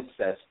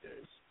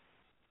ancestors.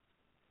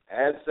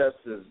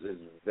 Ancestors is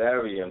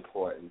very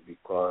important,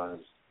 because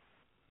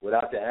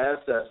without the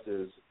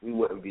ancestors, we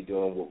wouldn't be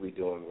doing what we're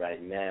doing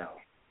right now.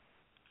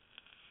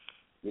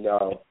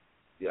 The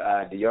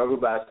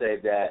Yoruba say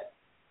that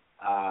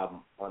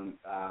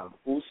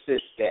who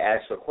sits, they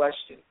ask a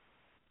question.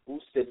 Who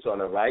sits on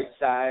the right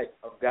side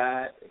of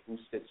God and who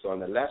sits on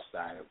the left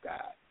side of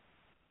God?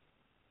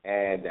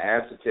 And the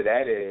answer to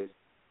that is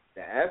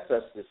the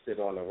ancestors sit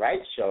on the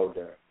right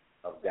shoulder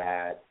of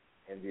God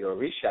and the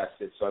Orisha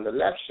sits on the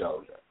left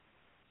shoulder.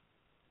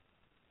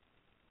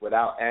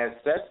 Without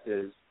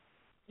ancestors,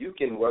 you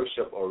can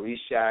worship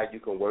Orisha, you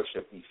can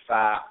worship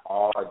Ifa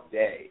all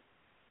day.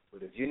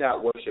 But if you're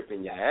not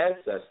worshiping your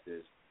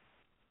ancestors,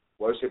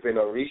 worshiping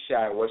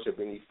Orisha and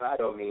worshiping Ifa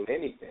don't mean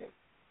anything.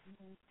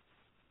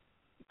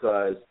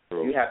 Because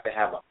you have to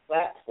have a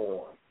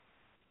platform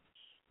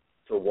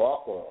to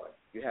walk on.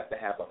 You have to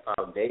have a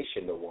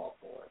foundation to walk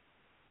on.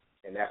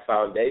 And that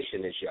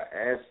foundation is your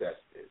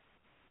ancestors.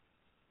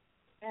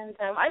 And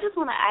I just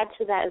want to add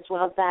to that as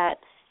well that,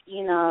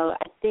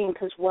 I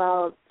think as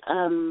well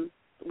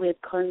with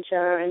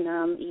Conjure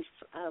and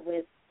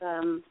with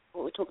what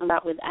we're talking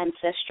about with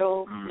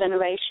ancestral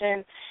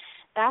veneration,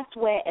 that's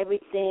where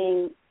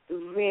everything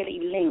really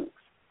links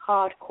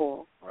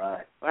hardcore.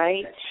 Right.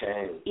 Right?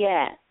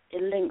 Yeah,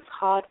 it links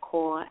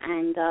hardcore.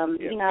 And,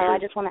 I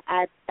just want to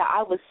add that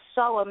I was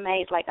so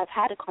amazed. Like, I've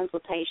had a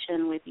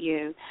consultation with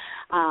you.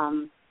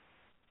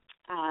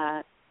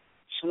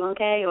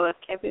 Shalonke or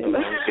Kevin.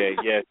 Shalonke,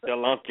 yes,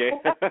 Shalonke.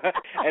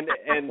 and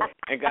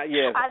God,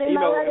 yes. I didn't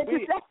know what to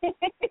say.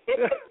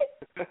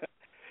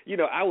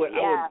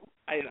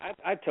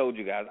 I told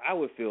you guys I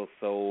would feel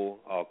so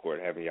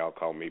awkward having y'all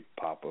call me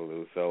Papa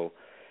Lou. So,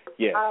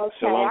 yes, okay.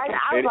 Shalonke.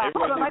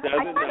 Everyone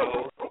doesn't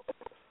know.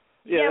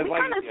 Yeah, we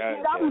kind of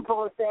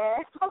stumbled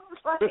there.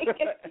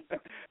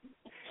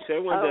 So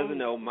everyone doesn't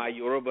know, my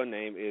Yoruba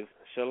name is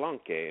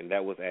Shalonke, and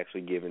that was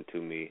actually given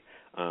to me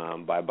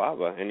by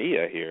Baba and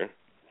Ia here.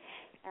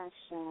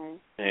 Ashe.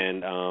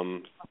 And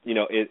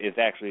it's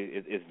actually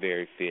it's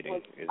very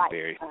fitting. It's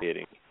very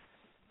fitting.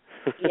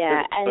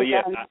 Yeah, and so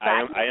yes,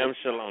 I am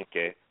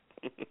Shalonke.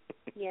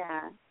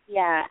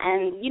 Yeah,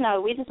 and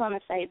we just want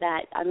to say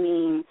that, I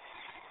mean,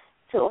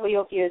 to all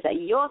your viewers, that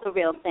you're the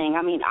real thing.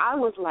 I mean, I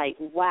was like,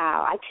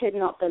 wow, I could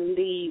not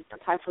believe the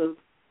type of,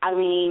 I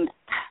mean,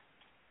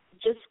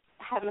 just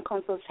having a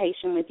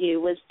consultation with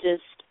you was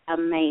just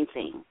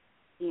amazing,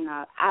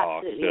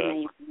 absolutely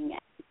amazing.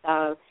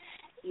 So,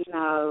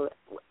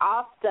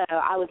 after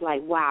I was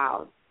like,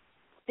 wow,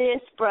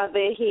 this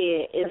brother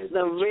here is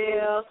the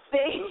real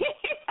thing.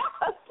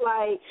 I was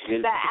like,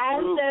 the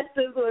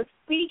ancestors were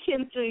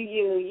speaking to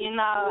you,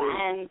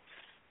 and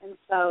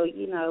so,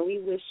 we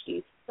wish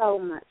you so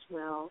much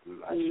well.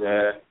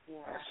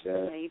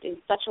 You did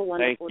such a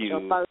wonderful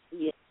job, both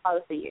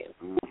of you.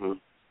 Mm-hmm.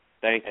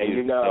 Thank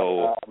you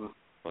so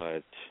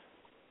much.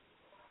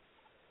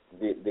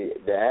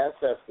 The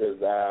ancestors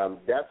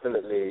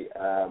definitely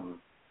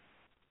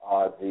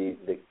are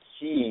the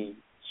key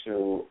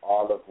to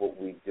all of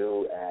what we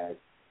do as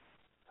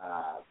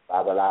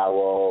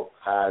Babalawo,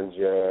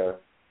 Conjure,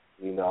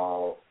 and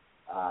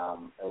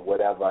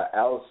whatever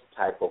else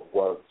type of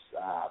works,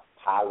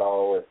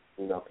 Palo, if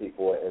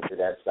people are into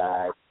that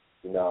side,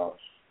 the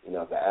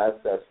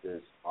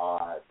ancestors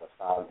are the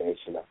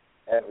foundation of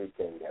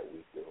everything that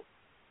we do.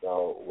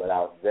 So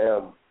without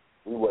them,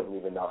 we wouldn't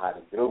even know how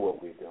to do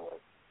what we're doing.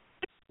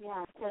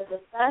 Yeah, so the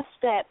first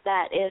step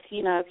that if,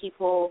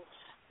 people,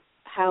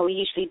 how we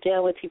usually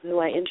deal with people who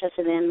are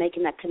interested in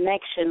making that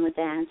connection with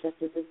their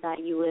ancestors is that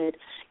you would,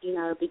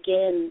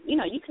 begin,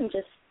 you can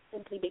just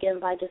simply begin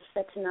by just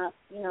setting up,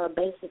 a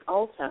basic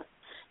altar,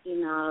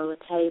 a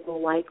table,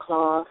 white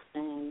cloth,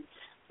 and,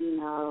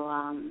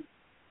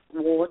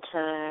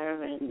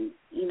 water and,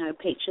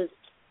 pictures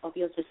of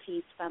your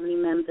deceased family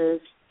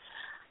members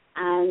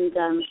and,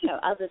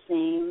 other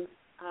things,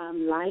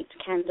 light,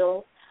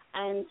 candle.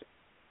 And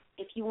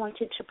if you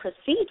wanted to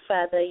proceed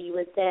further, you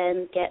would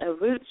then get a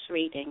roots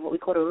reading, what we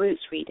call a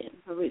roots reading,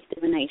 a roots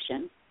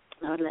divination.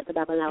 I would let the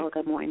Babalawo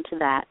go more into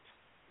that.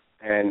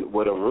 And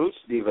with a roots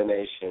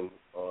divination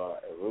or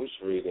a roots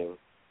reading,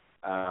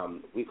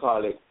 we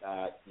call it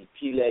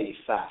Ipile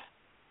Ifa.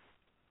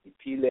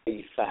 Ipile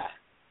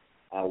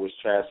Ifa, which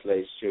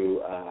translates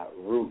to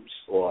roots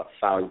or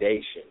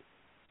foundation.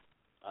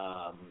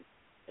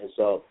 And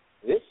so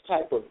this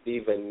type of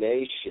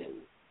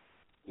divination,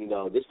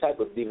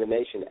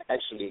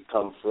 actually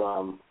come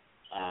from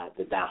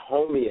the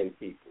Dahomian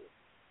people.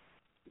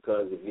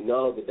 Because if you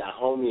know the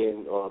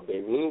Dahomian or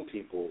Benin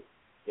people,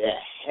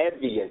 they're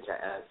heavy into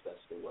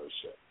ancestor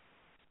worship.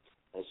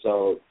 And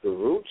so the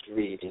roots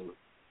reading,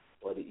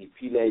 or the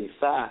Ipile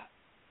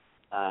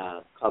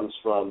Ifa, comes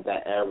from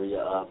that area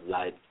of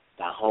like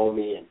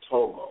Dahomey and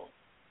Togo.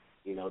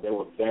 They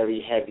were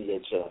very heavy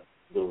into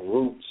the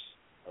roots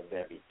of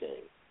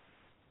everything.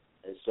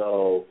 And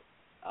so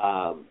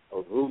a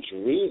roots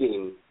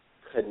reading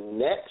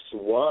connects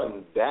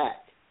one back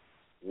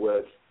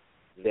with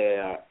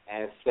their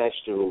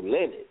ancestral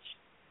lineage,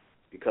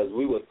 because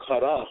we were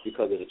cut off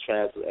because of the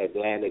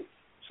transatlantic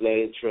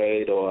slave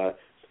trade, or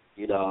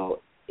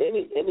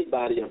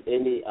anybody of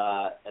any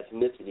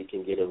ethnicity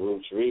can get a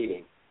roots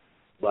reading,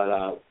 but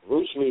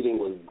roots reading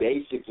was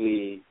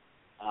basically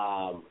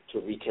to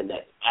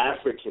reconnect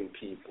African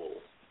people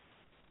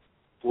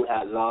who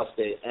had lost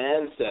their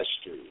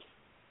ancestry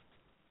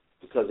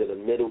because of the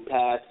Middle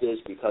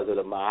Passage, because of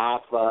the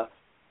Ma'afa,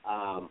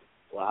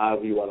 or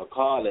however you want to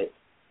call it,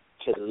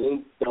 to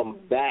link them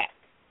back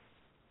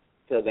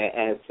to their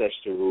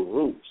ancestral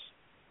roots.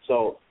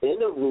 So in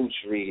the roots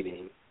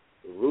reading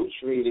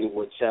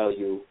will tell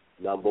you,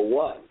 number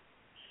one,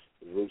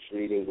 the roots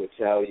reading will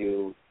tell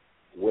you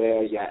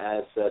where your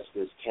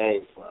ancestors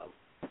came from.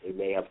 They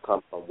may have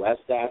come from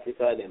West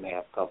Africa, they may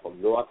have come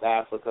from North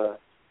Africa,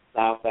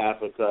 South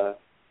Africa,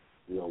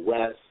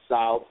 West,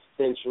 South,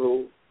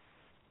 Central,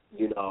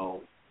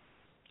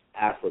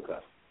 Africa.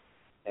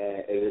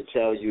 And it will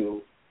tell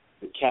you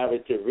the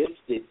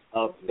characteristics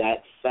of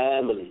that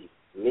family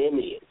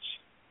lineage.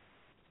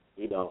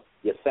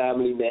 Your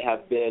family may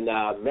have been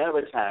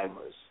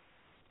maritimers.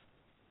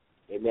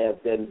 They may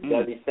have been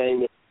very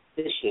famous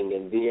fishing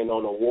and being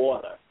on the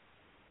water,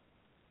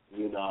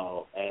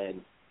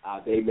 and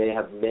they may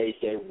have made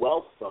their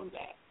wealth from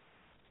that,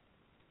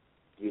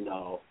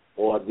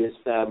 or this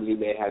family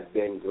may have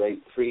been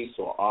great priests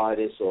or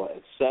artists or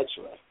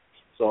etc.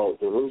 So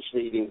the roots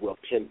reading will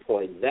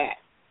pinpoint that.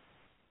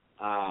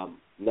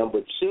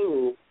 Number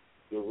two,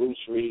 the roots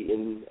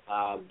reading,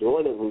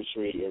 during the roots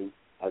reading,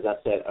 as I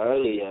said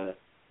earlier,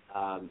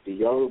 the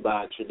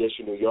Yoruba,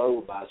 traditional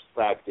Yorubas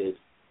practice,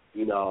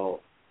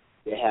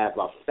 they have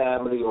a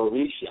family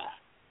Orisha.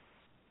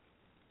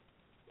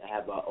 They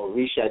have a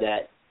Orisha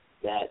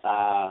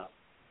that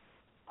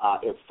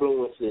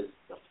influences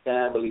the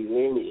family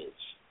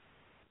lineage.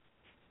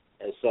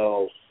 And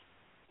so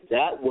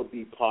that would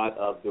be part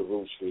of the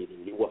roots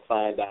reading. You will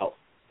find out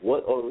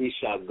what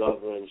Orisha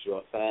governs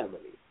your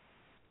family.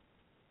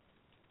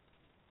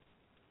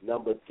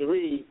 Number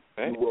three,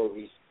 you will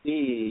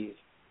receive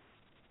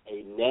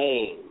a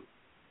name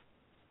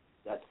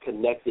that's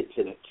connected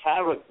to the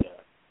character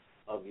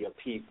of your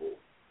people.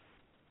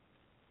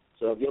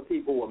 So if your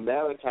people were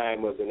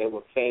Maritimers and they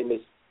were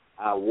famous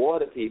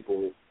water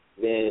people,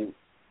 then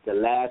the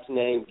last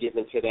name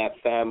given to that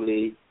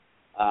family,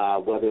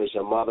 whether it's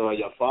your mother or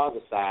your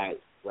father's side,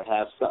 would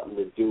have something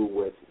to do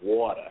with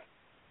water.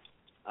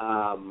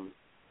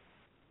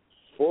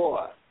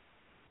 4,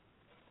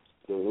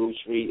 the roots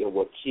reading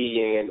will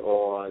key in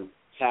on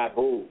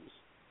taboos.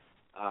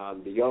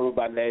 The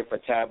Yoruba name for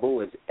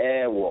taboo is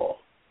Ewo.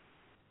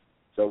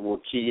 So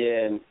we'll key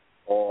in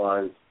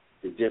on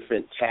the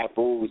different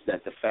taboos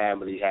that the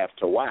family have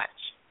to watch.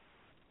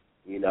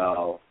 You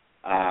know,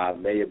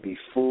 may it be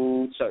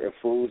food, certain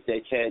foods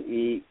they can't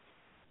eat,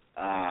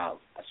 a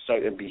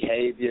certain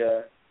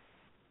behavior,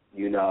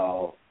 you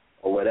know,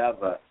 or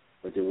whatever.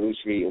 But the roots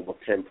reading will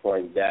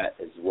pinpoint that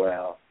as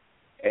well.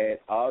 And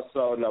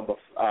also, number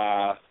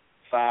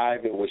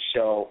 5, it will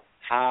show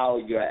how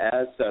your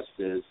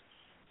ancestors,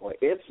 or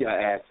if your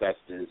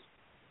ancestors,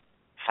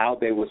 how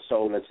they were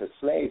sold into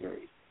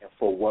slavery and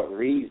for what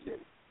reason.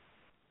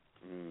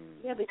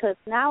 Yeah, because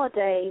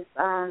nowadays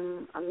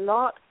a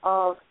lot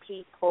of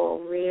people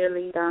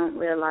really don't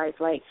realize,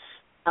 like,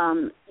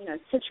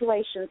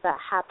 situations that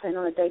happen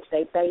on a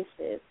day-to-day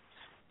basis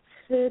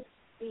could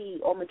be,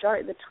 or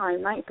majority of the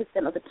time,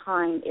 90% of the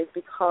time, is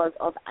because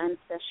of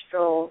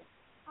ancestral,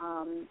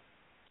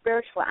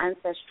 spiritual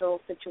ancestral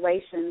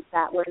situations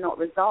that were not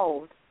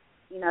resolved.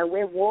 You know,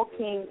 we're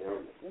walking,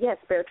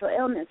 spiritual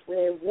illness.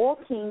 We're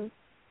walking,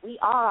 we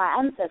are our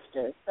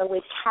ancestors, so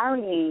we're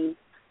carrying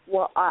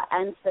what our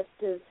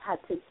ancestors had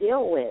to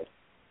deal with,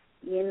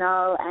 you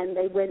know, and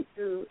they went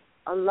through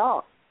a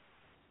lot,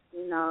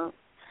 you know,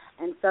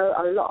 and so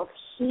a lot of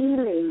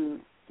healing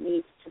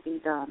needs to be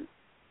done.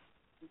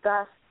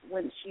 Thus,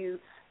 once you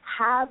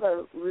have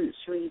a roots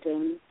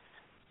reading,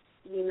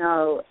 you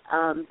know,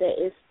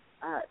 there is,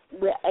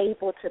 we're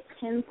able to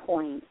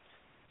pinpoint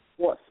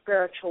what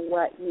spiritual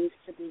work needs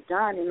to be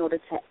done in order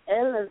to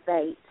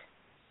elevate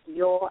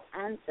your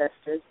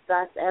ancestors,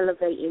 thus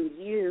elevating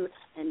you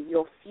and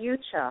your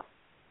future,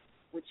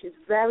 which is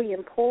very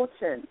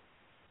important,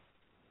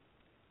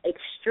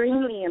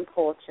 extremely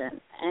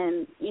important.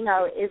 And, you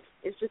know, it's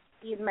just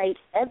being made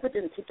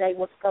evident today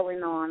what's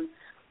going on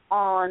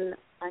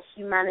a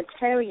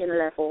humanitarian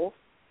level,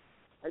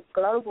 a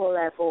global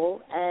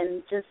level,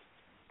 and just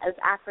as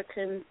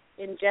Africans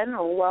in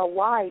general,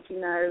 worldwide, you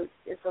know,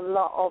 there's a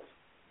lot of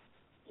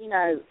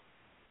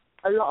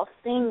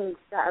things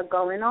that are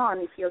going on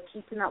if you're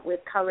keeping up with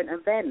current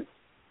events.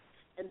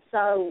 And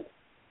so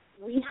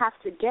we have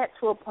to get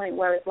to a point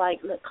where it's like,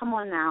 look, come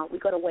on now, we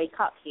got to wake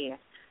up here.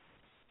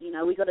 You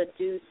know, we got to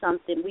do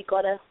something. We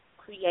got to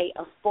create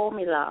a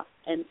formula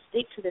and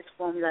stick to this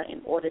formula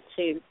in order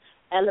to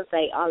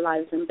elevate our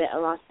lives and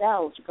better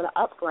ourselves. We've got to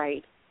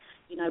upgrade,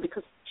 you know,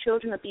 because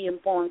children are being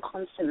born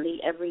constantly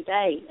every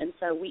day. And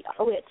so we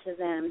owe it to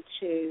them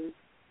to,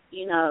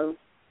 you know,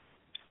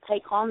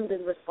 take on the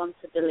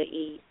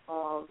responsibility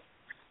of,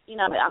 you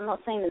know, I'm not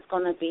saying it's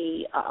going to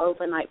be an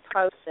overnight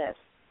process,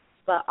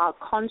 but our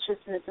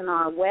consciousness and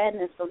our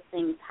awareness of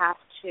things have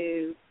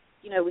to,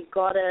 you know, we've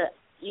got to,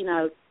 you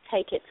know,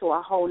 take it to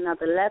a whole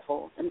nother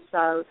level. And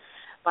so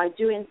by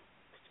doing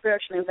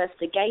spiritual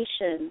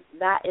investigation,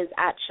 that is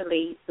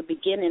actually the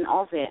beginning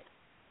of it,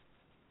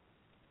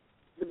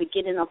 the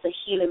beginning of the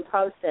healing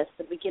process,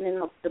 the beginning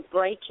of the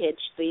breakage,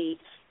 the,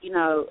 you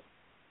know,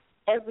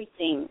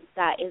 everything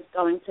that is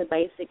going to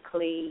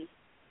basically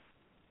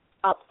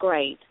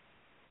upgrade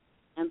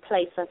and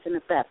place us in a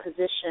better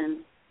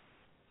position.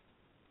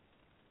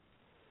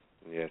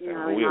 Yes, you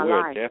know,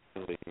 we're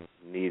definitely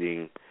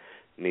needing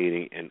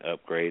an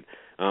upgrade.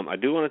 I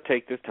do want to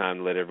take this time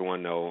to let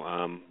everyone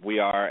know we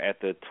are at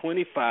the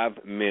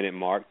 25-minute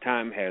mark.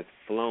 Time has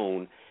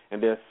flown,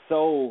 and there's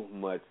so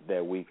much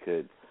that we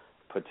could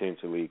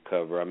potentially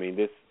cover. I mean,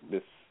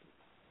 this,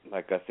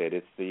 like I said,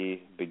 it's the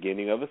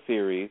beginning of a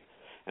series,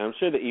 and I'm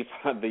sure the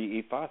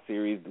Ifa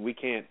series we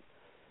can't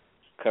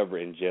cover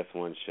in just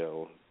one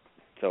show.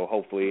 So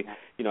hopefully,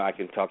 you know, I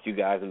can talk you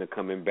guys into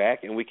coming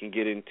back, and we can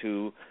get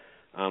into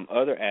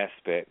other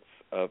aspects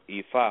of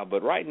Ifa.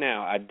 But right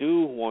now, I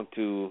do want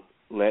to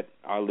let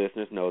our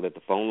listeners know that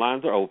the phone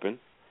lines are open.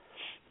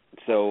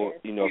 So,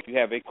 you know, if you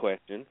have a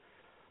question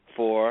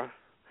for,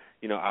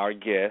 you know, our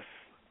guests,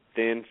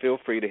 then feel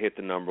free to hit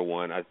the number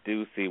 1. I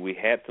do see we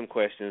had some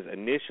questions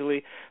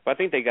initially, but I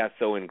think they got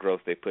so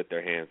engrossed they put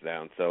their hands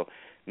down. So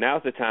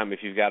now's the time. If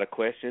you've got a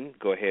question,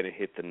 go ahead and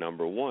hit the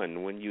number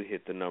 1. When you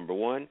hit the number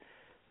 1,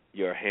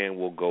 your hand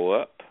will go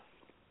up,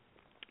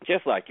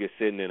 just like you're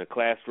sitting in a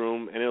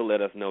classroom, and it'll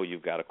let us know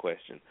you've got a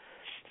question.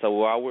 So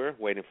while we're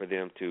waiting for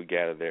them to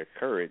gather their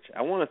courage,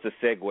 I want us to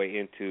segue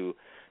into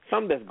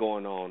something that's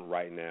going on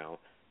right now.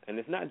 And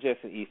it's not just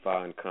in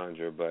Ifa and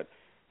Conjure, but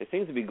it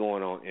seems to be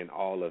going on in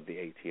all of the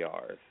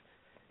ATRs.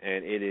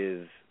 And it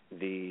is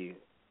the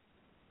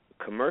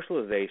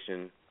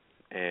commercialization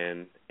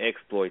and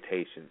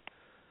exploitation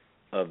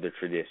of the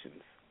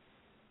traditions.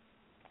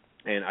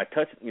 And I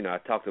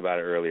talked about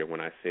it earlier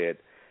when I said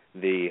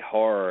the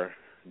horror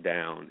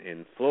down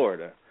in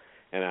Florida.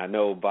 And I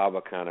know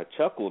Baba kind of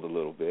chuckled a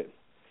little bit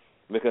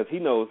because he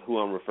knows who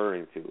I'm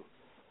referring to.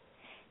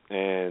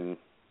 And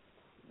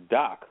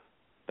Dr.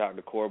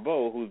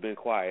 Corbeau, who's been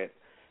quiet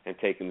and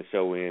taking the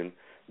show in,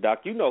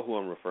 Doc, you know who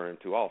I'm referring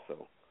to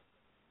also.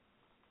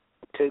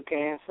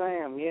 Toucan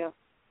Sam, yeah.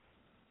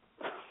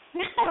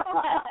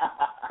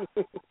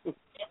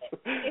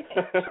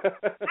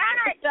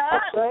 I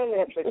say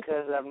that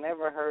because I've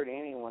never heard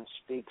anyone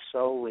speak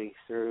solely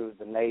through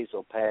the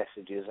nasal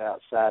passages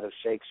outside of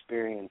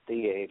Shakespearean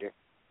theater.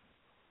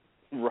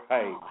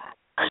 Right.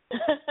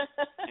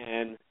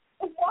 and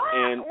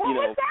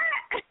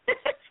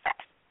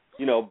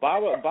you know,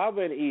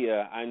 Baba and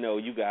Ia, I know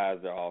you guys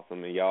are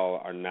awesome, and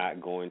y'all are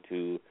not going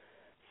to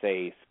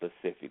say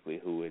specifically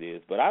who it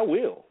is, but I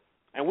will,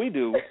 and we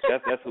do.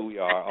 That's who we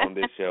are on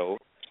this show,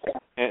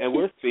 and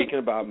we're speaking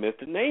about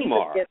Mr.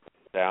 Neymar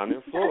down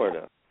in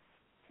Florida.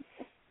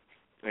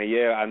 And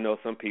yeah, I know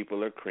some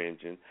people are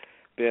cringing,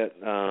 but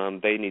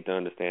they need to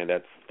understand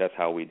that's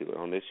how we do it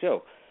on this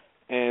show.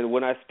 And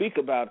when I speak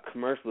about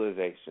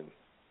commercialization,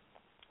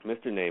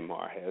 Mr.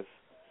 Neymar has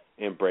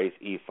embraced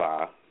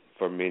Ifa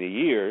for many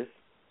years,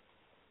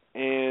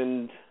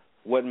 and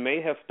what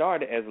may have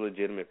started as a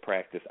legitimate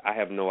practice, I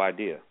have no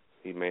idea.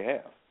 He may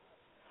have.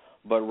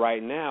 But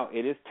right now,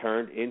 it is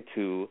turned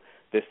into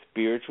the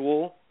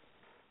spiritual,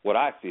 what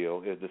I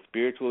feel is the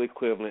spiritual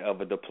equivalent of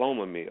a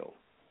diploma mill.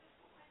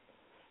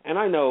 And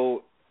I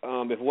know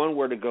if one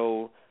were to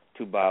go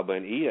to Baba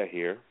and Ia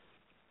here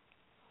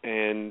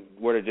and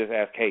were to just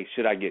ask, hey,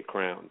 should I get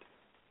crowned?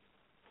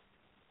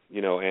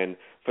 You know, and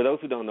for those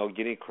who don't know,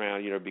 getting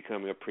crowned, you know,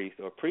 becoming a priest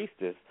or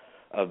priestess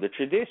of the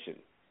tradition.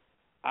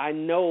 I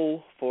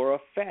know for a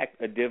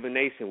fact a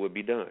divination would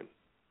be done.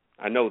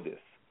 I know this.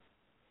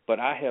 But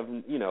I have,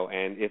 you know,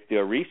 and if the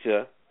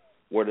Orisha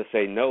were to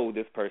say no,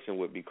 this person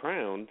would be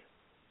crowned,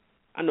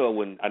 I know it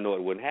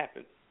wouldn't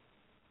happen.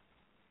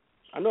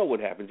 I know it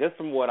would happen. Just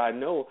from what I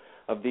know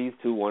of these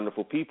two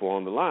wonderful people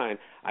on the line,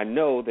 I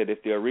know that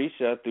if the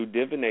Orisha through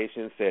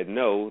divination said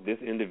no, this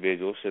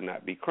individual should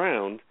not be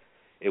crowned,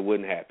 it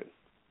wouldn't happen.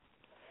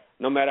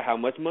 No matter how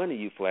much money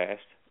you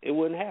flashed, it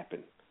wouldn't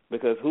happen.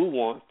 Because who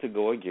wants to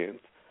go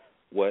against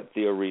what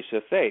the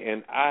Orisha say?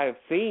 And I've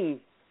seen,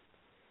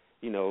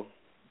 you know,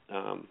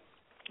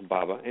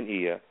 Baba and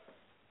Ia,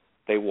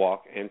 they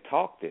walk and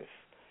talk this.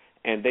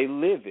 And they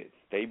live it.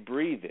 They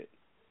breathe it.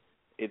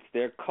 It's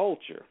their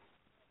culture.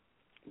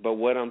 But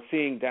what I'm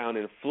seeing down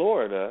in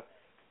Florida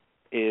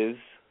is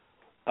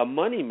a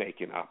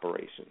money-making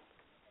operation.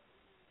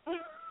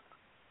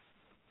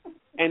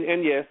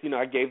 And yes, you know,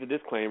 I gave the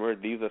disclaimer,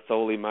 these are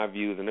solely my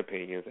views and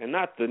opinions, and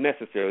not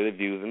necessarily the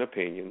views and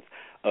opinions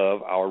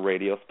of our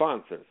radio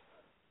sponsors.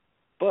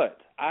 But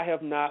I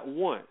have not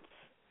once,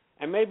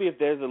 and maybe if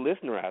there's a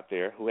listener out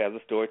there who has a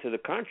story to the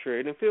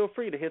contrary, then feel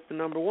free to hit the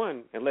number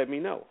 1 and let me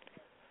know.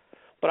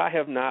 But I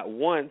have not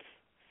once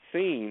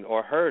seen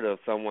or heard of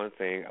someone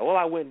saying, well,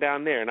 I went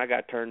down there and I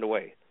got turned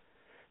away.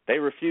 They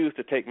refused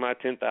to take my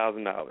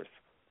 $10,000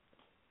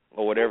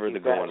 or whatever the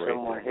going rate is.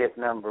 Someone hit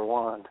number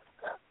 1.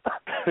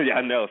 Yeah,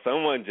 I know.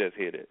 Someone just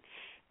hit it.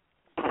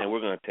 And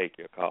we're going to take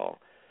your call.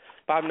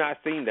 But I've not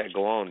seen that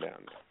go on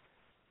down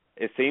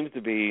there. It seems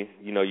to be,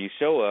 you know, you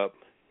show up,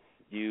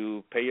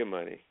 you pay your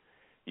money,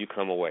 you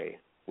come away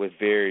with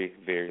very,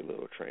 very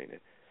little training.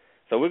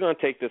 So we're going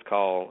to take this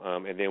call,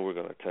 and then we're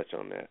going to touch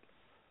on that.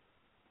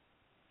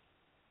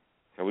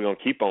 And we're going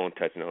to keep on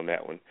touching on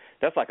that one.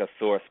 That's like a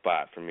sore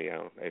spot for me,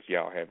 if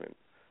y'all haven't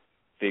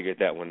figured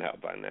that one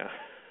out by now.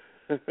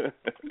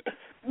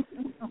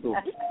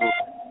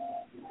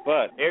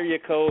 But area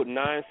code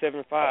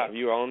 975,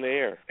 you are on the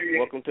air.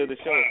 Welcome to the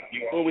show.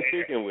 Who are we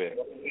speaking with?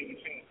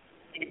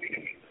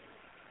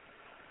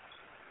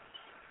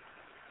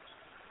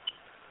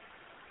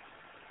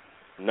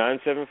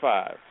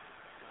 $975.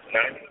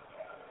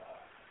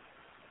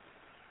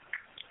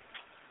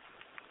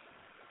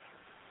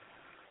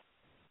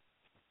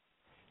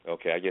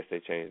 Okay, I guess they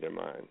changed their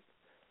mind.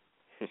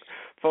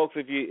 Folks,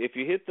 if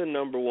you hit the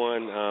number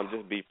 1,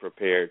 just be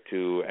prepared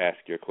to ask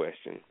your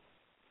question.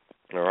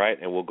 All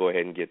right, and we'll go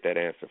ahead and get that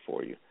answer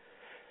for you.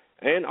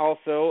 And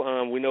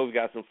also, we know we've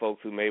got some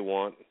folks who may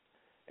want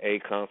a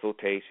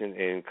consultation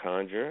in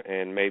Conjure,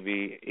 and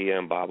maybe Ia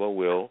and Baba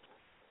will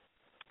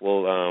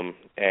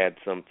add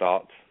some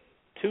thoughts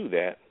to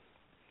that.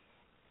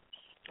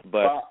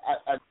 But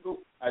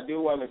I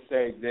do want to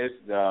say this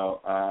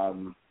though.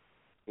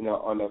 You know,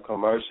 on the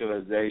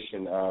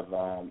commercialization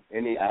of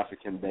any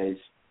African-based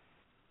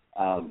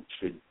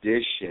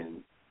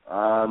tradition,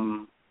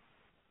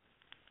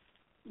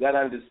 you got to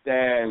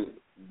understand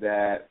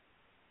that,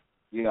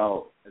 you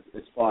know,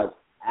 as far as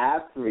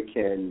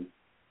African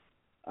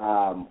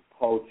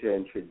culture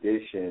and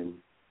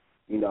tradition,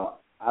 you know,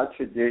 our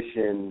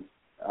traditions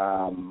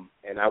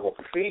and our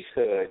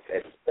priesthood,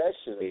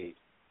 especially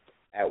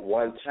at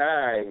one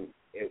time,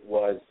 it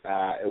was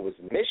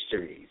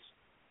mysteries.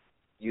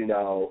 You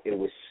know, it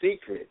was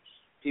secrets.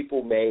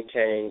 People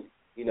maintained,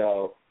 you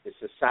know, the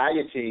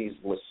societies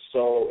were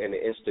so, and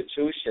the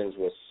institutions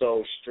were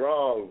so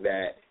strong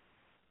that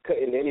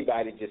couldn't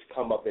anybody just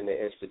come up in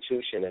the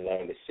institution and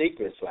learn the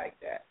secrets like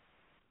that.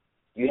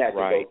 You had to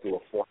Right. go through a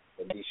form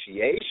of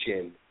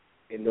initiation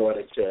in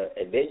order to,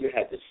 and then you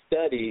had to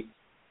study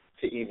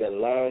to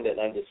even learn and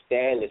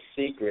understand the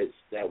secrets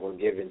that were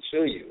given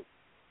to you,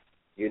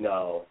 you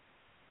know.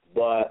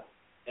 But,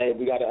 and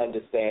we got to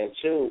understand,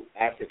 too,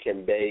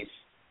 African-based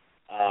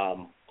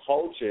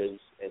cultures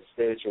and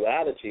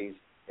spiritualities,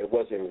 it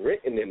wasn't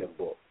written in a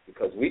book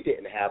because we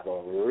didn't have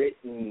a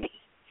written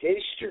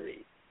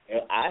history.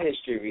 And our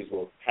histories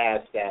were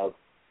passed down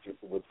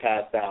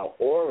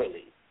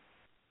orally.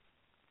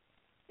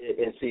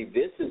 And see,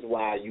 this is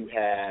why you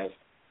have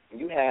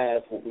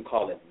what we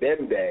call a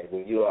bembe,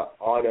 when you are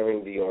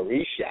honoring the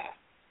Orisha,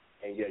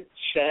 and you're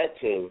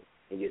chanting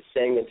and you're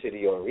singing to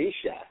the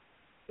Orisha.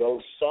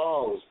 Those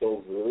songs,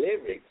 those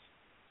lyrics,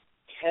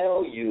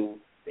 tell you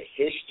the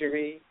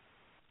history,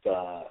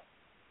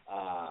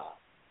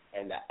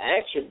 and the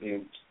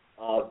attributes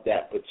of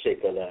that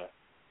particular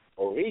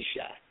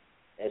Orisha.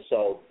 And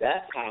so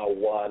that's how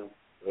one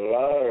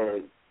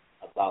learned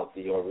about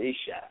the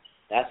Orisha.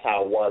 That's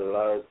how one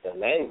learns the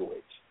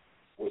language,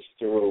 was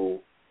through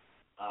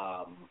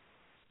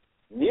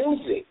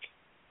music.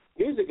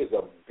 Music is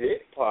a big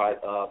part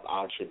of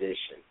our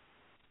tradition.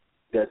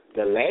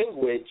 The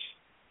language,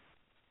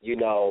 you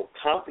know,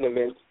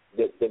 complements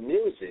the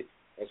music.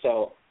 And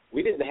so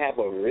we didn't have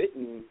a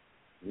written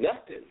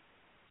nothing.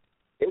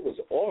 It was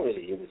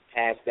orally. It was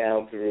passed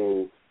down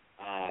through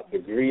the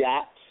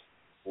griots,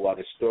 who are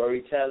the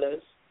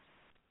storytellers.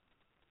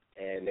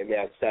 And they may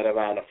have sat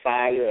around a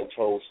fire and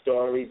told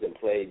stories and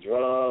played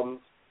drums.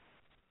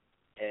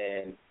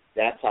 And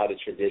that's how the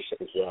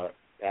traditions were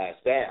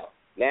passed down.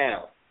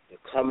 Now, the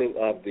coming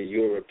of the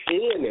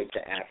European into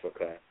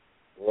Africa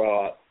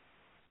brought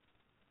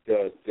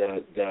the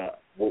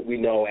what we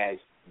know as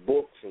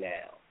books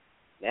now.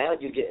 Now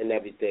you're getting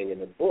everything in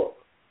the book.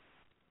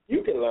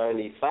 You can learn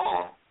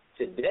Ifa.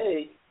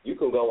 Today, you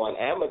can go on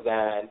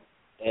Amazon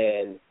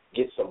and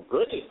get some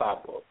good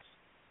Ifa books.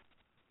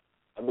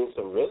 I mean,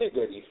 some really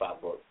good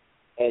Ifa books.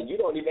 And you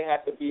don't even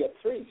have to be a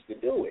priest to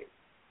do it.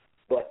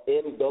 But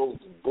in those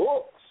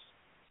books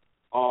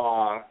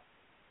are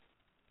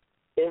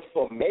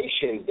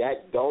information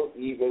that don't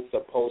even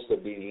supposed to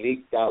be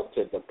leaked out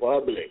to the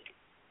public.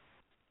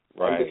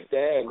 Right.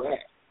 Understand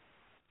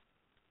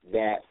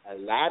that a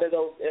lot of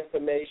those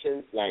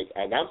information, like,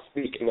 and I'm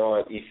speaking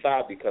on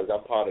Ifa because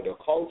I'm part of the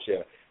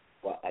culture,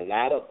 but a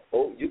lot of,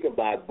 you can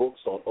buy books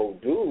on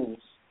Odus,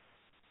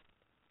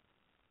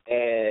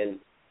 and,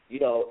 you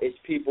know, it's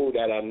people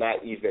that are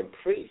not even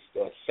priests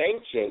or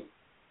sanctioned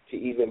to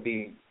even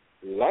be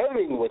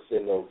learning what's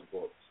in those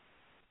books.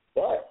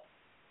 But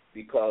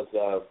because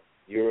of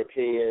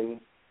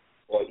Europeans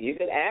or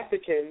even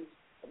Africans,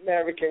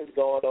 Americans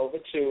going over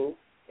too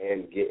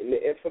and getting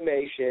the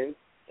information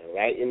and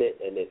writing it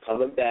and then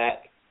coming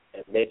back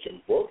and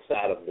making books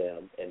out of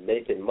them and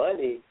making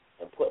money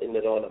and putting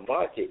it on the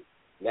market,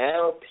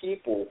 now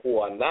people who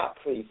are not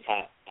priests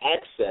have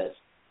access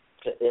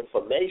to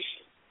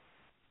information,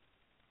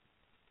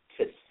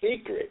 to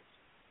secrets.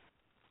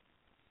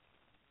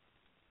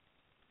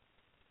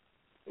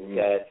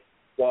 Okay?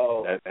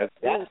 So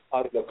that's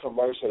part of the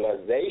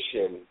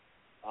commercialization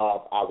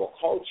of our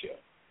culture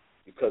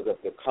because of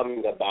the coming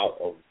about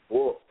of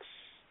books.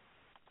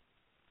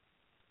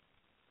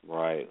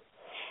 Right.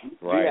 You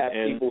have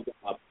people that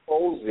are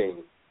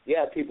posing. You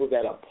have people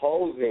that are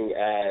posing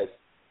as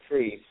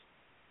priests,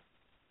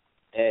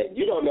 and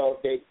you don't know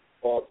if they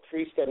are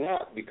priests or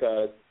not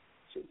because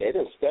they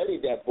done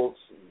studied their books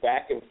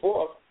back and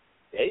forth.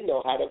 They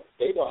know how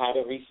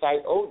to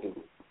recite Odu,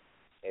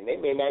 and they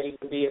may not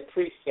even be a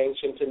priest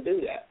sanctioned to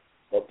do that.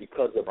 But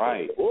because of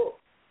the book,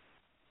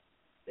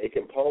 they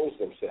can pose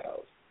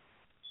themselves.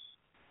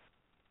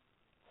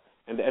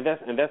 And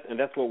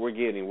that's what we're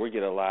getting. We're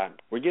getting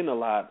a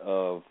lot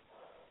of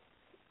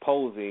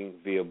posing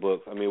via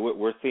books. I mean,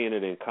 we're seeing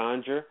it in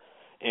Conjure,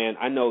 and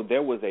I know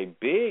there was a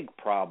big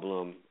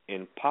problem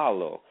in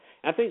Palo.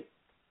 I think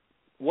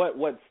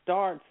what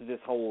starts this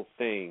whole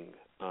thing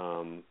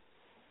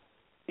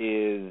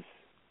is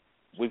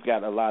we've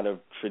got a lot of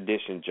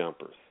tradition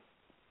jumpers.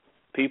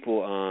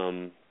 People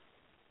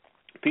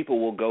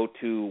will go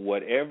to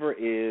whatever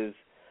is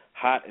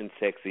hot and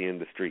sexy in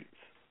the streets.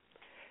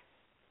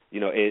 You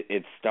know,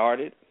 it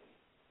started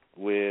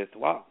with,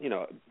 well, you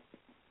know,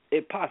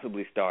 it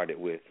possibly started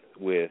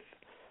with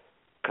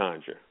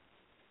Conjure.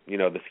 You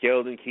know, the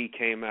Skeleton Key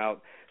came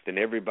out, then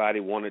everybody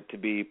wanted to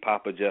be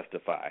Papa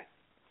Justify.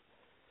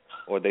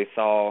 Or they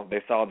saw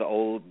the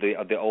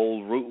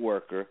old root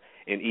worker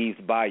in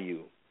Eve's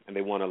Bayou, and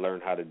they want to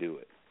learn how to do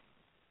it.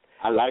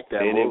 I like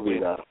that movie,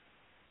 though.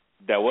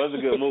 That was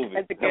a good movie.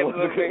 That's a good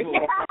movie.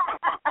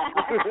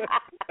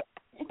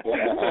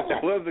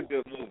 That was a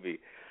good movie.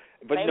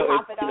 But they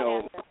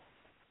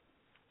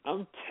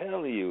I'm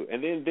telling you.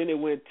 And then it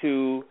went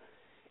to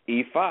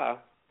Ifa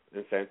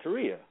and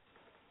Santeria.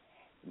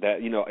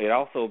 That, you know, it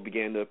also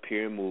began to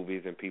appear in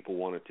movies, and people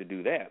wanted to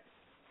do that.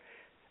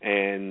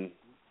 And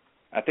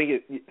I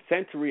think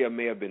Santeria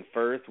may have been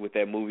first with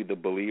that movie, The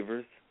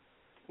Believers,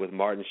 with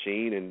Martin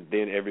Sheen, and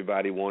then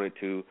everybody wanted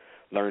to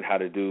learn how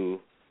to do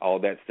all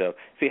that stuff.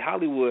 See,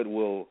 Hollywood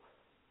will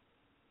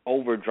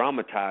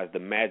over-dramatize the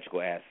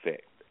magical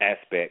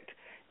aspect,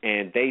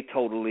 and they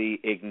totally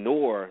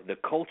ignore the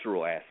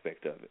cultural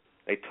aspect of it.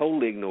 They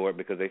totally ignore it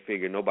because they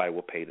figure nobody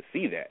will pay to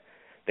see that.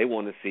 They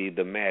want to see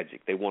the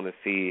magic. They want to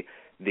see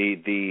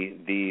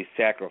the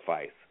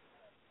sacrifice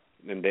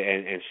and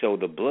show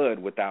the blood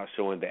without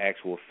showing the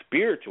actual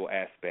spiritual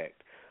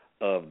aspect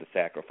of the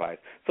sacrifice.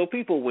 So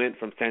people went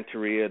from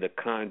Santeria to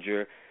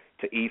Conjure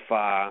to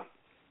Ifa,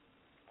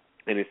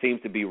 and it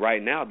seems to be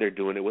right now they're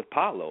doing it with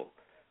Palo.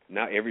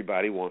 Now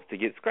everybody wants to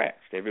get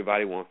scratched.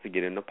 Everybody wants to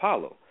get into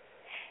Palo.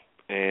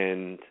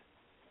 And,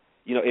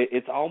 you know,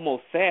 it's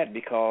almost sad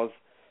because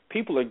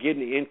people are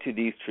getting into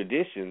these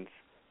traditions,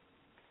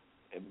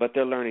 but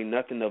they're learning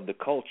nothing of the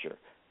culture.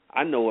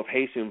 I know of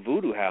Haitian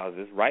voodoo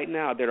houses right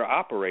now that are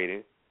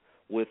operating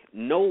with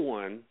no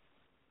one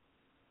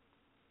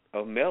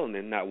of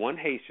melanin, not one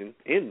Haitian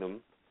in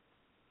them.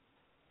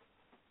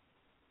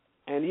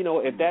 And, you know,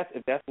 if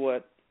that's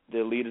what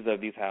the leaders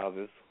of these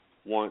houses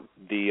want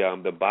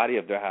the body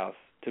of their house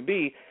to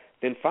be,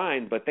 then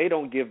fine, but they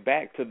don't give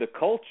back to the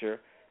culture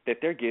that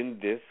they're getting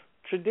this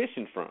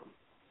tradition from.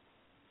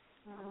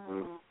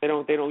 They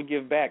don't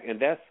give back, and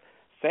that's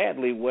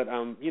sadly what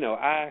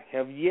I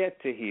have yet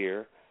to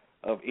hear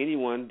of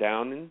anyone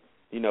down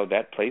in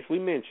that place we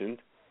mentioned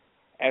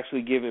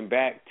actually giving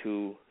back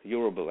to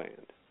Yoruba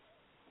land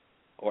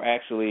or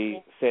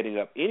actually setting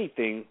up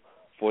anything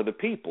for the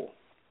people.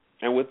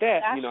 And with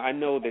that, I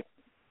know that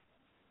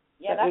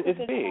it's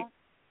big.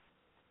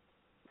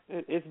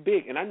 It's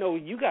big, and I know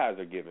you guys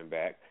are giving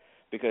back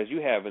because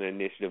you have an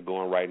initiative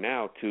going right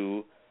now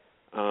to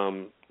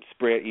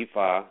spread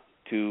Ifa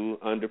to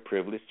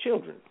underprivileged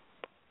children.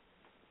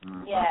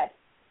 Yes.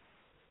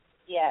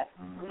 We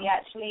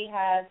actually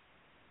have,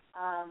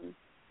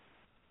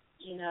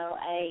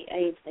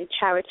 a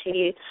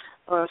charity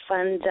or a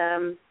fund,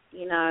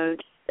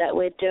 that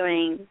we're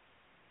doing,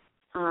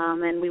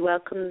 and we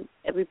welcome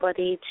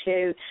everybody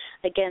to,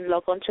 again,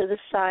 log on to the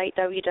site,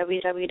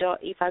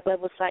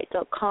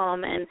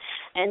 www.ifaglobalsite.com, and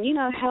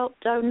help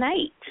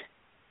donate,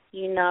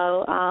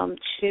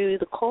 to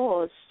the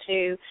cause,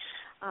 to,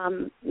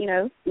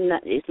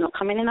 it's not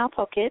coming in our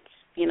pockets,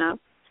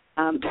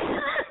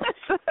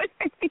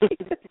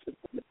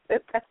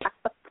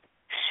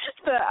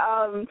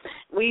 but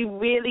we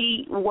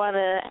really want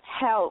to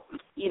help,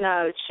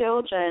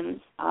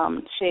 children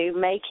to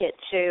make it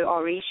to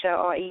Orisha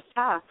or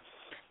Ifa,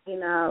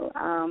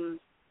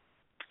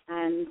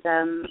 and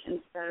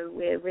so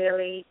we're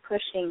really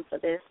pushing for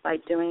this by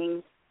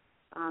doing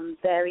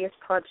various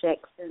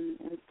projects and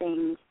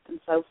things and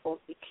so forth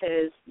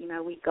because,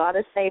 we got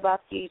to save our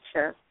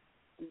future.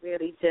 We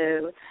really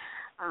do.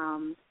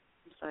 I'm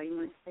sorry, you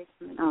want to say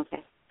something?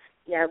 Okay.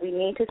 Yeah, we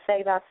need to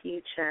save our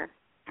future,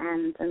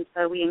 and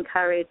so we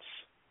encourage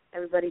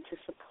everybody to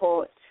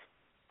support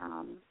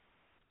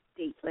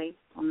deeply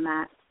on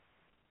that.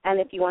 And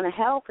if you want to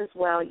help as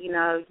well, you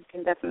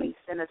can definitely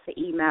send us an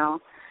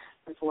email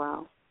as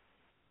well.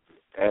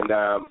 And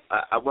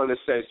I want to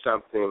say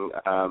something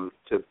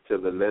to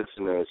the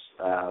listeners.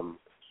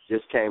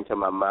 Just came to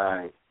my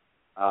mind.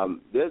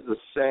 There's a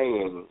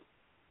saying.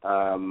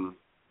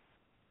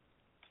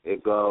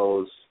 It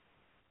goes,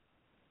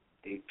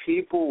 a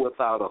people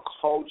without a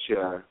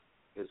culture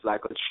is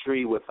like a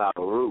tree without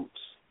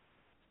roots.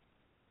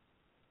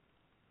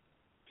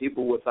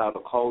 People without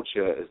a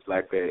culture is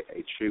like a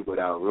tree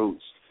without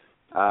roots.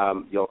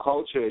 Your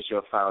culture is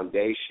your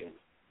foundation.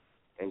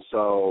 And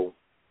so,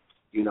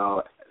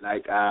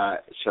 like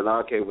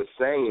Shalanke was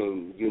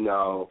saying, you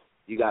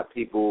got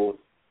people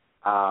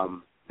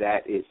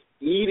that is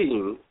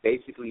eating,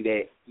 basically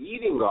they're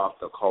eating off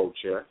the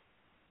culture,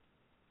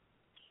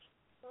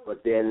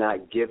 but they're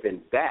not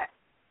giving back.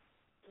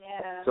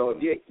 Yeah. So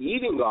if you're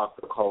eating off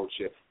the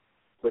culture,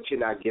 but you're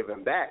not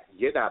giving back,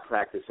 you're not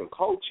practicing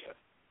culture.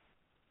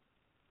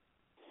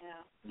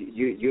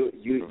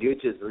 You're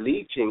just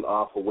leeching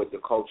off of what the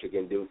culture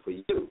can do for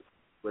you.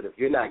 But if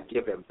you're not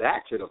giving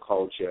back to the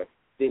culture,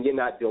 then you're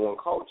not doing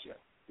culture,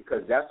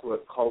 because that's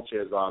what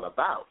culture is all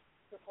about.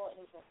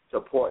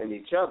 Supporting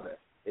each other.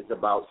 It's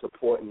about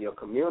supporting your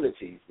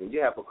communities. When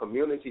you have a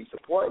community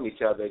supporting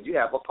each other, you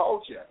have a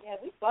culture. Yeah,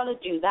 we've got to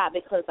do that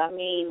because,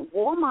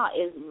 Walmart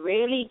is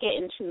really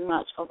getting too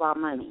much of our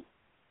money.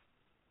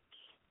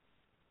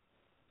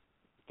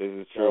 This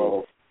is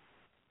true.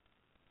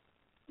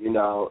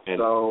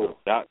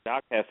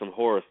 Doc has some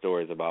horror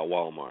stories about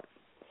Walmart.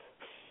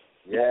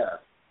 Yeah.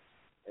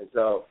 And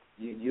so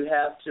you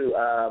have to,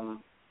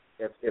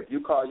 if you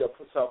call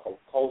yourself a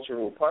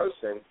cultural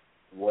person,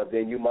 well,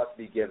 then you must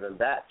be giving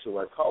back to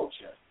a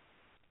culture,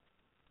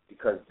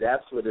 because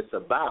that's what it's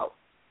about.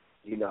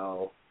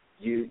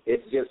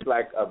 It's just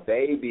like a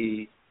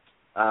baby.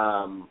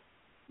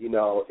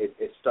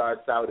 It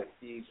starts out and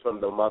feeds from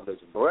the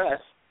mother's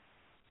breast,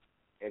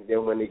 and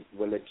then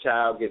when the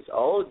child gets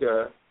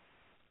older,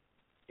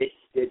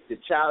 the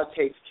child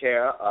takes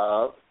care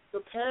of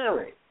the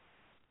parent,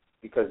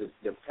 because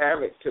the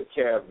parent took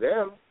care of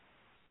them.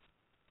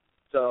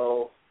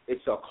 So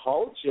it's a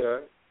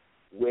culture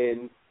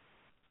when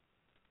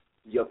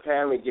your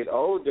parents get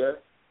older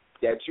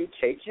that you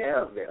take care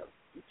of them.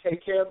 You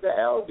take care of the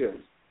elders.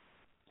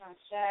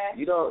 Sure.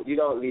 You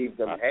don't leave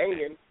them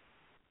hanging.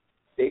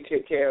 They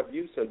take care of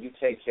you, so you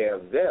take care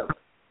of them.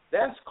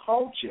 That's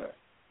culture.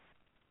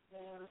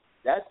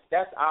 Yeah.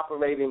 That's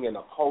operating in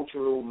a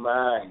cultural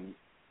mind.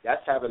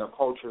 That's having a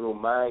cultural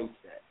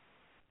mindset.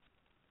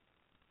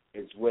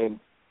 It's when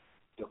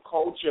the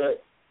culture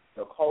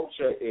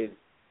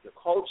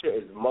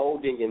is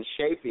molding and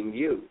shaping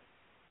you.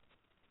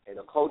 And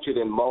the culture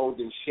then molds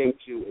and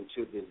shapes you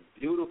into this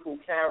beautiful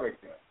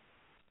character.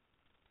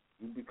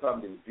 You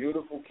become this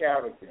beautiful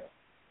character.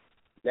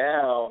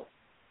 Now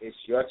it's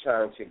your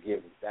turn to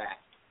give back.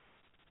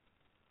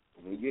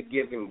 When you're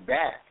giving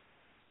back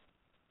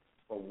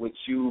for what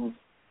you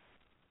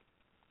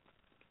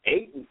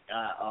ate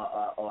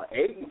or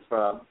eaten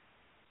from,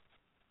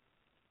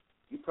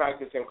 you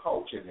practicing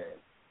culture then.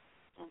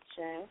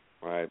 Okay.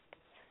 Right.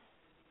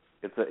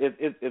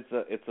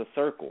 It's a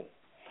circle.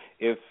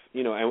 If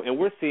you know, and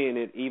we're seeing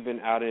it even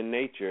out in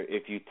nature.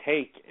 If you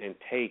take and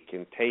take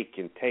and take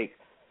and take,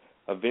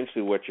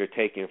 eventually what you're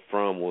taking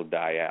from will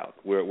die out.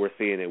 We're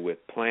seeing it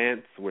with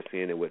plants. We're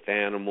seeing it with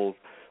animals.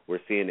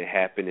 We're seeing it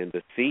happen in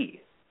the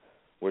sea.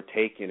 We're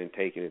taking and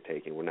taking and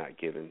taking. We're not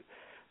giving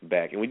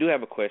back. And we do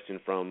have a question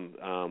from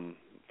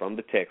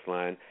the text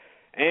line.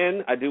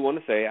 And I do want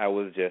to say I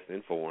was just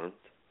informed,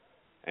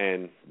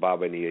 and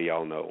Bob and Nia,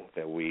 y'all know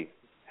that we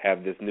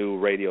have this new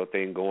radio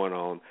thing going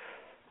on.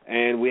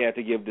 And we had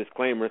to give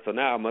disclaimer, so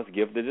now I must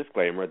give the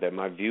disclaimer that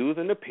my views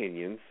and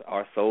opinions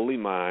are solely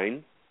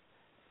mine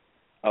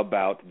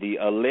about the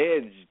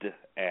alleged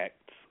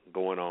acts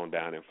going on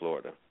down in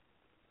Florida.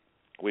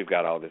 We've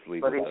got all this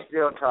legal But he stuff.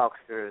 still talks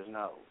through his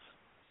nose.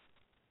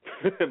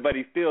 But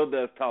he still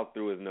does talk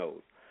through his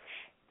nose.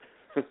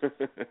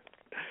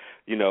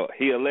 You know,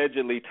 he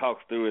allegedly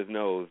talks through his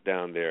nose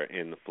down there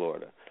in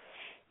Florida.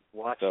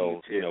 Watch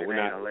So, YouTube, you know,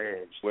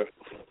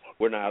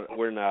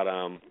 we're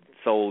not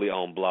solely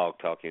on Blog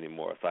Talk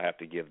anymore, so I have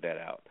to give that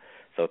out.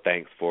 So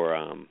thanks for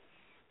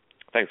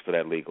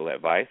that legal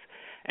advice.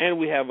 And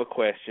we have a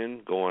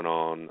question going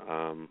on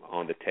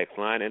the text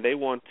line, and they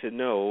want to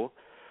know,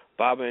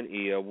 Baba and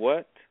Ia,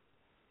 what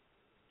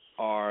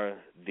are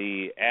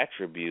the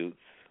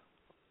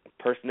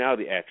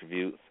personality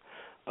attributes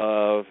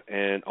of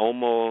an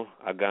Omo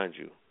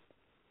Aganju?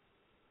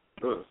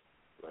 Well,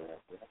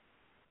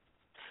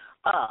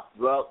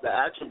 the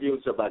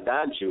attributes of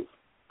Aganju.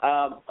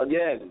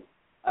 Again,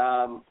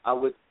 I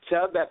would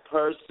tell that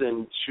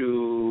person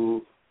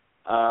to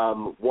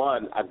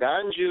one,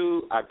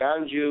 Aganju.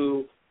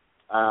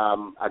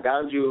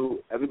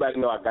 Everybody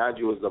know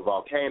Aganju is a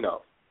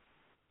volcano.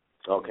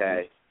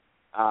 Okay,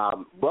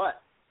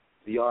 but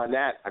beyond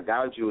that,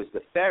 Aganju is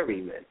the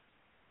ferryman.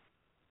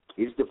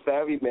 He's the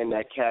ferryman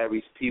that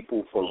carries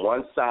people from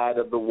one side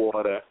of the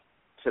water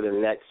to the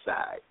next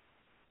side.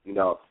 You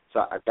know,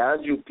 so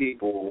Aganju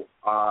people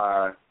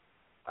are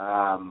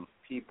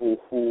people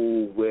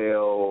who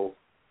will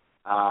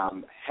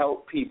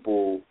help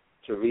people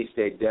to reach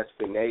their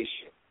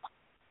destination.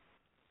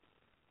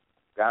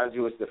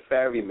 Aganju is the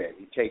ferryman.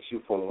 He takes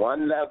you from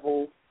one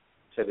level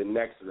to the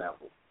next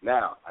level.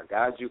 Now,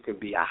 Aganju can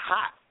be a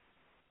hot.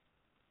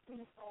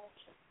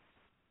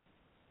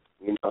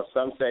 You know,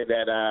 some say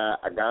that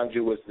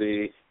Aganju was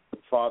the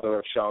father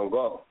of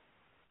Shango.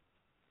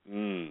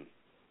 And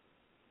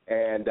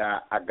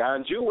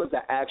Aganju was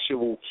an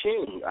actual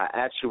king, an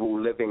actual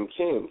living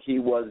king. He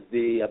was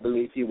I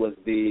believe he was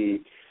the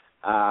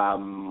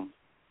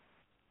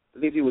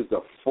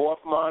fourth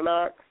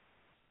monarch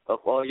of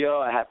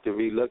Oyo. I have to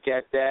relook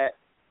at that.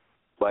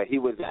 But he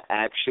was an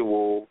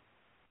actual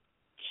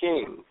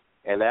king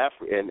in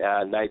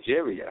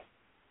Nigeria.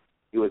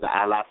 He was the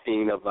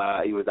Alafin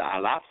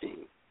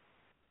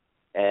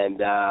And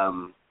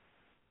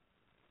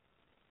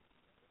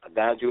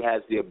Aganju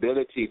has the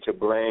ability to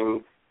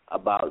bring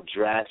about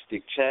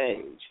drastic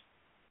change.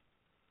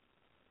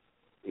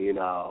 You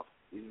know,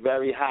 he's a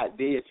very hot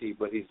deity,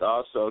 but he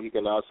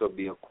can also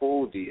be a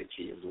cool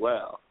deity as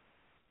well.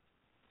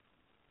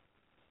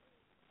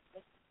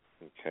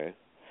 Okay,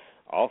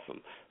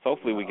 awesome. So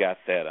hopefully we got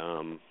that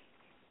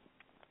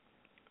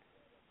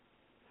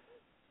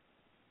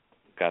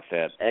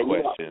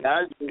question.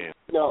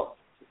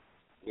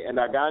 And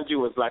Aganju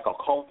was like a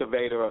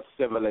cultivator of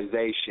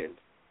civilization.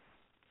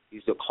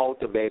 He's a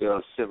cultivator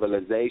of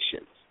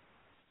civilizations.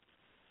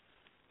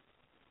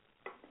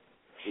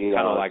 Kind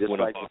of like when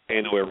a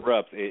volcano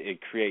erupts,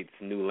 it creates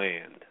new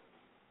land.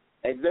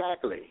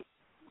 Exactly.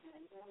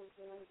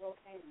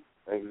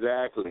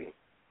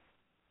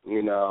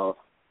 You know,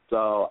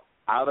 so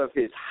out of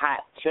his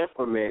hot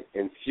temperament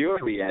and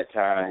fury at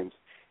times,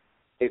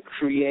 it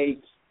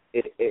creates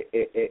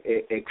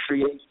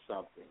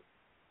something.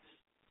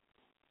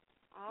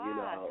 You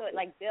know, so it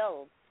like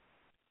builds.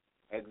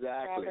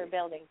 Exactly. Forever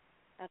building.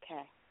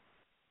 Okay.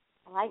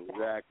 I like that.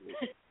 Exactly.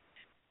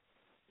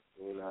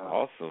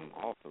 Awesome.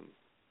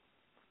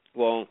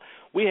 Well,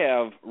 we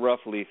have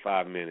roughly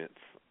 5 minutes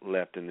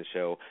left in the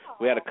show.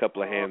 We had a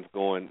couple of hands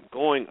going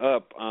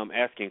up,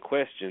 asking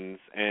questions,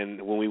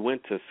 and when we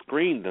went to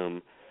screen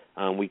them,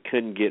 we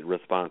couldn't get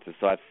responses.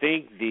 So I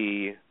think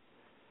the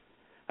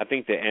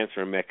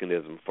answering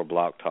mechanism for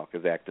Blog Talk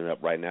is acting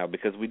up right now,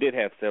 because we did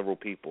have several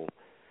people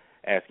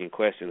asking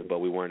questions, but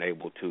we weren't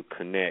able to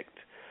connect.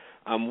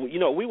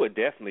 We would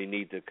definitely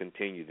need to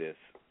continue this.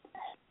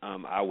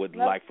 I would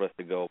like for us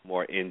to go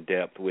more in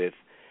depth with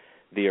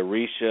the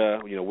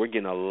Orisha. We're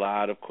getting a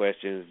lot of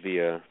questions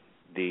via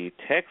the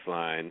text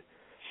line,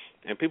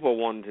 and people are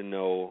wanting to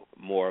know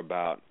more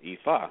about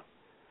Ifa.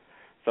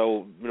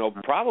 So,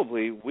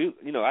 probably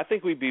I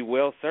think we'd be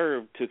well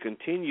served to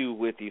continue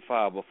with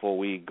Ifa before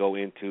we go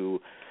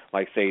into,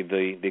 like, say,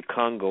 the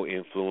Congo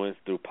influence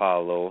through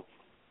Paulo,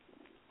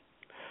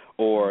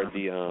 or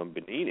the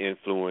Benin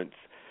influence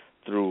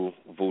through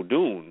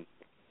Voodoo.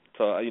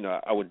 So,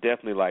 I would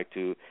definitely like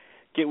to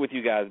get with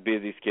you guys'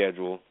 busy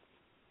schedule,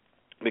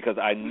 because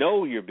I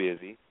know you're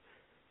busy,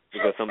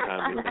 because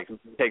sometimes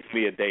it takes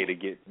me a day to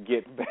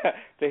get back,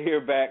 to hear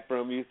back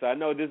from you. So I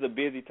know this is a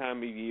busy time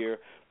of year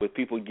with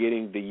people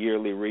getting the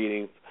yearly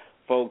readings.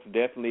 Folks,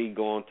 definitely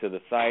go on to the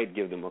site,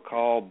 give them a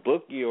call,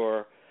 book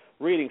your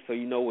reading so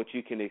you know what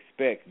you can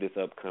expect this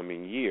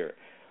upcoming year,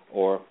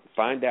 or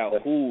find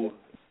out who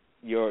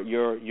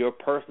your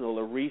personal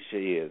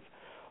Orisha is,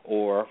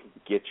 or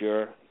get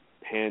your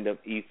hand of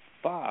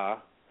Ifa.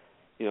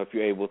 If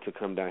you're able to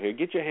come down here,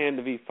 get your hand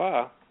of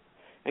Ifa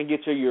and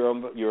get your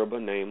Yoruba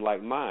name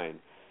like mine.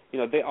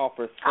 They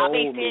offer so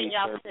many. I'll be seeing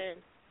y'all soon.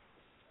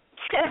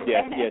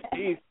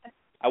 Yes.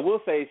 I will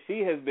say she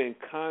has been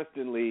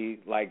constantly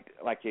like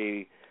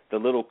the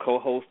little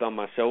co-host on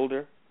my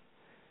shoulder,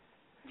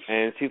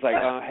 and she's like,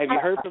 "Have you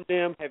heard from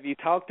them? Have you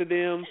talked to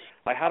them?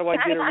 Like, how do I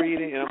get a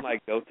reading?" And I'm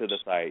like, "Go to the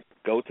site.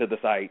 Go to the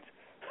site."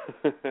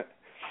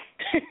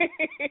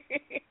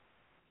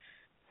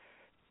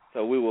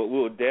 So we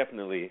will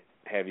definitely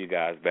have you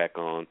guys back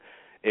on.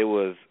 It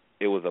was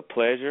a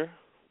pleasure.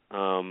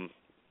 I'm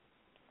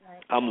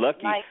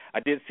lucky. I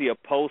did see a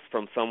post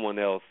from someone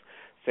else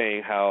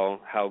saying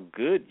how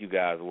good you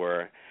guys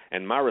were,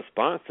 and my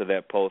response to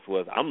that post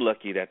was, I'm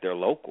lucky that they're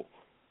local.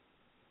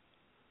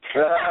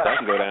 I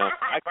can go down.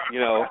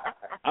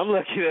 I'm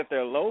lucky that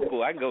they're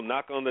local. I can go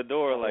knock on the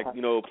door like,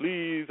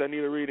 please, I need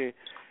a reading.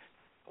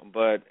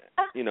 But,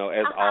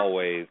 as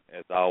always,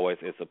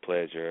 it's a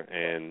pleasure.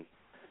 And,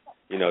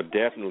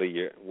 definitely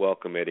you're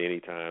welcome at any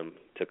time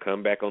to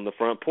come back on the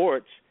front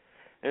porch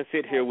and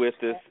sit here with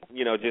us.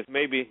 Just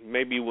maybe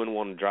you wouldn't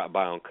want to drop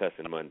by on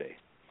Cussing Monday.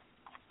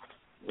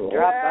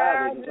 Drop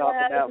by, we can talk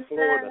about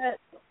Florida.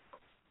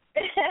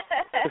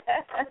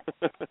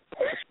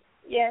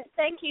 Yes,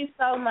 thank you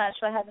so much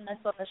for having us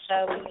on the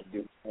show.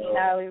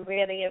 We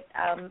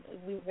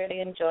really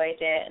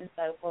enjoyed it, and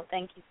so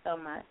thank you so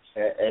much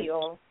to you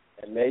all.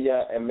 And may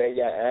your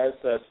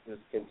ancestors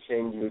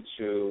continue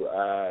to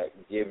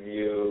give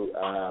you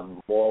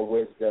more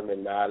wisdom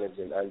and knowledge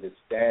and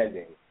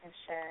understanding.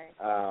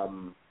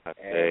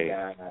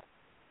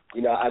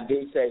 I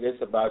do say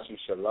this about you,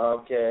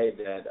 Shalom K,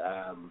 that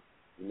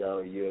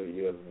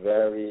you're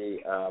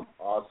very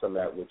awesome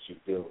at what you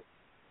do.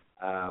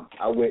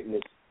 I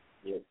witnessed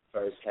it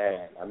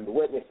firsthand. I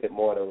witnessed it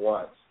more than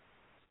once,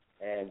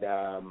 and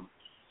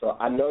so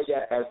I know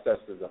your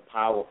ancestors are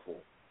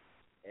powerful.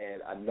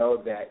 And I know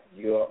that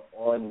you're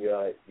doing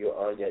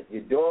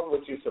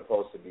what you're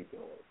supposed to be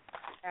doing.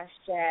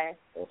 Ashe.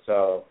 And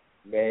so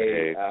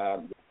may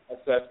your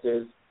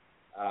ancestors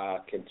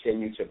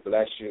continue to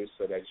bless you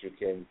so that you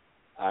can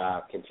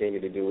continue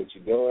to do what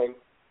you're doing,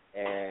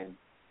 and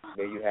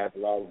may you have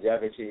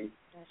longevity.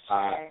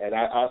 And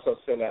I also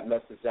send that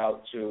message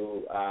out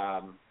to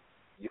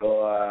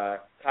your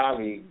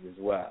colleagues as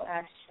well.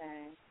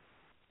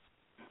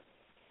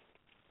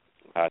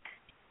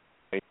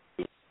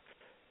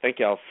 Thank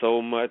y'all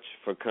so much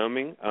for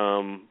coming.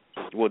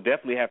 We'll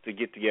definitely have to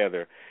get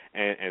together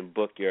and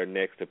book your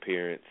next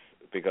appearance,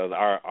 because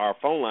our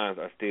phone lines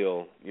are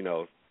still,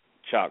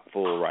 chock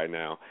full right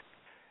now.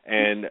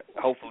 And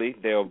hopefully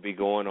they'll be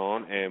going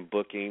on and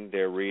booking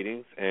their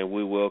readings, and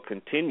we will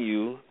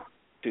continue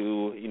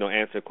to,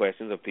 answer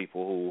questions of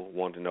people who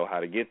want to know how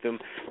to get them,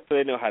 so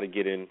they know how to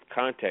get in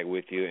contact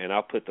with you. And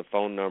I'll put the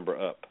phone number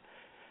up.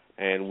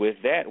 And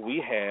with that,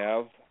 we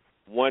have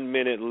 1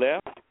 minute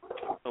left.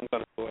 I'm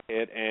going to go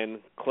ahead and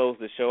close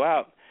the show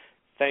out.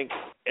 Thanks,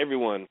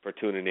 everyone, for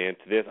tuning in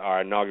to this,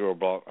 our inaugural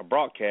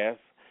broadcast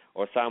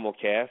or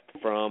simulcast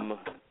from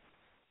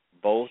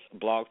both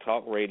Blog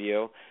Talk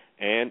Radio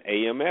and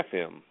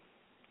AM/FM.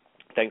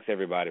 Thanks,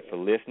 everybody, for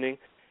listening.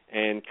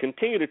 And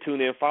continue to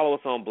tune in. Follow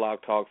us on Blog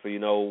Talk so you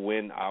know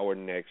when our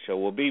next show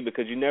will be,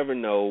 because you never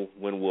know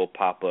when we'll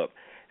pop up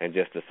and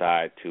just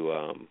decide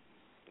to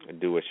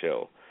do a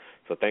show.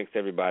 So thanks,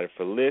 everybody,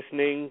 for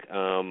listening.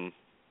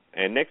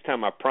 And next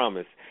time, I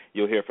promise,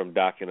 you'll hear from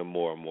Doc and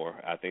more and more.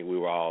 I think we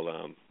were all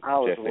I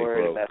was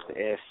worried about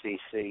the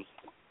FCC.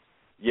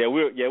 Yeah,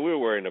 we were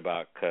worrying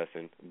about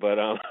cussing. But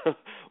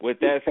with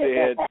that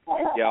said,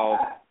 y'all,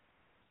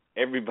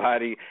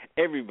 everybody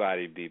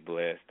be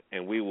blessed,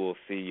 and we will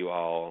see you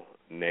all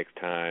next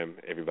time.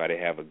 Everybody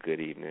have a good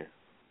evening.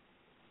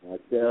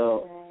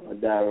 Myself,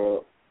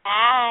 Adaro.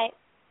 Bye.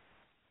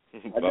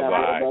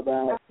 Bye-bye.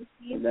 Bye-bye.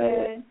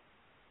 Good.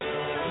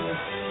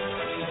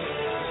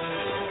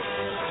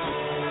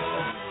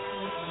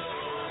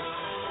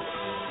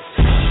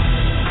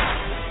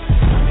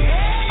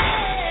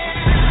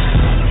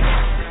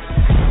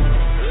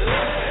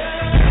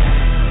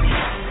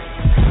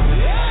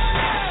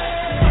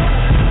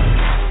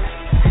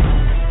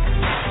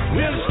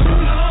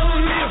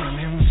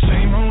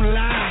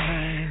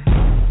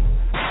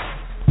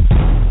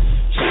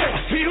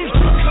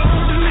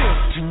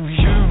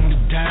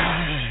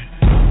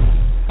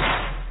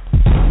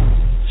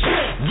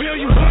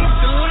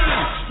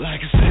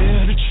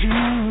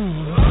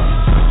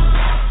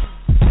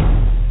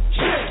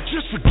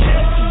 Just forget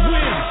to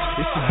win.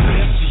 It's the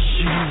best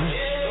of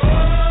you.